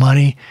because of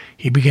money,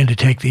 he began to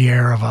take the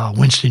air of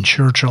Winston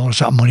Churchill or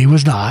something when he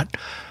was not.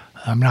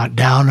 I'm not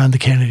down on the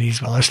Kennedys,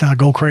 but let's not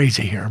go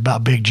crazy here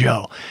about Big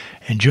Joe.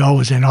 And Joe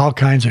was in all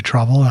kinds of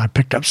trouble, and I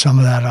picked up some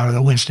of that out of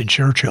the Winston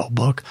Churchill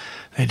book.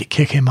 They had to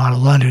kick him out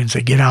of London and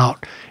say, get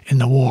out in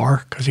the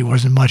war, because he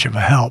wasn't much of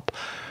a help.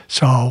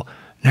 So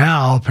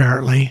now,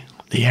 apparently,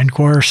 the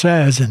Enquirer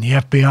says, and the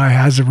FBI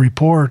has a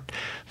report,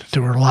 that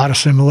there were a lot of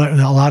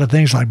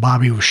things, like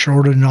Bobby was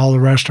shorted and all the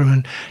rest of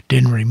them,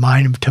 didn't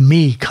remind him. To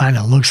me, kind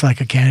of looks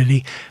like a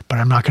Kennedy, but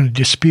I'm not going to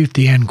dispute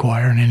the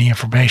Enquirer and any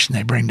information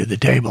they bring to the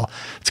table.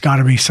 It's got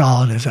to be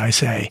solid, as I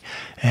say.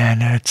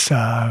 And it's,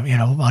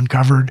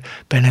 uncovered,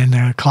 been in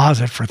the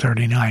closet for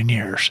 39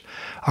 years.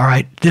 All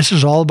right, this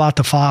is all about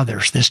the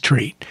fathers, this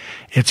treat.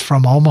 It's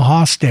from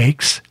Omaha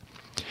Steaks,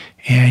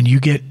 and you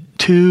get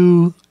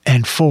 2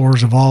 and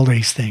 4s of all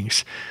these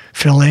things.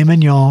 Filet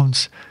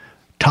mignons,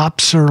 top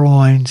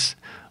sirloins,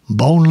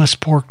 boneless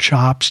pork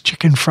chops,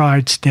 chicken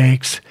fried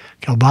steaks,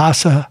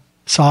 kielbasa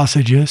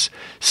sausages,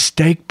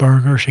 steak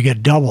burgers. You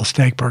get double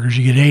steak burgers.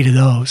 You get 8 of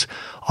those.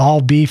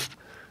 All beef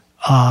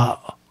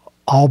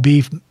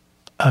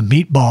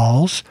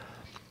meatballs.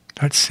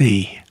 Let's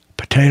see.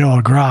 Potato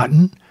au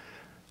gratin.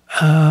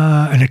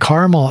 And a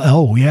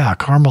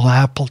caramel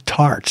apple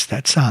tarts.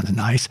 That sounds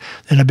nice.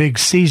 Then a big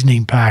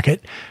seasoning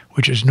packet,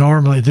 which is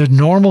normally the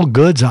normal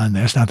goods on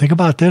this. Now think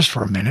about this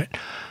for a minute.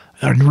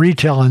 The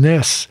retail on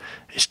this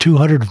is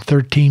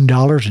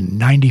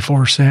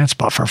 $213.94,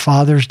 but for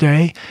Father's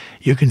Day,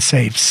 you can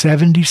save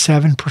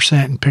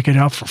 77% and pick it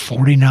up for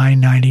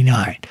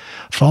 $49.99.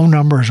 Phone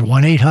number is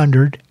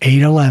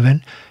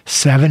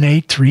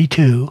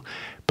 1-800-811-7832,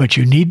 but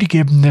you need to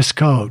give them this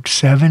code,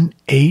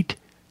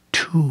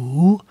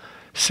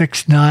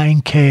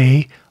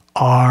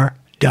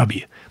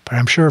 78269KRW. But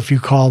I'm sure if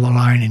you call the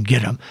line and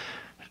get them,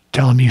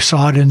 tell them you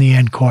saw it in the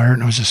Enquirer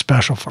and it was a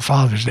special for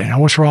Father's Day. Now,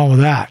 what's wrong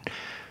with that?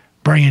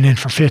 Bring it in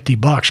for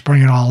 $50,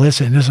 bringing all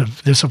this in.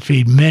 This will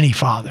feed many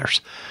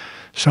fathers.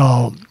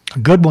 So a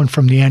good one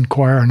from the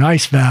Enquirer, a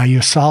nice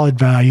value, solid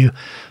value.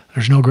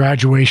 There's no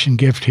graduation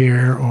gift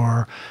here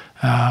or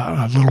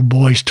a little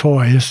boy's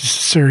toy. This is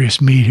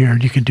serious meat here.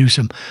 You can do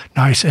some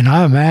nice, and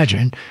I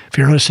imagine if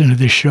you're listening to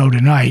this show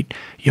tonight,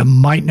 you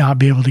might not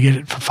be able to get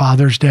it for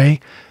Father's Day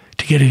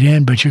to get it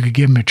in, but you could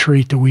give him a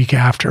treat the week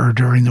after or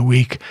during the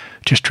week.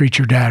 Just treat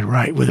your dad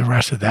right with the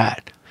rest of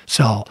that.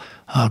 So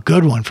a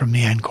good one from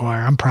the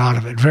Enquirer. I'm proud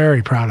of it,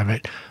 very proud of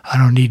it. I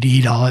don't need to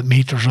eat all that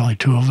meat. There's only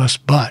 2 of us,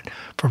 but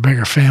for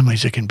bigger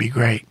families, it can be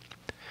great.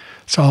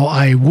 So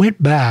I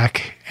went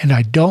back, and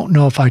I don't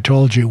know if I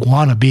told you,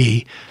 Wanna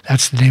Be,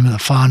 that's the name of the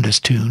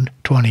Fonda's tune,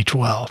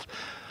 2012.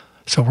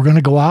 So we're going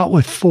to go out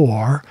with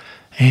 4,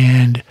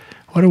 and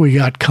what do we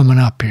got coming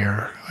up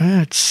here?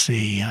 Let's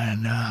see.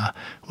 And,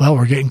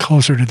 we're getting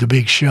closer to the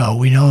big show.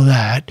 We know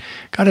that.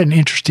 Got an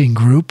interesting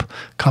group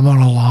coming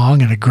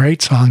along and a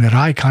great song that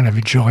I kind of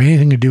enjoy.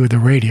 Anything to do with the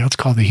radio. It's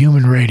called The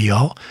Human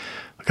Radio.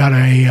 We got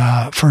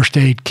a first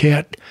aid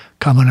kit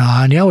coming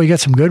on. Yeah, we got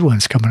some good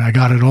ones coming. I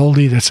got an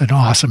oldie that's an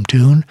awesome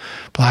tune,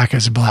 Black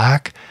is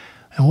Black.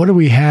 And what do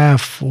we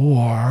have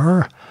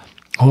for...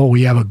 Oh,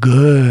 we have a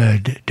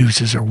good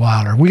Deuces or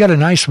Wilder. We got a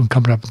nice one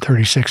coming up in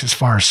 36 as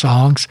far as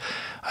songs.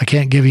 I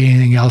can't give you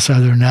anything else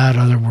other than that.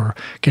 We're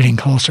getting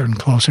closer and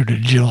closer to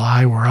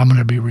July, where I'm going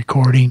to be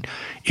recording,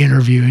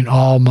 interviewing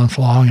all month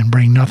long and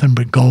bring nothing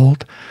but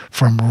gold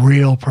from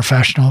real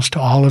professionals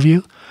to all of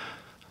you.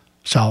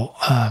 So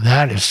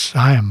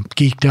I am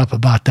geeked up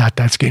about that.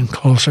 That's getting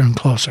closer and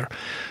closer.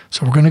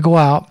 So we're going to go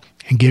out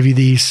and give you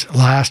these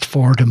last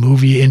 4 to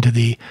move you into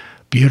the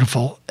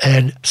beautiful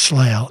Ed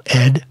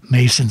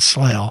Mason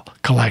Slale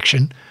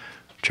collection,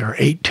 which are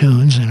 8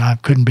 tunes, and I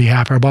couldn't be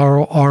happier.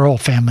 Our whole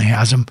family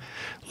has them.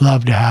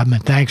 Love to have them.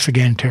 And thanks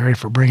again, Terry,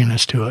 for bringing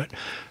those to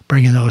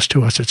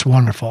us. It's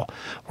wonderful.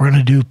 We're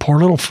going to do Poor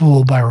Little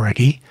Fool by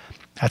Ricky.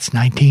 That's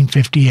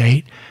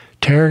 1958.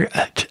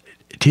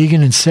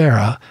 Tegan and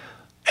Sarah,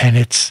 and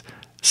it's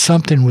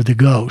something with the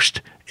ghost.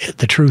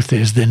 The truth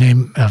is, the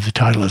name of the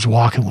title is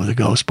Walking with a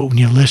Ghost, but when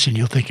you listen,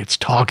 you'll think it's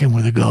Talking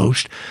with a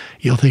Ghost.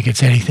 You'll think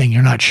it's anything.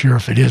 You're not sure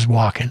if it is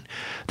Walking.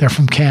 They're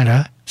from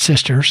Canada,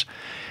 sisters.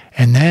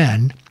 And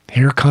then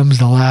here comes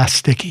the last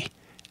sticky,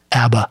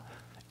 ABBA,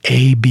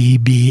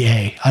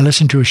 ABBA. I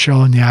listened to a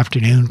show in the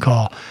afternoon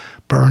called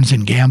Burns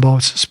and Gambo.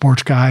 It's the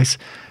sports guys.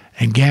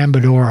 And John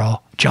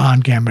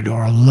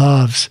Gambadoro,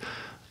 loves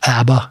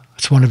ABBA.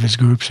 It's one of his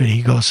groups that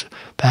he goes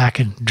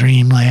back in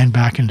Dreamland,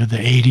 back into the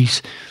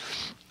 80s.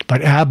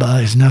 But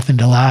ABBA is nothing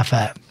to laugh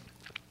at.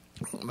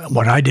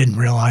 What I didn't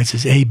realize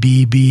is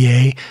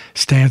ABBA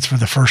stands for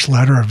the first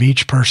letter of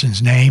each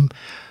person's name.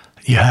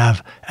 You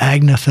have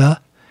Agnetha,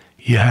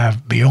 you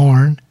have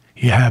Bjorn,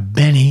 you have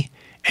Benny,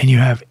 and you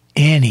have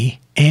Annie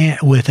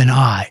with an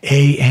I,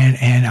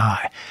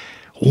 A-N-N-I.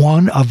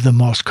 One of the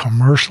most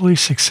commercially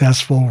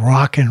successful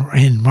rock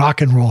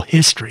and roll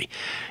history.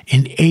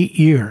 In 8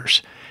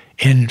 years,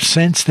 And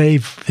since they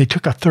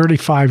took a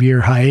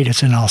 35-year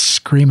hiatus, and I'll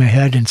scream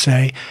ahead and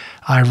say,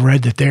 I've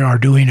read that they are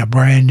doing a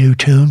brand new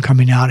tune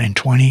coming out in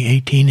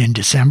 2018 in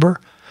December.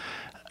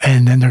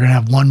 And then they're going to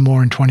have one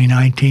more in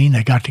 2019.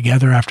 They got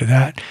together after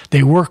that.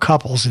 They were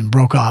couples and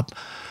broke up.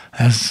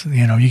 As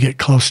you know, you get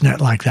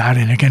close-knit like that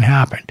and it can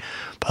happen.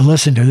 But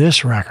listen to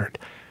this record.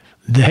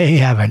 They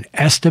have an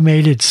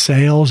estimated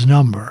sales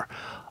number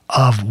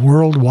of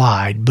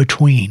worldwide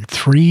between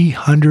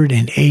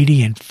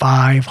 380 and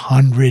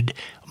 500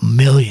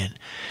 million.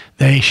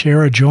 They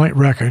share a joint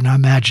record, and I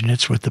imagine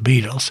it's with the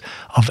Beatles,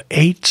 of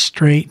 8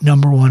 straight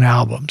number 1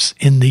 albums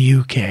in the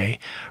UK.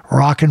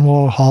 Rock and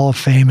Roll Hall of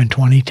Fame in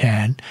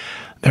 2010.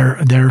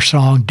 Their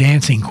song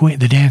Dancing Queen,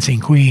 The Dancing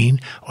Queen,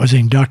 was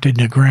inducted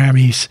into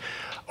Grammy's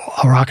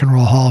Rock and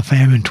Roll Hall of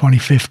Fame in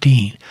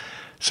 2015.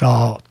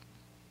 So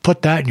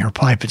put that in your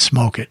pipe and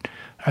smoke it.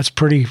 That's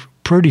pretty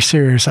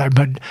serious.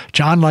 But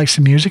John likes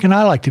the music, and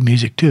I like the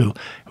music too.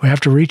 We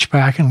have to reach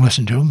back and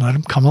listen to them, let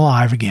them come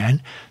alive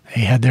again.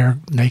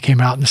 They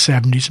came out in the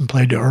 70s and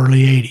played the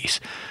early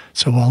 80s.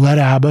 So we'll let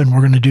ABBA, and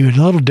we're going to do it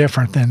a little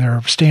different than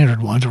their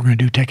standard ones. We're going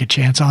to do Take a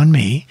Chance on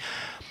Me,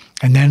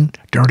 and then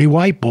Dirty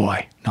White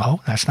Boy.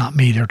 No, that's not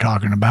me they're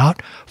talking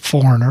about.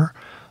 Foreigner,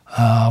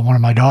 one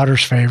of my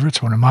daughter's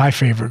favorites, one of my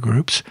favorite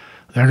groups.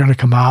 They're going to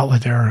come out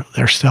with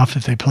their stuff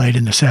that they played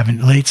in the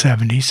late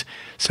 70s,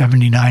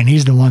 79.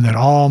 He's the one that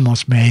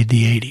almost made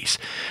the 80s.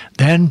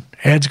 Then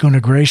Ed's going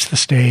to grace the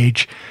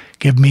stage,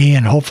 give me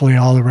and hopefully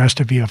all the rest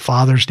of you a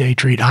Father's Day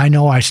treat. I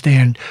know I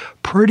stand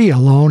pretty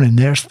alone in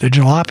this. The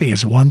jalopy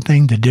is one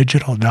thing, the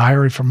digital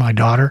diary for my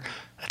daughter.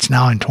 It's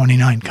now in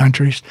 29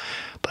 countries.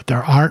 But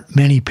there aren't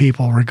many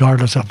people,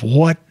 regardless of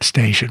what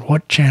station,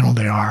 what channel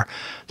they are,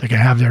 that can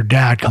have their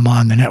dad come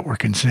on the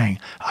network and sing.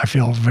 I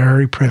feel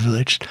very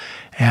privileged,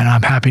 and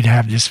I'm happy to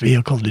have this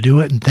vehicle to do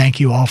it, and thank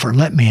you all for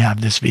letting me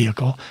have this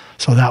vehicle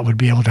so that would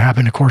be able to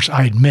happen. Of course,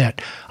 I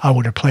admit I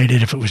would have played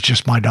it if it was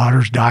just my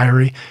daughter's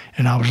diary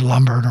and I was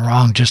lumbering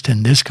around just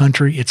in this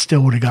country. It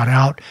still would have got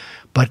out,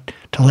 but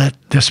to let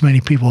this many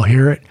people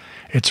hear it,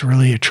 it's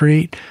really a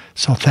treat.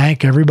 So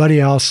thank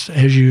everybody else,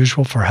 as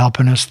usual, for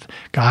helping us.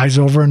 Guys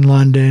over in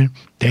London,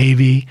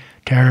 Davey,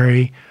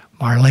 Terry,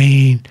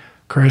 Marlene,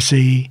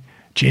 Chrissy,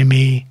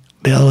 Jimmy,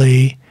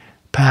 Billy,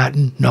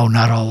 Patton. No,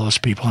 not all those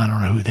people. I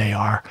don't know who they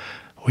are.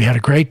 We had a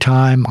great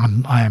time.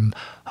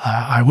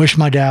 I wish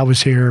my dad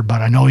was here,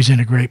 but I know he's in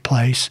a great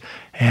place.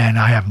 And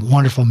I have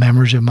wonderful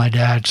memories of my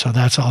dad, so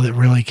that's all that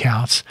really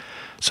counts.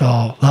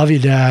 So love you,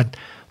 Dad.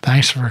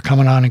 Thanks for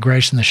coming on and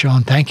gracing the show.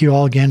 And thank you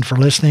all again for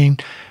listening.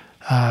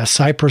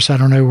 Cyprus, I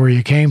don't know where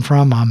you came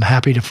from. I'm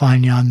happy to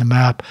find you on the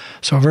map.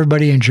 So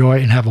everybody enjoy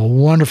and have a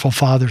wonderful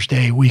Father's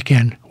Day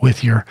weekend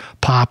with your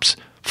pops,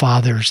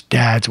 fathers,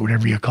 dads,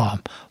 whatever you call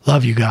them.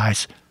 Love you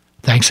guys.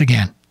 Thanks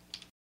again.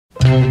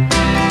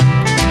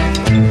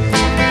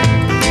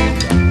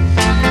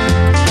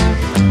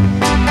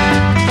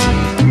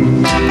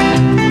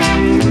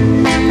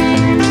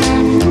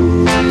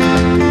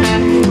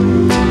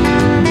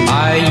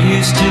 I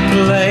used to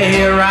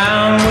play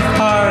around with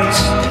hearts,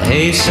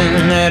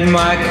 hasten at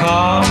my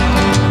call.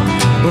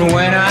 But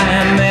when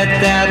I met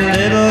that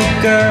little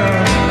girl,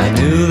 I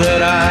knew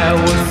that I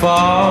would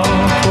fall.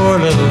 Poor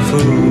little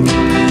fool.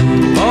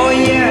 Oh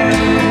yeah,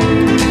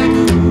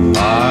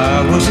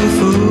 I was a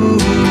fool.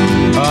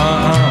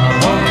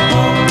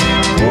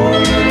 Poor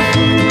little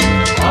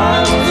fool.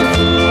 I was a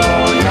fool.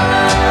 Oh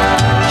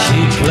yeah.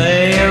 She'd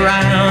play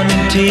around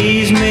and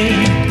tease me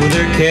with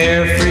her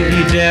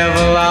carefree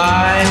devil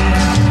eyes.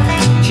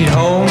 She'd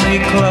hold me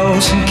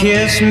close and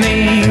kiss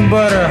me,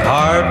 but her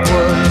heart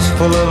was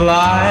full of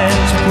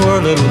lies.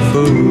 Poor little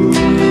fool.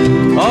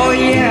 Oh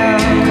yeah,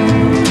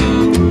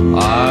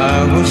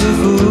 I was a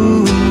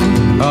fool.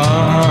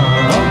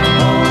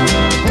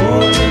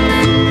 Poor little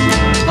fool.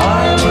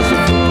 I was a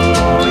fool.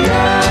 Oh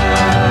yeah.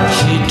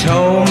 She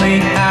told me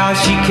how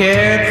she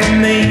cared for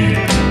me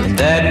and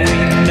that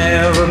we'd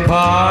never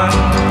part.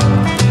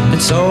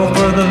 And so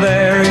for the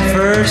very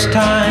first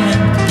time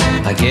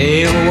I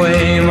gave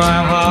away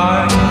my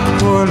heart.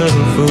 Poor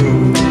little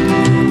fool.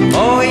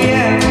 Oh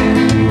yeah,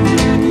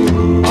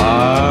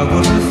 I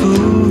was a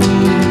fool.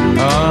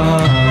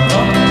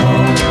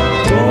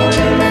 Poor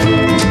little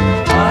fool.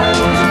 I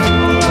was a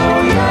fool. Oh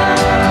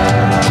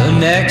yeah. The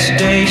next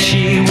day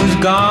she was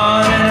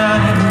gone and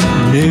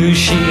I knew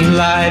she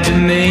lied to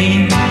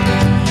me.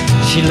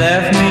 She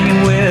left me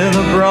with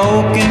a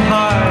broken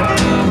heart,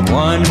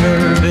 won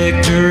her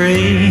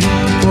victory.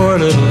 Poor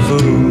little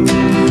fool.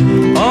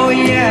 Oh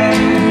yeah,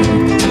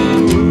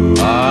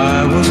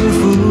 I was a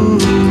fool.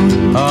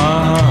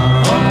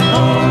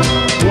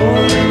 Poor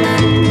little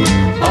fool.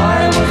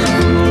 I was a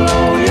fool.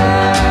 Oh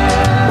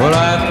yeah. Well,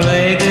 I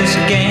played this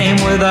game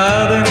with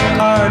other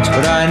hearts,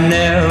 but I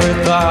never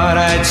thought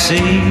I'd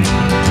see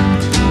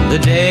the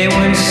day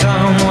when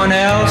someone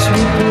else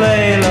would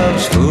play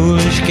love's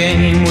foolish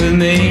game with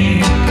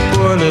me.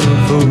 Poor little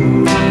fool.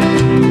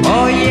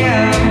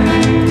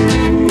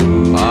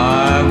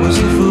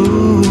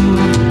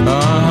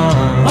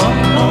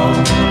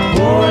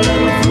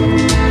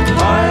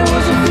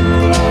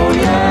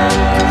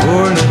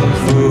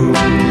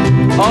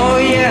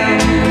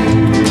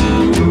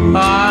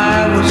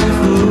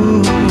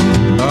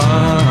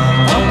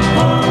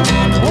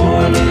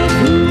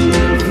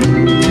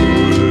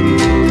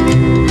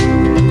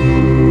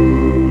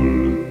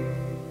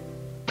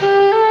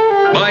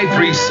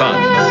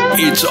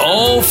 It's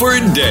all for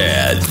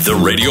Dad, the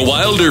Radio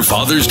Wilder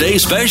Father's Day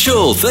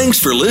special. Thanks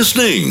for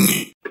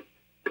listening.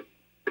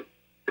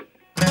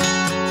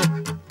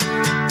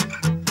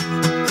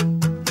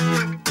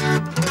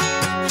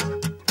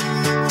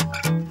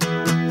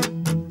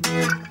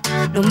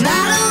 No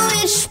matter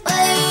which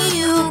way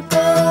you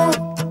go,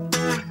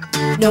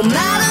 no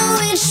matter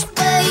which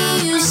way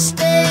you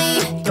stay,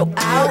 you're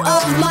out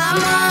of my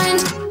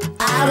mind,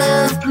 out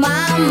of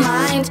my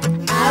mind,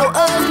 out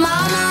of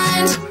my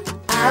mind,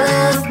 out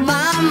of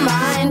my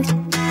mind.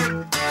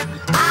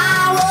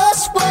 I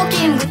was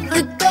walking with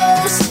the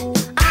ghost.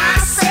 I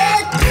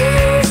said,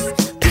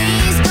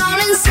 please don't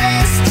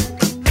insist.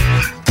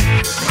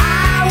 I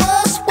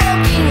was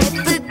walking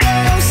with the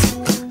ghost.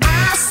 I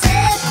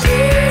said,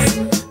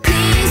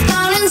 please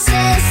don't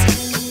insist.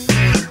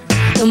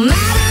 No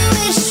matter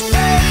which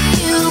way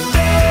you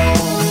go,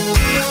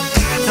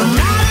 no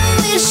matter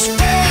which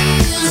way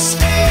you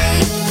stay,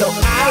 you're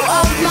out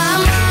of my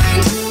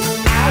mind,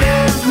 out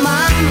of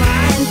my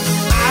mind,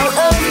 out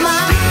of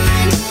my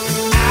mind,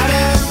 out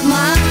of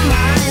my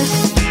mind.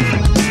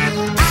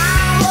 I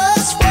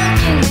was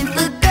walking with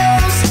the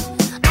ghost.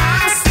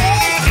 I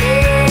said,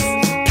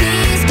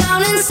 please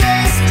don't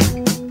insist.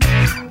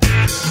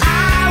 I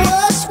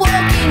was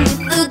walking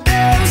with the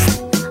ghost.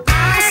 I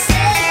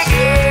said,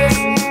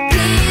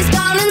 please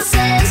don't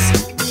insist.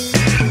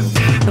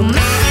 No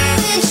matter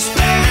which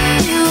way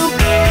you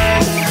go,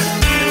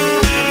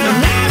 no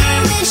matter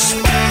which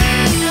way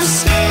you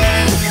stay,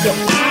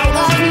 you're out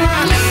of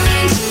my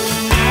mind,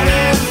 out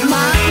of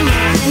my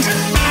mind,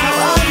 out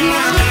of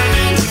my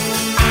mind,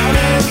 out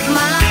of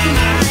my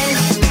mind.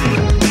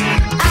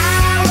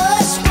 I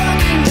was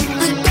walking with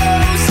the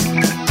ghost.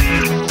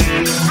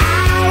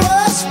 I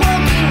was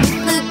walking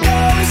with the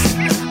ghost.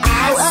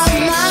 Out of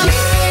my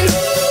mind,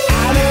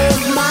 out of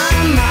my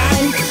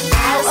mind,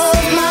 out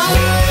of my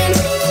mind,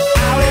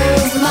 out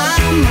of my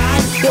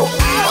mind. You're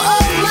out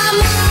of my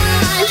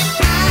mind,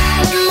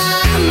 out of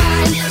my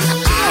mind,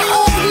 out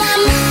of my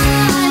mind, out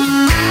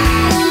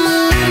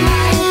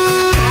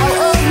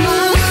of my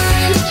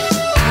mind,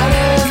 out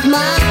of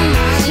my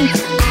mind,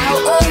 out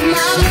of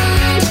my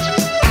mind,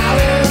 out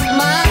of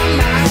my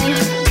mind.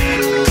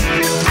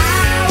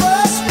 I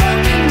was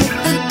walking with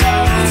the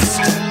ghost.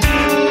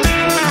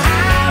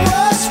 I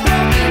was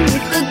walking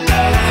with the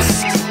ghost.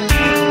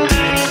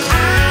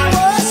 I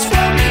was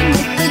walking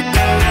with the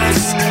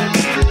ghost.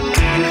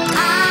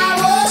 I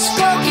was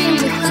walking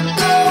with the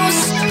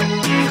ghost.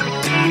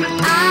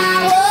 I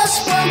was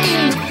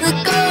walking with the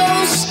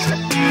ghost.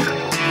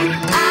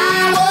 I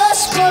was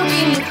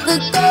walking with the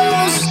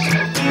ghost.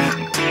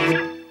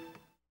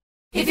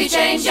 If you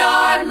change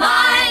your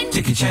mind,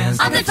 Take a chance.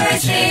 I'm the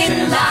first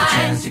in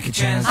line. Take a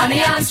chance.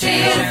 Honey, I'm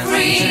still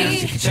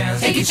free.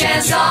 Take a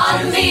chance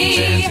on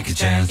me.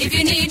 If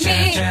you need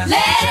me,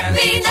 let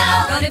me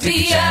know. Gonna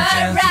be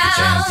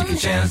around.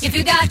 If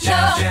you got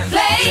no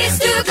place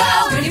to go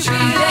when you're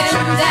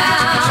feeling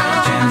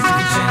down.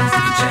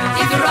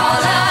 If you're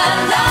all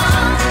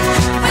alone,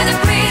 when the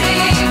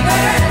pretty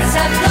birds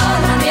have flown,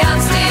 honey, I'm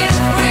still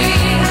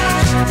free.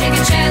 Take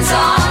a chance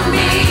on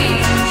me.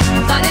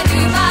 Gonna do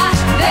my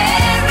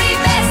very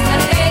best,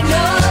 and it ain't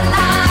no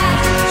lie.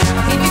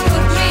 If you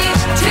put me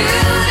to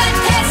the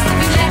test, if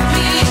you let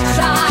me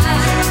try,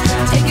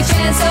 take a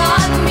chance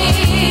on me.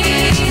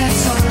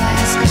 That's all I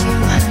ask of you,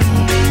 honey.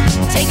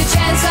 Take a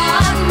chance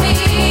on me.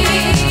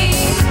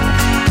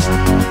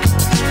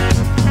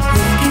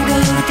 We can go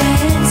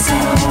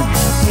dancing,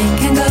 we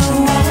can go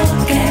walking.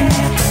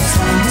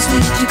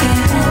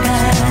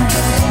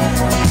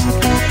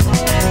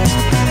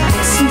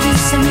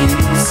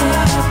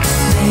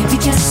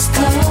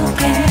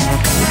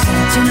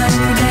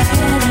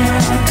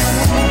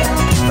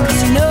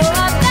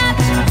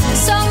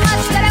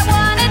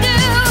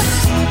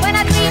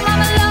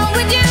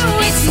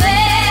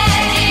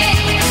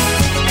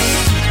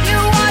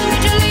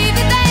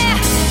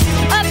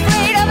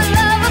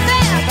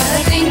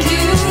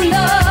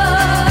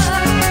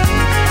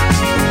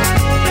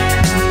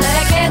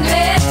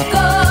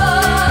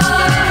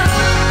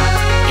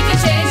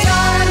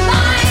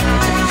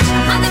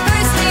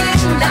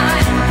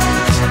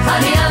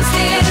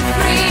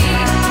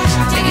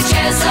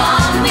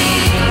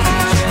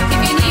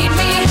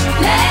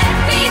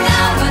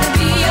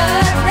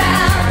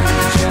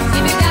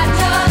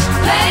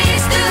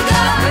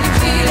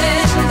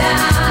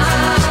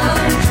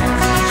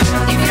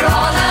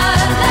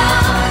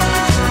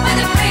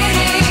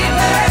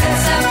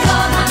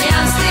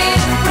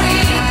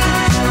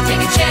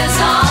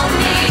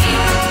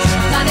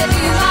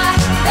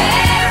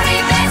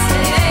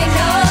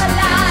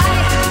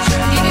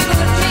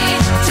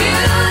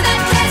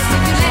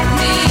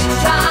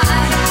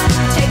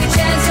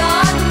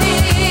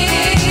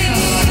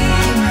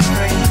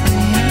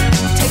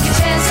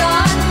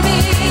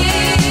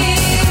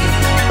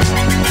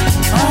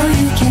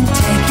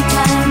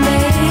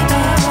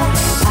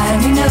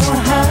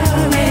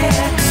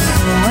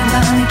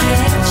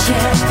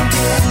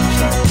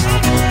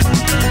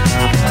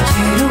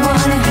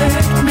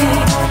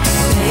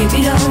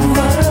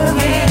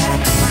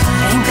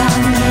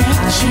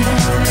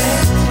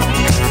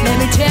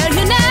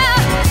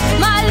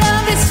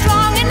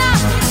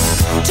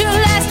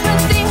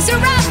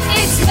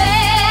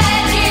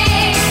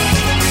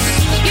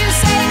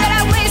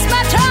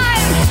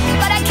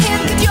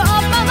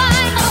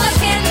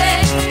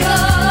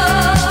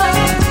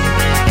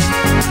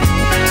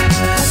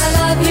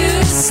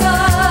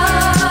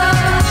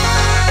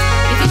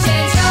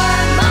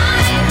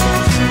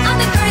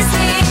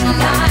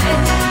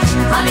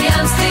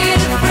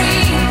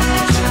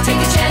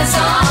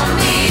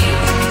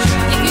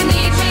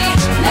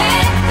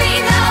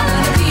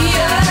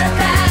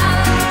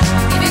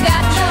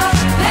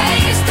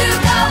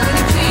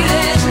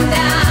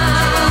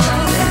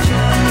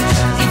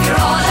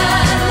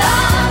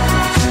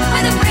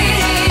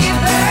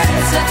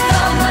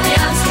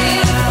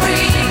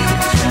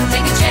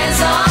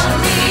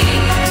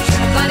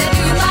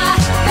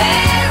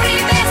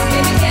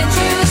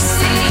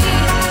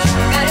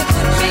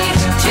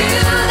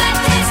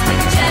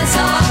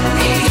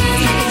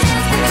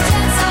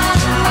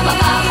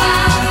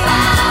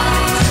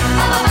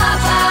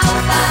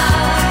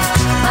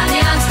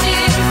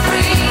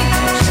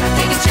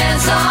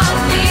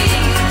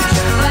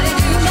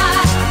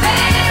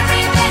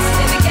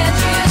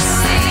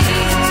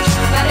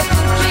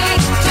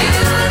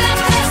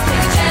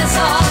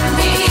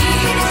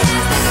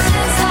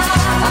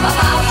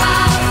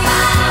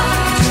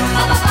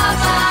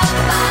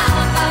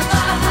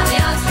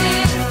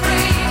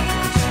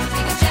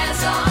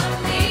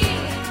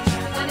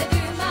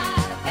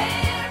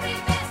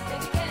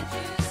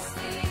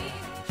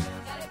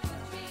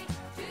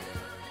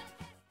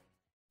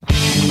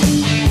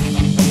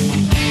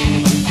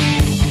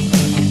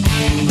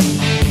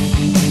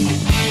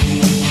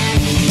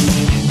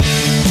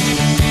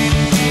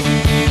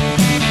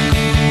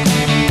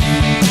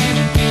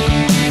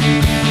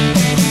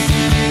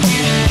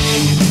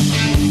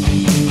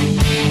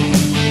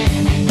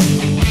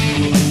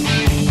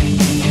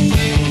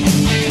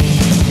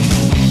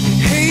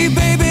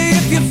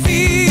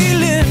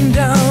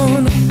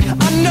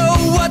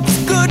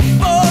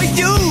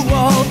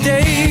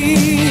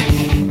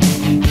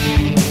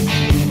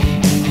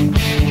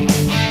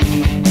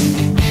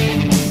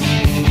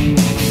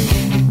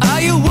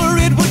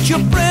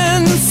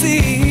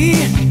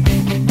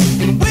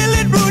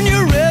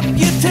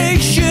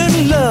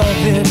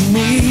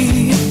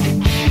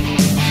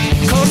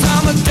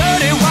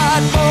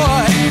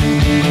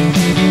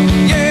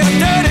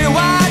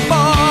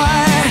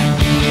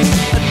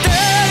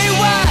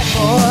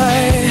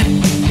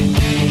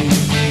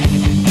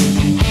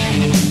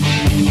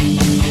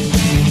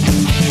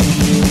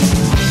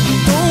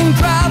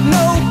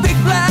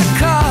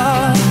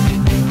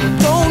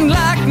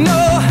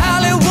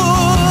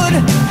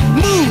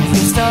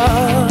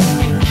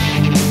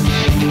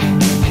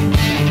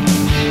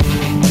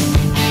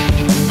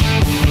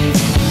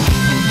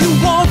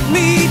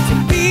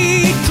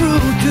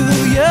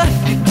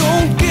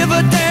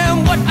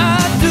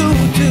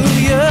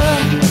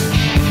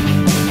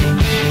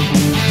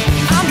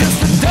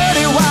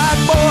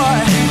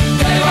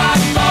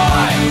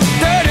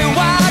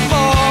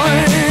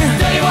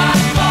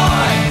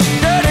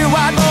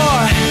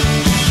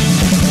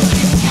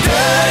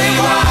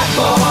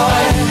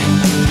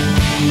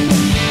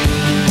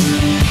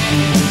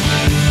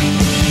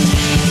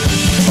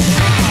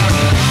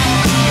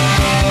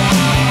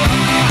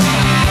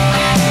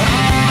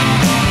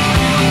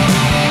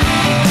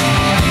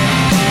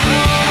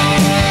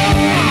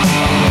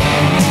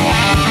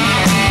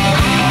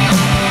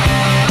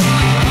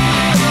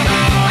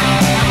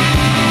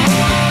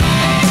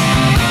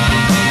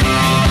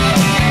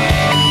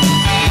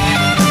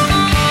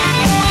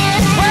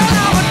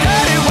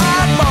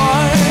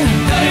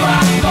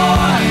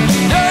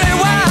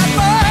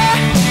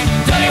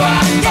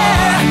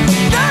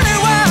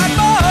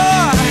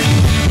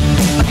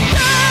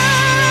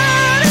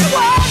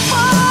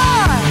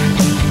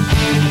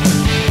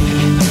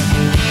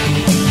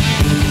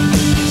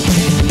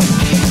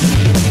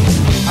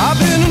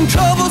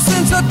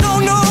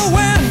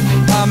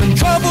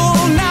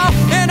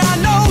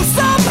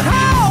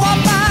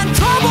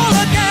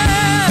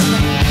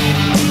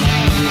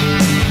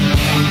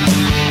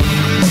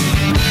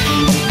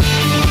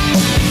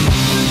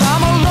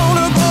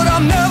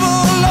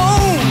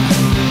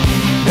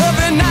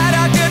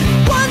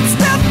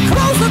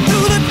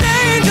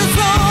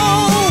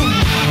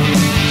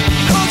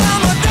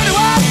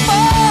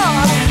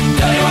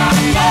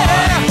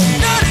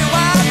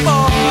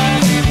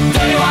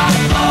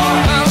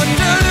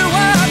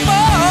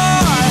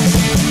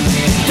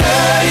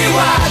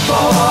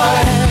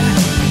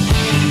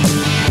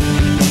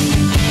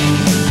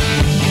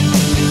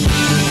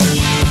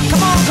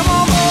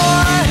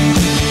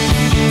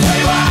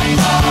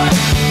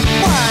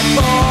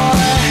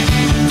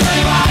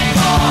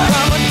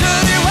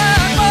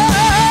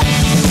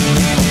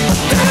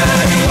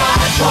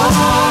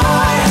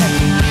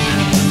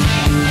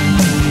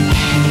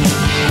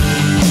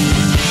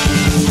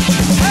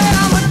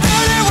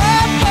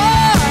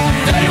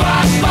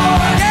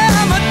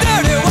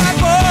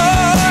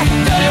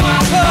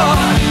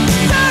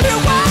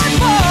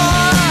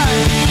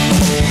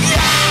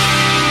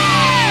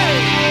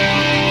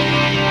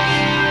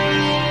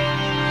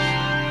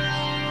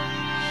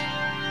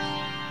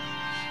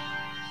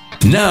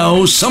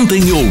 Now,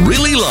 something you'll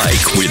really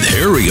like with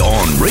Harry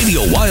on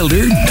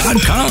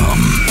RadioWilder.com.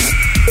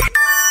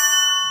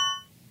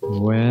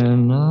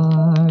 When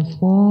I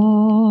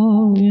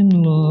fall in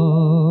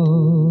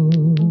love,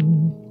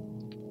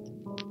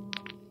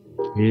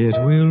 it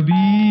will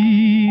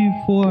be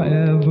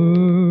forever,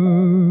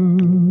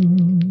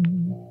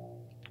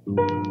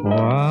 or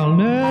I'll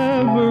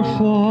never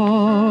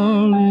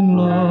fall in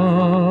love.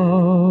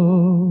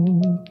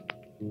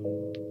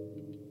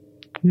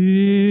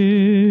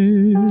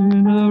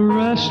 In a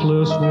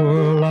restless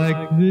world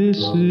like this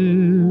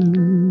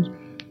is,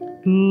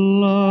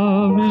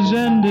 love is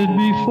ended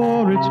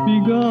before it's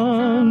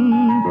begun.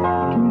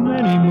 Too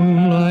many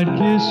moonlight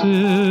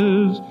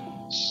kisses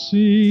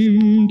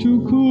seem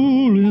to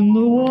cool in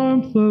the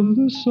warmth of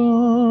the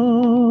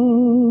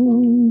sun.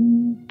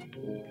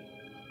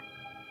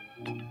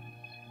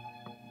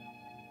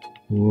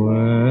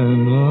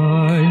 When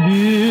I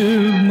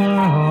give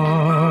my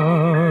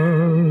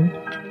heart,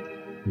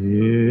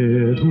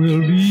 it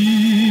will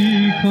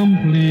be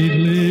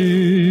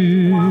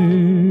completely,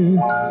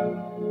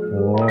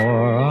 or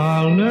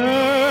I'll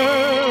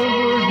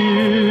never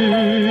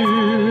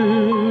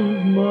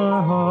give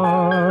my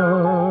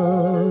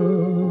heart.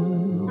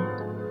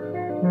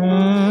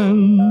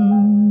 And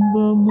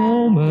the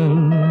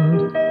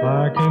moment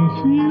I can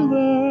feel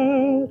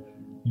that,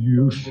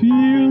 you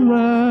feel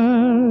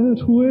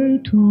that way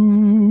too,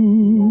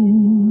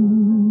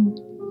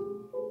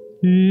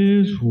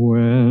 is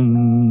when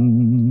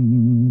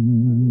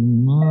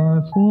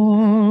I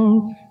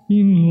fall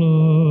in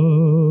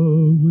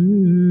love with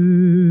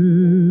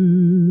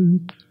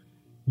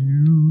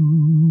you.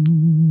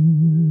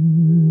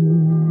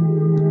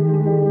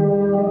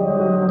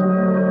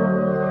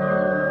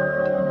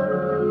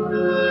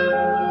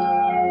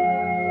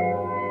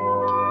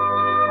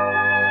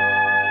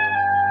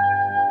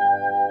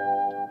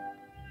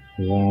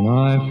 When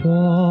I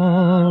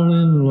fall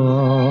in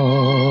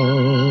love,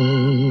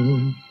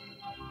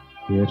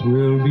 it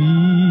will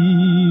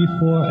be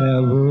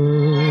forever,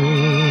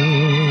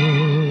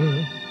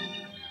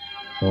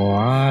 or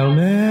I'll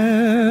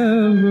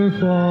never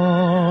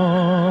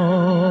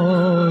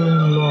fall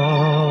in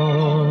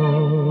love.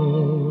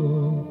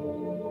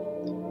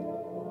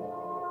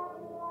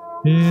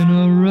 In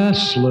a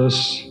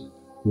restless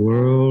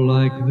world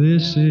like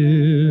this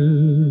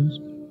is,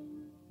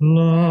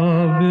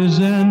 love is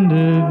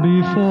ended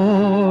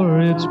before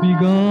it's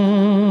begun,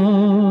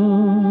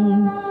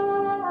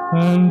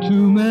 and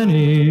too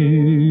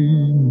many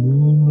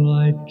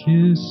moonlight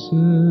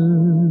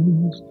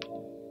kisses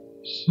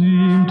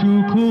seem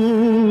to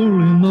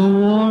cool in the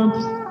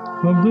warmth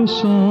of the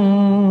sun.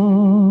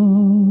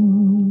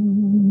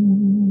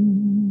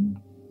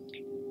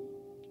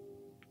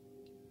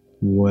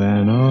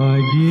 When I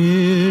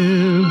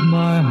give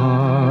my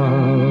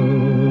heart,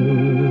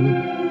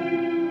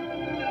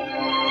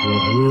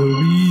 it will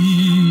be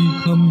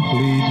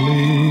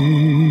completely,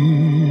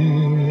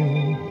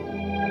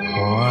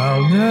 or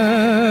I'll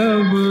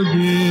never give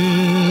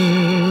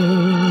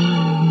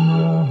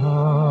my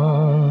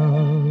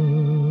heart.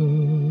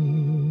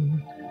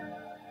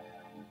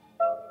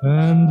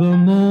 And the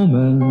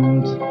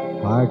moment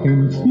I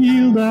can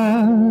feel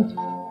that,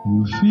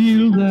 you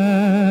feel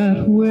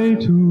that way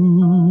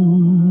too,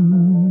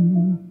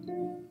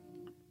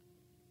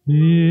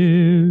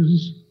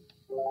 is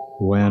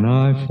when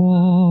I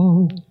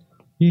fall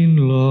in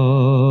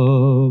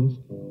love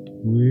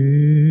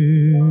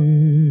with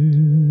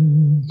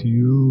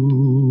you.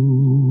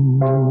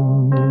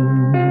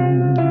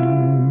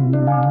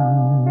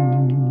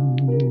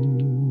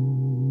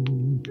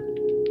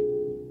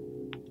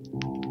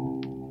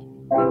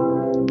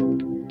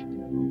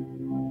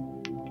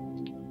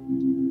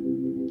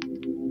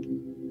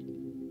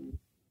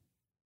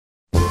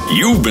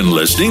 You've been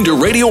listening to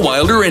Radio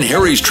Wilder and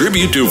Harry's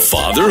tribute to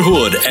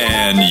fatherhood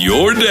and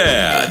your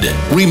dad.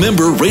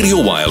 Remember, Radio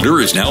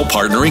Wilder is now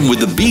partnering with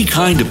the Be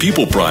Kind to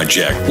People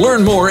Project.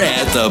 Learn more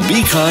at the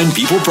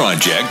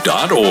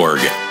BeKindPeopleProject.org.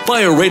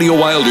 Buy a Radio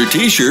Wilder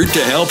t-shirt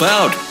to help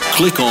out.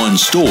 Click on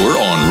store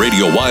on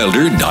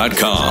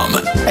RadioWilder.com.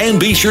 And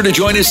be sure to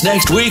join us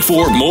next week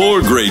for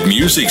more great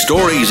music,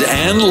 stories,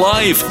 and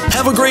life.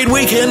 Have a great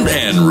weekend,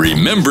 and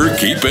remember,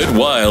 keep it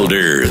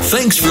wilder.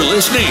 Thanks for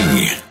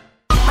listening.